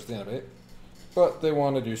have the resources to innovate, but they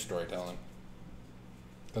want to do storytelling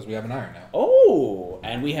because we have an iron now. Oh,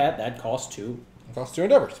 and that costs 2. It costs 2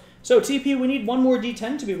 Endeavors. So TP, we need 1 more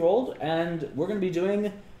D10 to be rolled, and we're going to be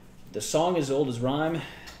doing the song as old as rhyme,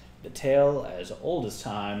 the tale as old as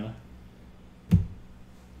time,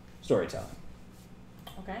 storytelling.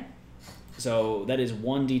 Okay. So that is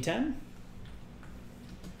 1 D10.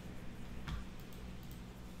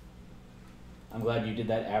 I'm glad you did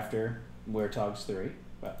that after Wertog's 3.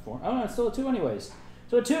 About 4. Oh, no, it's still a 2 anyways.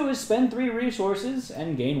 So a 2 is spend 3 resources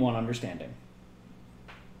and gain 1 understanding.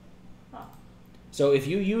 Oh. So if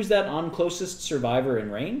you use that on closest survivor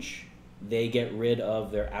in range, they get rid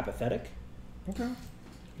of their apathetic. Okay.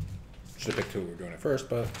 Should have picked who we were doing it first,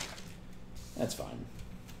 but That's fine.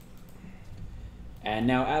 And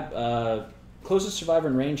now closest survivor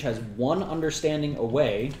in range has 1 understanding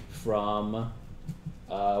away from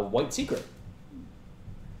White Secret.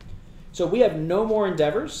 So we have no more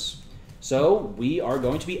Endeavors, so we are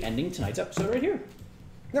going to be ending tonight's episode right here.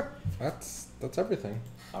 yep, that's everything.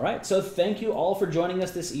 All right, so thank you all for joining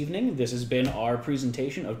us this evening. This has been our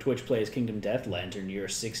presentation of Twitch Plays Kingdom Death Lantern Year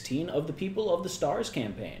 16 of the People of the Stars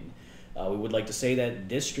campaign. We would like to say that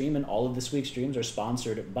this stream and all of this week's streams are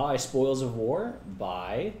sponsored by Spoils of War,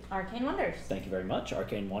 by... Arcane Wonders. Thank you very much,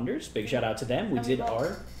 Arcane Wonders. Big shout out to them. We And did we've our... also-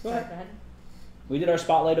 Go Sorry, ahead. go ahead. We did our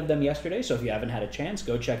spotlight of them yesterday, so if you haven't had a chance,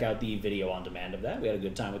 go check out the video on demand of that. We had a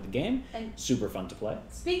good time with the game. And Super fun to play.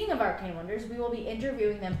 speaking of Arcane Wonders, we will be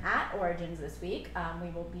interviewing them at Origins this week. We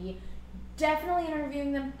will be definitely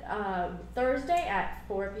interviewing them Thursday at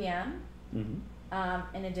 4 p.m.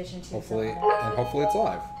 Mm-hmm. In addition to Hopefully it's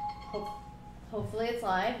live. Hopefully it's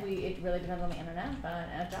live. It really depends on the internet. But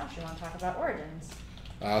Josh, you want to talk about Origins?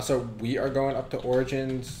 So we are going up to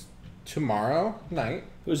Origins tomorrow night.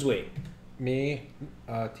 Who's we? Me,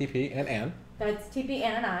 TP, and Ann. That's TP,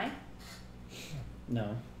 Ann, and I.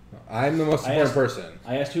 No. I'm the most important person.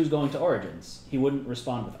 I asked who's going to Origins. He wouldn't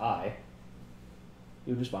respond with I.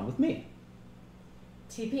 He would respond with me.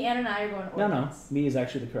 TP, Ann, and I are going to No, Origins. no. Me is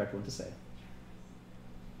actually the correct one to say.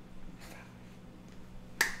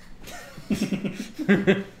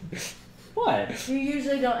 What? You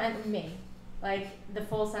usually don't end with me. Like, the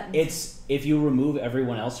full sentence. It's if you remove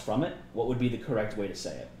everyone else from it, what would be the correct way to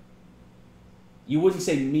say it? You wouldn't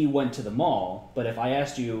say me went to the mall, but if I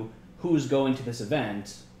asked you who's going to this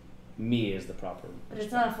event, me is the proper But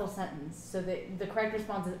it's not a full sentence. So the correct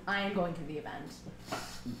response is, I am going to the event.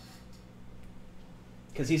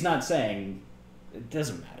 Because he's not saying, it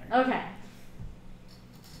doesn't matter. Okay.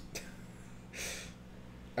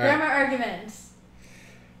 All right. Grammar arguments.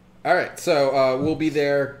 All right, so we'll be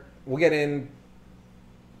there. We'll get in.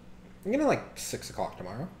 I'm getting like 6 o'clock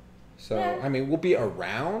tomorrow. So Yeah. I mean, we'll be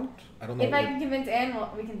around. I don't know. If I can convince Ann,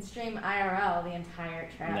 we can stream IRL the entire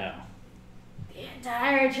trip. No. The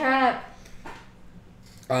entire trip.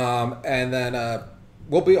 And then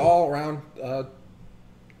we'll be all around We'll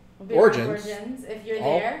be Origins. around Origins if you're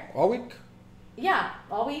all, there. all week. Yeah,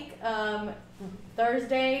 all week.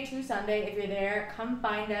 Thursday to Sunday, if you're there, come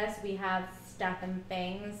find us. We have stuff and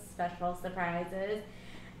things, special surprises,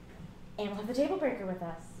 and we'll have the table breaker with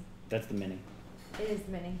us. That's the mini. It is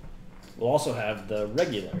the mini. We'll also have the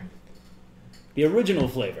regular. The original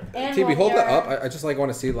flavor. And TB, hold that Walter- up. I just like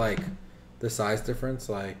want to see like the size difference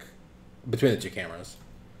like between the two cameras.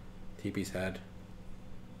 TB's head.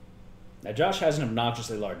 Now, Josh has an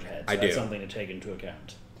obnoxiously large head, so I that's do. something to take into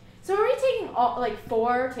account. So are we taking all like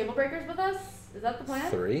 4 table breakers with us? Is that the plan?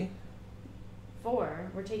 3.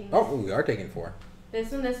 4. We're taking Oh, we are taking 4.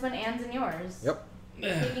 this one, Anne's, and yours. Yep.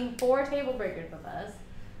 We're taking 4 table breakers with us.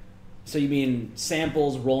 So you mean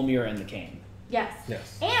samples, Rolmir, and the cane? Yes.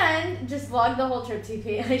 Yes. And just vlog the whole trip,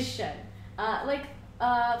 TP. I should.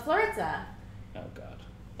 Floritza. Oh God.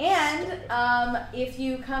 And if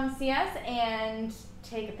you come see us and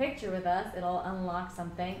take a picture with us, it'll unlock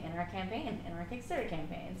something in our campaign, in our Kickstarter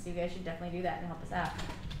campaign. So you guys should definitely do that and help us out.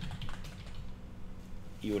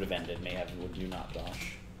 You would have ended, may have, would you not,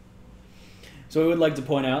 Josh? So we would like to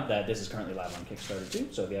point out that this is currently live on Kickstarter too,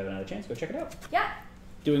 so if you haven't had a chance, go check it out. Yeah.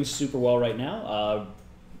 Doing super well right now.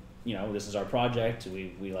 You know, this is our project.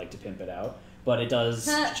 We like to pimp it out, but it does.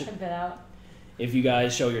 Pimp it out. If you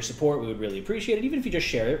guys show your support, we would really appreciate it. Even if you just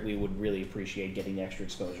share it, we would really appreciate getting the extra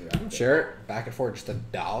exposure out there. Share it back and forth, just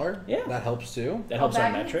 $1. Yeah. That helps too. That helps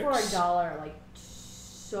our back metrics. for $1, like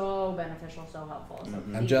so beneficial, so helpful. So I'm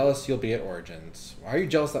please. jealous you'll be at Origins. Why are you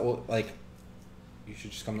jealous that we'll like? You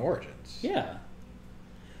should just come to Origins. Yeah.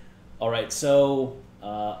 All right. So,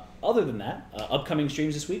 other than that, upcoming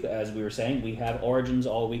streams this week, as we were saying, we have Origins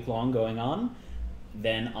all week long going on.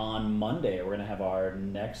 Then on Monday, we're gonna have our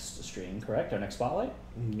next stream. Correct? Our next spotlight.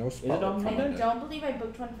 No it spotlight. on for I Monday? don't believe I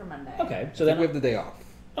booked one for Monday. Okay. So So then then we have the day off.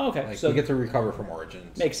 okay. Like So we get to recover from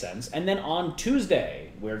Origins. makes sense. And then on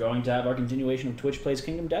Tuesday, we're going to have our continuation of Twitch Plays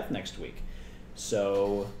Kingdom Death next week.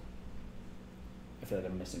 So I feel like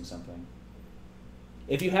I'm missing something.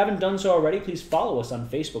 If you haven't done so already, please follow us on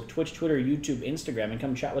Facebook, Twitch, Twitter, YouTube, Instagram, and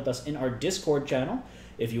come chat with us in our Discord channel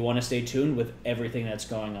if you want to stay tuned with everything that's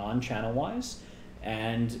going on channel-wise.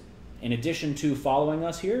 And in addition to following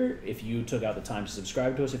us here, if you took out the time to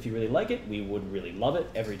subscribe to us, if you really like it, we would really love it.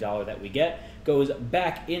 Every dollar that we get goes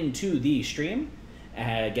back into the stream,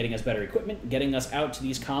 getting us better equipment, getting us out to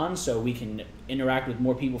these cons so we can interact with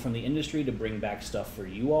more people from the industry to bring back stuff for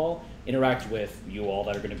you all, interact with you all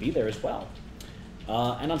that are going to be there as well.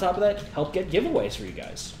 And on top of that, help get giveaways for you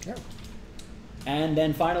guys. Yeah. And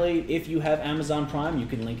then finally, if you have Amazon Prime, you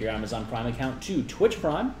can link your Amazon Prime account to Twitch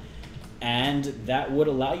Prime, and that would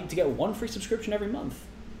allow you to get 1 free subscription every month.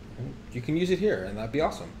 You can use it here, and that'd be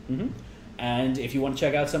awesome. Mm-hmm. And if you want to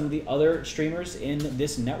check out some of the other streamers in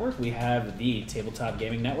this network, we have the Tabletop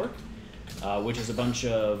Gaming Network, which is a bunch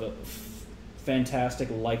of fantastic,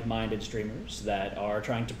 like-minded streamers that are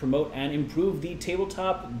trying to promote and improve the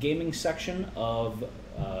tabletop gaming section of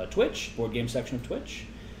Twitch, board game section of Twitch.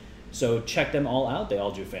 So check them all out. They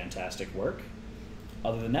all do fantastic work.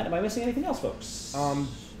 Other than that, am I missing anything else, folks? I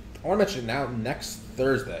want to mention it now. Next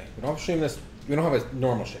Thursday, we don't stream this. We don't have a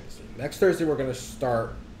normal stream. Next Thursday, we're going to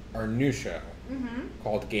start our new show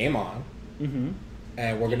called Game On,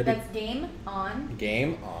 and we're going to be That's Game On.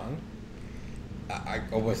 Game On. I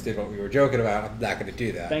almost did what we were joking about. I'm not going to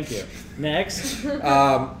do that. Thank you. Next. We're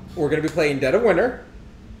going to be playing Dead of Winter.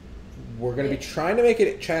 We're going to be trying to make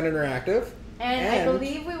it chat interactive. And I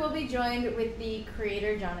believe we will be joined with the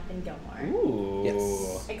creator, Jonathan Gilmore. Ooh.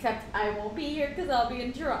 Yes. Except I won't be here because I'll be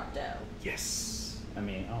in Toronto. Yes. I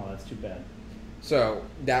mean, oh, that's too bad. So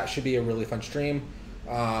that should be a really fun stream.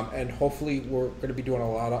 And hopefully we're going to be doing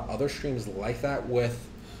a lot of other streams like that with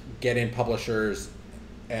getting publishers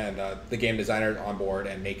and the game designers on board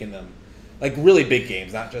and making them like really big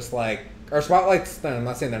games, not just like our spotlights. I'm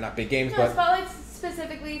not saying they're not big games, No, but Spotlight's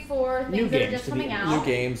specifically for New things that are games just to be- coming out. new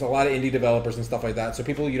games, a lot of indie developers and stuff like that. So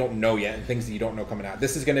people you don't know yet and things that you don't know coming out.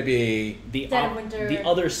 This is going to be Dead of Winter. the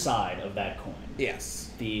other side of that coin. yes.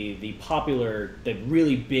 The popular, the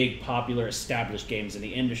really big, popular, established games in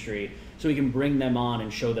the industry, so we can bring them on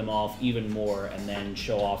and show them off even more, and then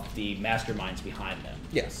show off the masterminds behind them.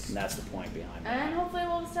 Yes. And that's the point behind it. And hopefully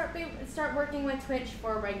we'll start working with Twitch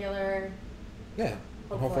for regular. Yeah.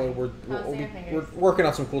 Hopefully. Hopefully Crossing our we're fingers. working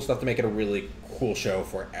on some cool stuff to make it a really cool show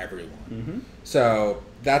for everyone. Mm-hmm. So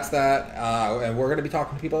that's that, and we're going to be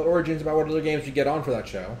talking to people at Origins about what other games we get on for that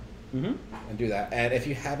show, Mm-hmm. and do that. And if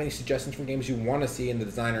you have any suggestions for games you want to see and the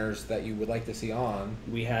designers that you would like to see on,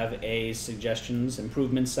 We have a suggestions,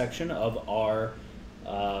 improvements section of our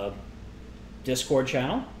Discord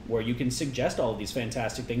channel where you can suggest all of these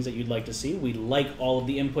fantastic things that you'd like to see. We like all of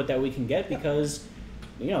the input that we can get because,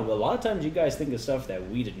 you know, a lot of times you guys think of stuff that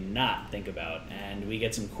we did not think about, and we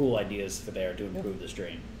get some cool ideas for there to improve the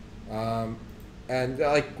stream. and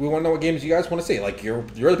like we want to know what games you guys want to see. Like you're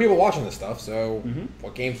the people watching this stuff, so Mhm.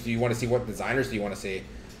 what games do you want to see? What designers do you want to see?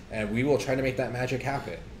 And we will try to make that magic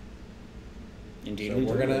happen. Indeed, So we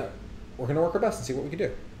we're do. we're going to work our best and see what we can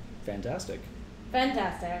do. Fantastic.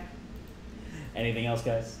 Fantastic. Anything else,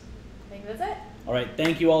 guys? I think that's it. All right,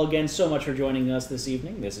 thank you all again so much for joining us this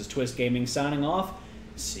evening. This is Twist Gaming signing off.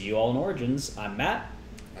 See you all in Origins. I'm Matt.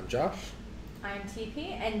 I'm Josh. I'm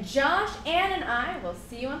TP, and Josh, Ann, and I will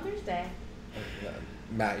see you on Thursday.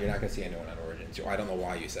 Matt, you're not going to see anyone on Origins. I don't know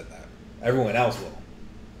why you said that. Everyone else will.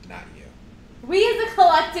 Not you. We as a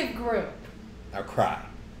collective group. Now cry.